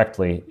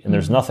incorrectly. And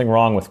there's nothing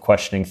wrong with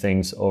questioning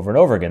things over and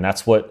over again.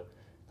 That's what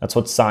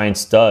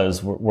science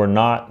does. We're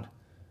not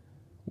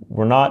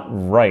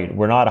right.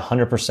 We're not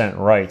 100%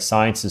 right.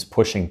 Science is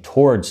pushing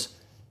towards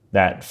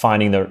that,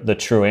 finding the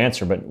true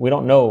answer, but we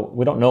don't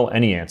know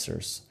any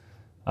answers.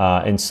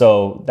 And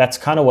so that's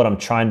kind of what I'm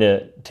trying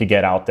to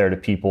get out there to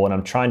people. And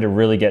I'm trying to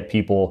really get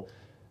people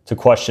to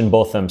question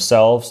both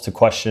themselves, to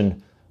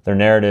question their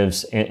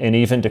narratives, and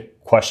even to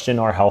question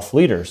our health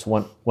leaders.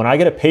 When I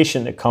get a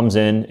patient that comes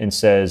in and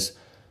says,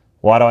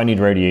 why do I need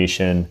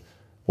radiation?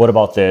 What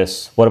about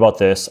this? What about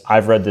this?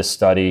 I've read this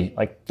study.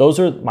 Like, those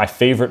are my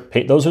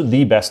favorite, those are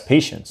the best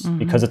patients,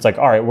 because it's like,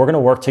 all right, we're going to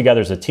work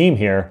together as a team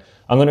here.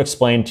 I'm going to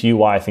explain to you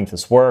why I think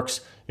this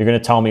works. You're going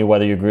to tell me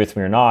whether you agree with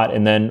me or not,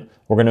 and then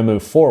we're going to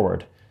move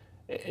forward.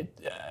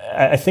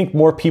 I think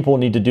more people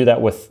need to do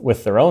that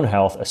with their own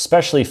health,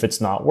 especially if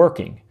it's not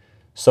working.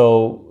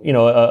 So,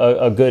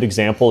 a good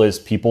example is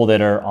people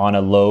that are on a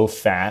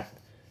low-fat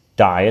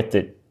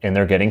diet and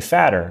they're getting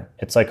fatter.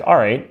 It's like, all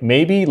right,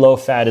 maybe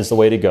low-fat is the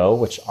way to go,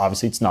 which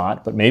obviously it's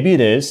not, but maybe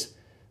it is,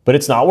 but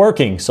it's not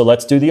working. So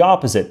let's do the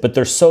opposite. But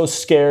they're so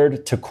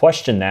scared to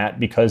question that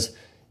because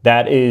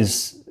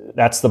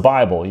that's the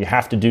Bible. You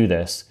have to do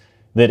this,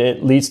 that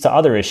it leads to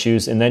other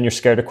issues. And then you're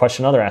scared to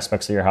question other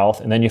aspects of your health.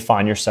 And then you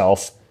find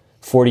yourself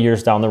 40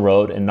 years down the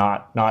road and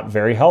not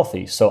very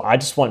healthy. So I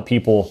just want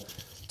people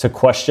to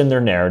question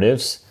their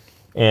narratives.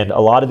 And a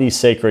lot of these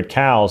sacred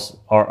cows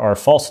are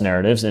false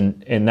narratives,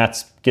 and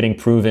that's getting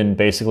proven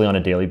basically on a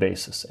daily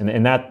basis.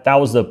 And that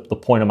was the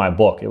point of my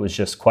book. It was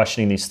just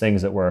questioning these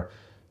things that were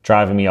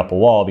driving me up a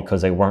wall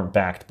because they weren't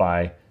backed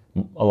by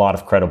a lot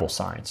of credible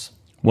science.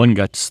 One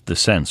gets the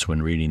sense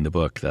when reading the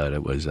book that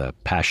it was a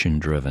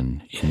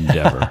passion-driven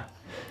endeavor.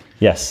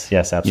 Yes,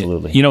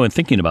 absolutely. In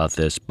thinking about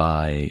this,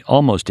 by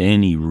almost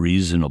any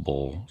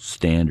reasonable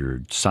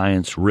standard,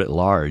 science writ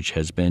large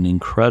has been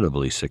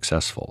incredibly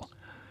successful.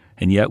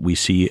 And yet we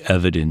see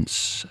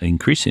evidence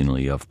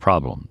increasingly of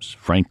problems.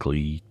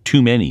 Frankly,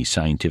 too many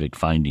scientific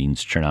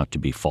findings turn out to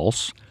be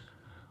false,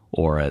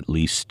 or at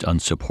least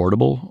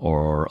unsupportable,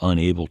 or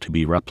unable to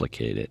be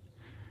replicated.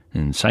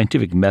 And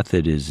scientific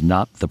method is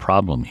not the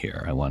problem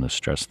here, I want to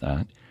stress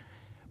that,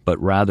 but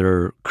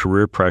rather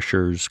career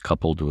pressures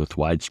coupled with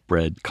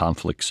widespread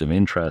conflicts of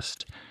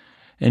interest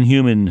and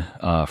human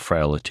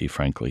frailty,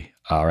 frankly,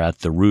 are at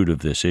the root of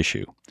this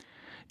issue.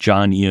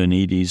 John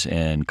Ioannidis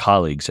and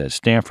colleagues at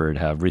Stanford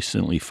have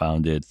recently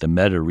founded the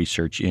Meta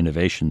Research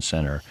Innovation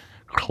Center,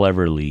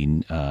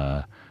 cleverly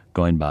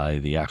going by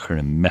the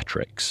acronym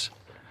METRICS,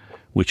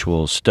 which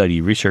will study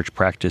research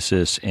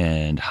practices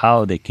and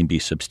how they can be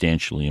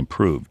substantially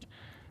improved.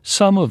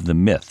 Some of the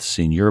myths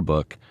in your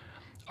book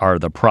are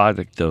the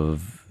product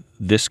of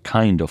this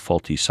kind of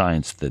faulty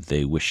science that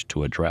they wish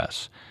to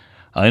address.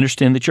 I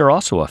understand that you're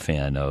also a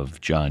fan of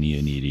John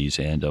Ioannidis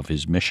and of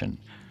his mission.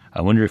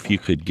 I wonder if you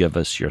could give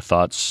us your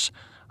thoughts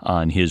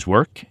on his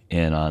work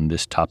and on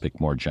this topic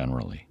more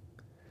generally.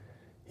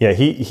 Yeah,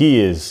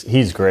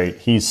 he's great.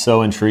 He's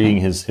so intriguing.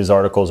 His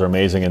articles are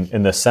amazing,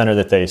 and the center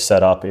that they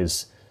set up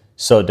is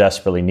so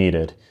desperately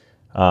needed.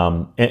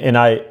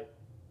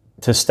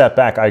 To step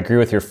back, I agree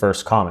with your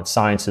first comment.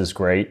 Science is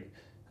great,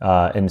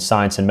 and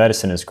science and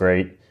medicine is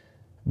great,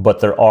 but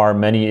there are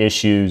many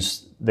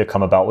issues that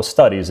come about with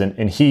studies,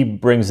 and he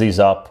brings these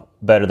up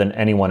better than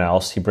anyone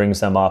else. He brings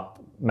them up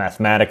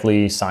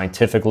mathematically,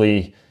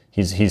 scientifically.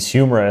 He's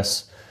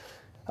humorous,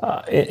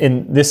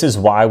 and this is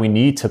why we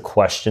need to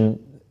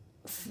question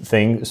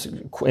things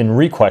and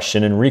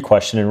re-question and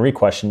re-question and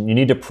re-question. You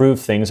need to prove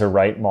things are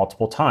right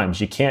multiple times.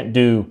 You can't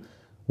do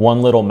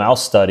one little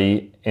mouse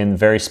study in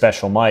very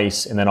special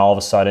mice and then all of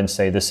a sudden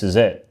say, this is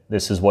it.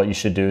 This is what you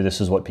should do.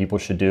 This is what people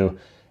should do.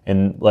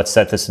 And let's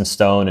set this in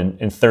stone.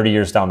 And 30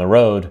 years down the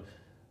road,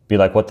 be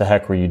like, what the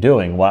heck were you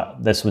doing?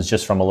 This was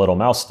just from a little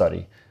mouse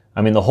study.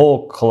 I mean, the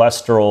whole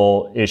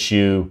cholesterol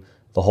issue,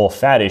 the whole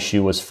fat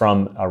issue was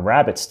from a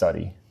rabbit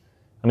study.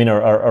 I mean,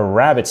 a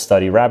rabbit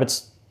study.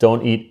 Rabbits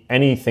don't eat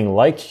anything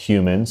like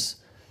humans,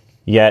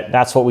 yet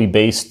that's what we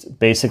based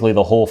basically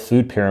the whole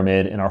food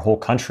pyramid in our whole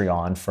country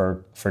on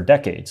for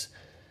decades.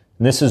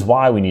 And this is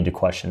why we need to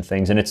question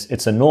things. And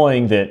it's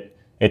annoying that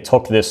it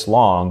took this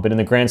long, but in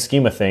the grand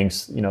scheme of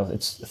things,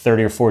 it's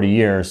 30 or 40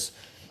 years.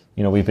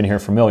 We've been here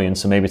for millions,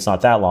 so maybe it's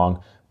not that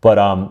long.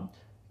 But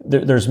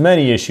there's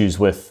many issues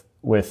with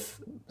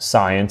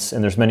science,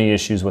 and there's many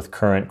issues with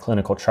current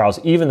clinical trials.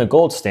 Even the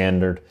gold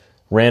standard,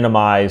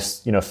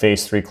 randomized,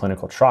 phase 3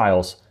 clinical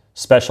trials,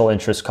 special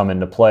interests come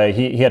into play.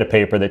 He had a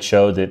paper that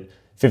showed that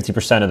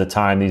 50% of the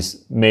time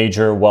these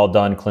major,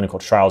 well-done clinical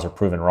trials are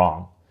proven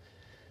wrong.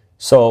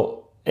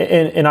 So,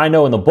 and I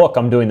know in the book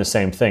I'm doing the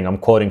same thing. I'm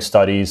quoting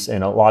studies,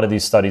 and a lot of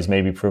these studies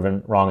may be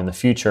proven wrong in the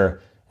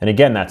future. And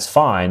again, that's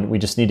fine. We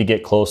just need to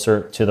get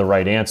closer to the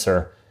right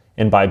answer.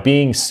 And by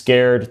being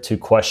scared to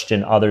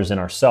question others and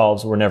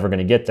ourselves, we're never going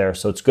to get there.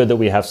 So it's good that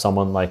we have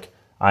someone like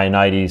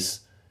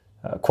Ioannidis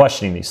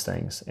questioning these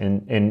things.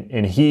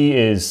 And he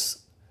is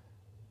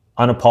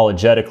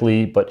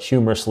unapologetically but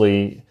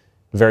humorously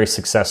very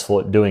successful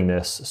at doing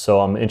this.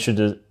 So I'm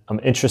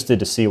interested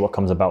to see what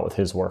comes about with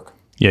his work.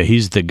 Yeah,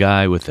 he's the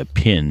guy with a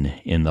pin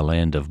in the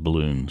land of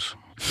balloons.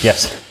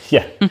 Yes,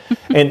 yeah.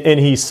 and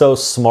he's so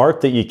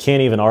smart that you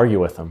can't even argue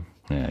with him.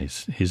 Yeah,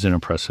 he's an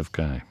impressive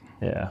guy.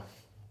 Yeah.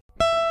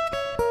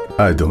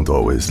 I don't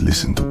always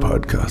listen to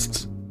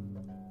podcasts,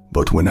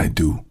 but when I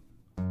do,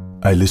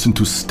 I listen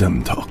to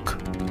STEM-Talk,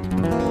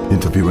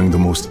 interviewing the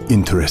most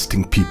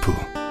interesting people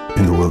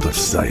in the world of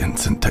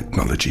science and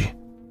technology.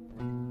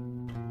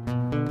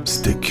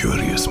 Stay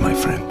curious, my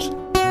friends.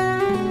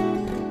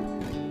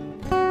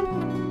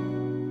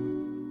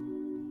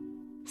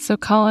 So,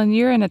 Colin,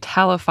 you're an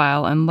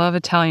Italophile and love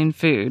Italian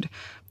food,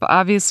 but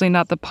obviously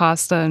not the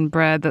pasta and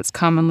bread that's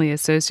commonly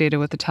associated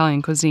with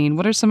Italian cuisine.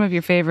 What are some of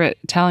your favorite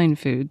Italian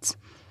foods?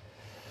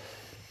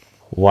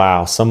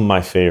 Wow, some of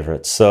my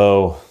favorites.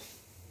 So,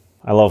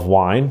 I love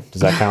wine.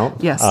 Does that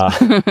count? Yes.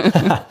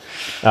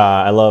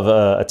 I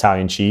love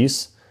Italian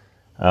cheese.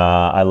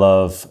 I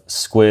love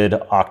squid,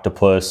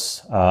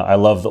 octopus. I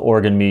love the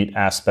organ meat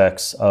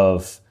aspects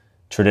of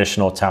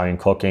traditional Italian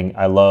cooking.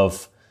 I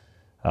love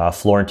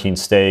Florentine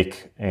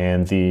steak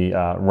and the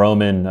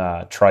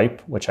Roman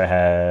tripe, which I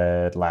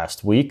had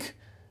last week.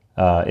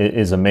 It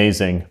is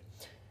amazing.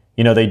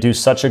 They do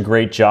such a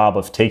great job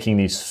of taking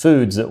these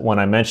foods that when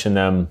I mention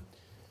them,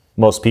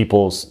 most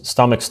people's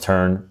stomachs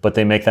turn, but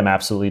they make them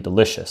absolutely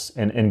delicious.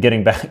 And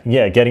getting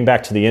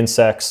back to the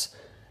insects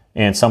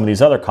and some of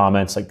these other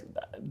comments,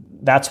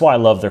 that's why I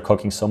love their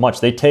cooking so much.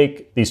 They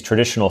take these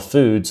traditional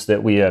foods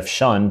that we have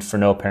shunned for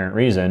no apparent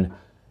reason,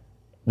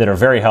 that are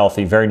very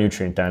healthy, very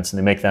nutrient dense, and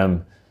they make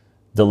them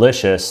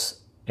delicious,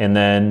 and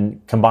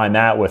then combine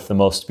that with the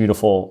most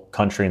beautiful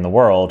country in the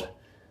world,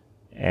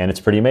 and it's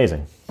pretty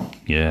amazing.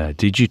 Yeah.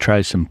 Did you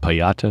try some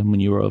paella when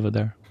you were over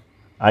there?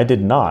 I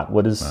did not.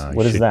 What is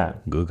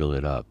that? Google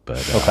it up. But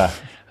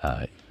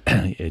Okay.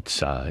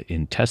 It's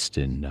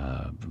intestine,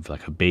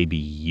 like a baby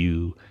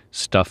ewe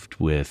stuffed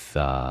with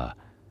the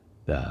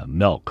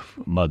milk,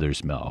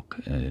 mother's milk,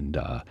 and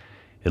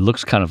it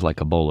looks kind of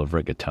like a bowl of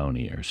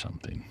rigatoni or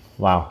something.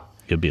 Wow.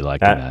 You'll be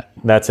liking that.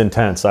 That's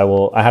intense.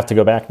 I have to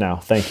go back now.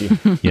 Thank you.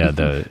 Yeah,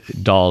 the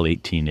Doll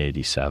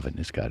 1887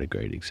 has got a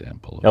great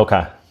example of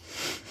Okay.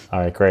 All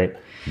right, great.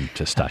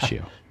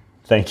 pistachio.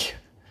 Thank you.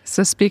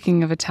 So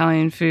speaking of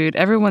Italian food,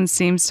 everyone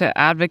seems to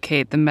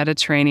advocate the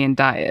Mediterranean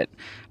diet,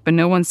 but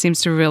no one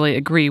seems to really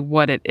agree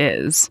what it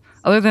is,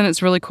 other than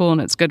it's really cool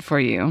and it's good for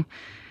you.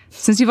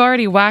 Since you've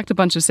already whacked a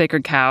bunch of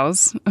sacred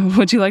cows,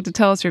 would you like to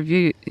tell us your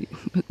views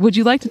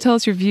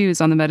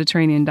on the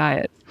Mediterranean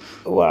diet?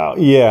 Wow.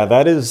 Yeah,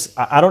 that is.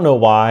 I don't know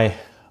why.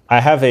 I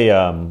have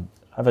a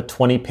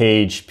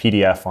 20-page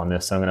PDF on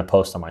this that I'm going to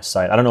post on my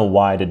site. I don't know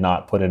why I did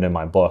not put it in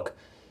my book,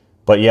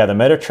 but yeah, the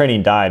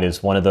Mediterranean diet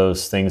is one of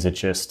those things that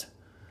just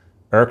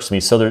irks me.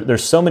 So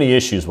there's so many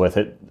issues with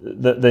it.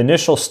 The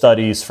initial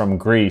studies from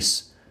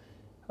Greece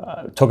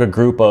took a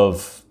group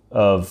of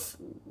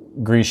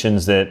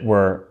Grecians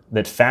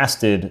that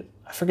fasted,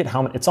 I forget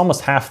how many, it's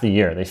almost half the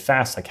year. They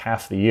fast like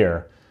half the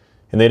year,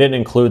 and they didn't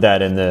include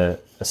that in the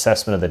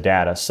assessment of the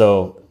data.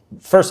 So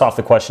first off,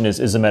 the question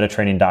is the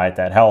Mediterranean diet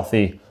that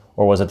healthy,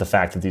 or was it the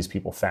fact that these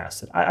people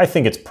fasted? I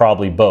think it's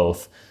probably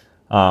both.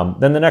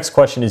 Then the next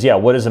question is,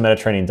 what is a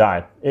Mediterranean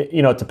diet?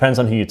 It depends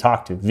on who you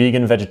talk to.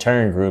 Vegan,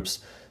 vegetarian groups,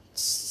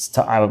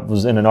 I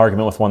was in an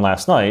argument with one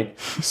last night,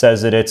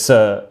 says that it's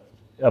a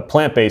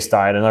plant-based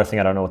diet. Another thing,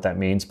 I don't know what that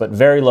means, but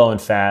very low in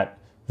fat,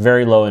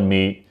 very low in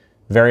meat,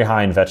 very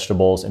high in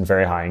vegetables, and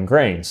very high in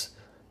grains.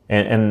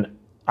 And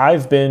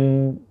I've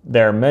been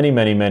there many,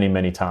 many, many,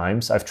 many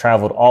times. I've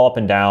traveled all up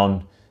and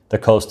down the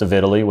coast of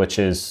Italy, which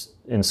is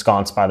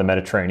ensconced by the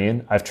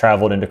Mediterranean. I've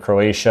traveled into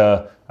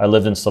Croatia. I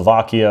lived in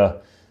Slovakia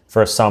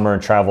for a summer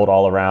and traveled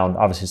all around.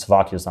 Obviously,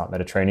 Slovakia is not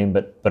Mediterranean,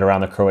 but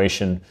around the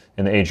Croatian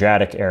and the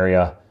Adriatic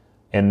area.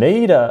 And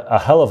they eat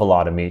a hell of a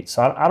lot of meat.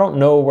 So I don't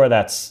know where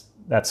that's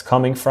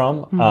coming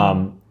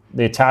from.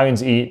 The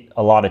Italians eat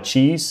a lot of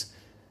cheese.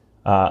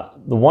 The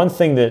one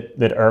thing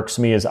that irks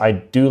me is I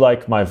do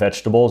like my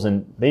vegetables,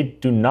 and they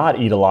do not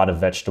eat a lot of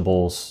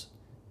vegetables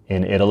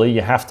in Italy.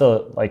 You have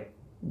to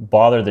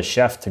bother the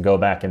chef to go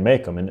back and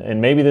make them.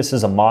 And maybe this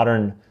is a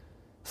modern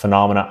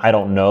phenomena, I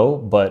don't know,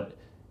 but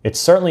it's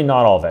certainly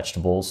not all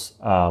vegetables.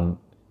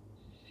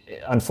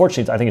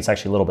 Unfortunately, I think it's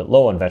actually a little bit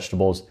low on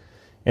vegetables.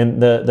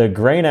 And the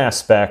grain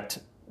aspect,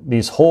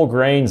 these whole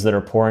grains that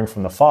are pouring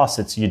from the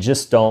faucets, you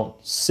just don't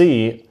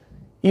see.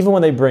 Even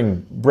when they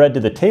bring bread to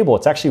the table,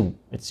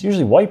 it's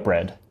usually white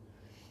bread.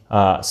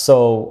 And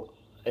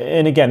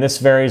again, this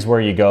varies where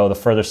you go. The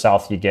further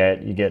south you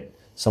get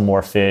some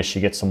more fish,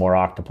 you get some more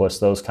octopus,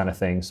 those kind of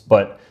things.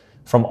 But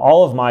from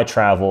all of my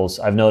travels,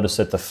 I've noticed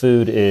that the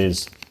food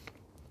is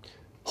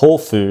whole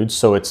food,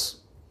 so it's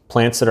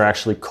plants that are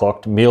actually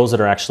cooked, meals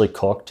that are actually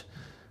cooked.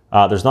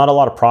 There's not a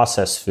lot of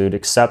processed food,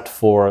 except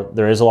for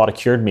there is a lot of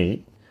cured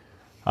meat.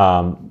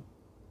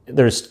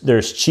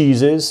 There's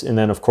cheeses, and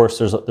then of course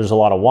there's a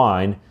lot of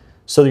wine.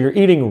 So you're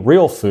eating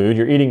real food,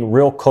 you're eating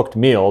real cooked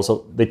meals.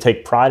 They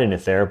take pride in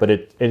it there, but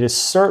it is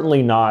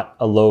certainly not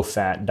a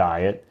low-fat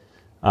diet.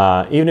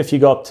 Even if you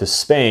go up to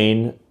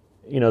Spain,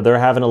 they're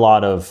having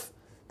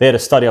they had a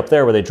study up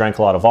there where they drank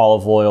a lot of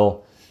olive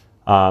oil.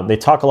 They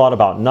talk a lot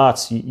about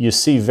nuts. You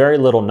see very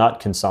little nut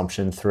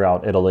consumption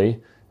throughout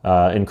Italy,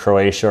 in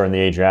Croatia or in the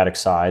Adriatic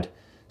side.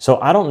 So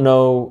I don't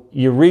know,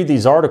 you read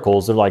these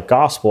articles, they're like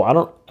gospel.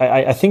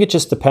 I think it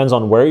just depends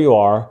on where you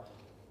are,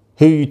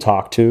 who you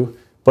talk to.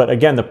 But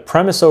again, the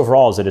premise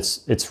overall is that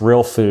it's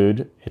real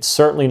food. It's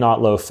certainly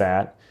not low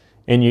fat.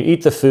 And you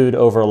eat the food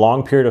over a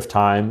long period of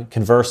time,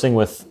 conversing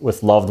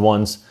with loved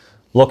ones,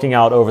 looking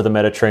out over the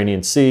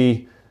Mediterranean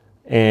Sea,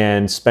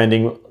 and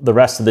spending the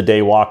rest of the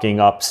day walking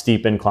up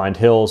steep inclined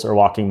hills or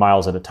walking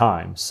miles at a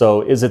time.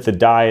 So is it the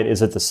diet?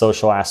 Is it the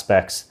social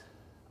aspects?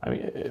 I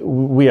mean,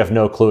 we have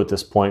no clue at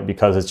this point,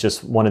 because it's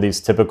just one of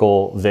these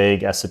typical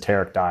vague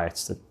esoteric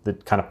diets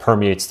that kind of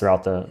permeates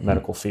throughout the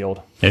medical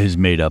field. It is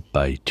made up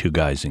by two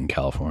guys in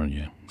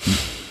California.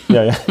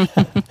 Yeah.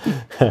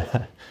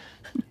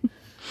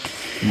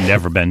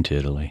 Never been to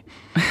Italy.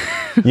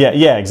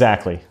 Yeah,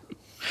 exactly.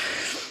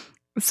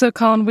 So,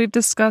 Colin, we've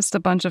discussed a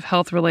bunch of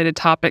health-related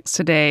topics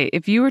today.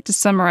 If you were to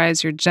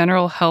summarize your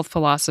general health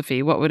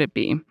philosophy, what would it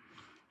be?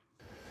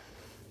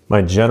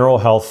 My general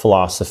health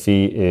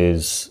philosophy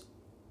is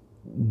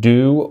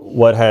do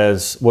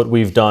what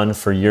we've done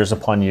for years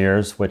upon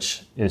years,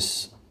 which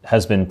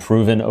has been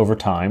proven over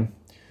time.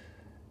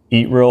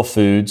 Eat real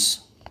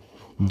foods,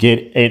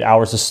 get 8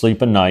 hours of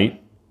sleep a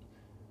night,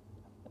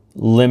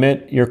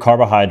 limit your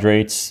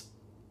carbohydrates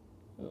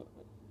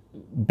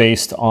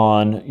based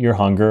on your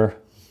hunger,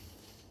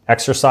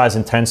 exercise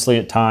intensely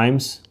at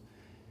times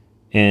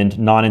and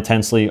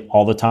non-intensely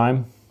all the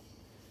time,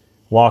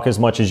 walk as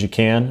much as you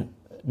can.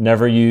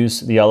 Never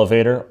use the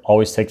elevator,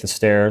 always take the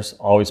stairs,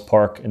 always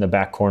park in the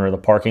back corner of the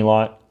parking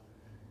lot,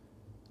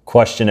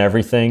 question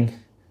everything,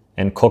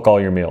 and cook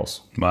all your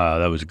meals. Wow,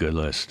 that was a good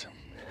list.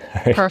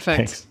 Right, perfect.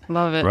 thanks.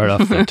 Love it. Right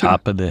off the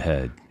top of the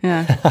head.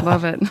 Yeah,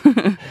 love it.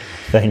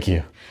 Thank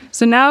you.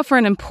 So now for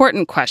an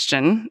important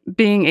question.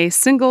 Being a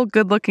single,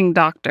 good-looking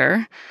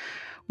doctor,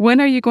 when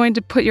are you going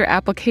to put your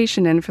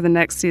application in for the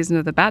next season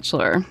of The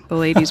Bachelor? The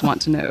ladies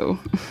want to know.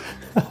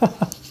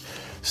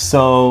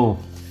 So,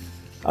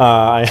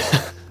 I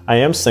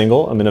am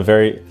single. I'm in a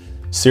very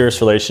serious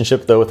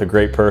relationship, though, with a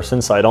great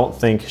person, so I don't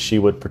think she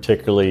would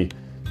particularly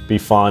be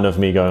fond of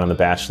me going on The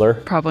Bachelor.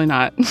 Probably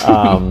not.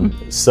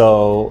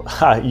 So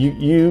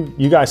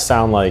you guys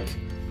sound like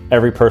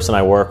every person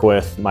I work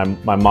with, my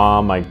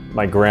mom,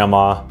 my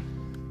grandma,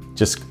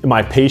 just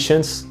my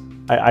patients.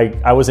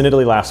 I was in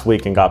Italy last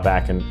week and got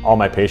back, and all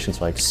my patients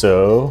were like,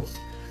 so,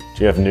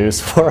 do you have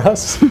news for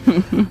us?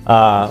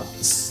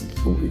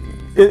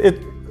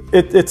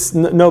 It's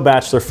no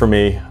Bachelor for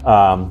me.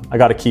 I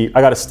got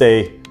to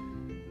stay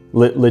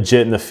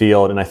legit in the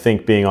field, and I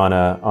think being on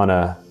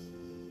a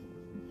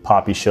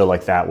poppy show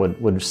like that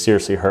would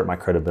seriously hurt my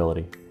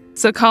credibility.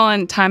 So,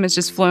 Colin, time has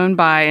just flown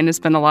by, and it's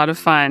been a lot of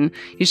fun.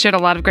 You shared a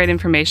lot of great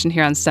information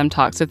here on STEM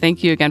Talk, so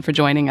thank you again for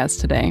joining us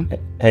today.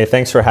 Hey,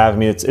 thanks for having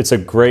me. It's a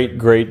great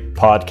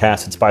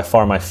podcast. It's by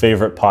far my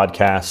favorite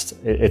podcast.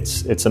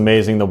 It's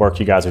amazing the work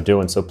you guys are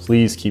doing, so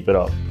please keep it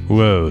up.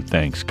 Whoa,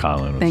 thanks,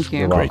 Colin. Thank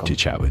you. Great to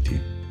chat with you.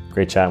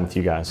 Great chatting with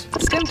you guys.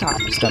 STEM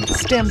Talk. STEM-Talk.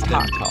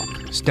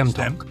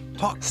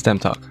 STEM-Talk.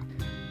 STEM-Talk.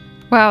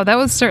 Wow, that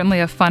was certainly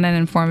a fun and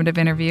informative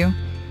interview.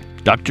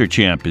 Dr.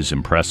 Champ is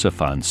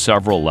impressive on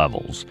several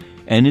levels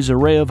and is a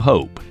ray of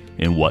hope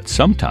in what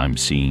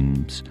sometimes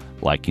seems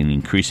like an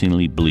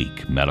increasingly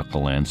bleak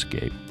medical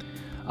landscape.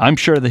 I'm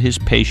sure that his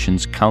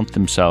patients count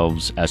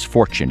themselves as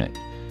fortunate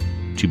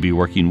to be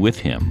working with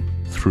him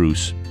through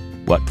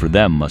what for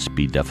them must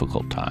be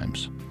difficult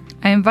times.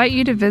 I invite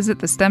you to visit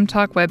the STEM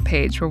Talk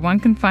webpage where one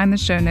can find the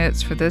show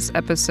notes for this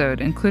episode,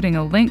 including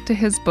a link to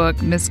his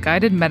book,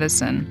 Misguided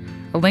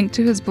Medicine, a link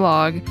to his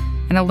blog,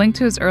 and a link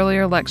to his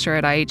earlier lecture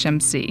at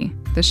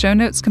IHMC. The show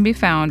notes can be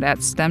found at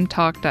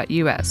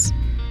stemtalk.us.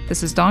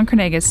 This is Dawn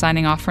Kernagis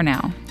signing off for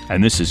now.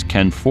 And this is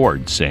Ken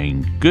Ford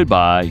saying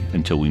goodbye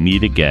until we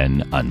meet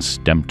again on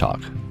STEM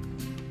Talk.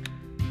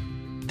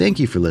 Thank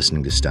you for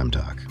listening to STEM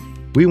Talk.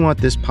 We want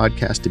this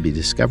podcast to be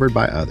discovered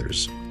by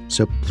others.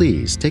 So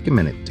please take a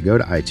minute to go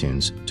to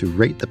iTunes to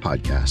rate the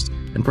podcast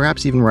and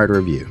perhaps even write a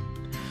review.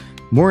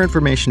 More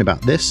information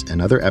about this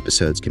and other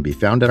episodes can be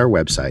found at our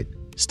website,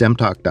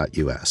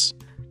 stemtalk.us.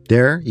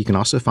 There, you can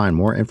also find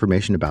more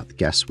information about the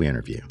guests we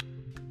interview.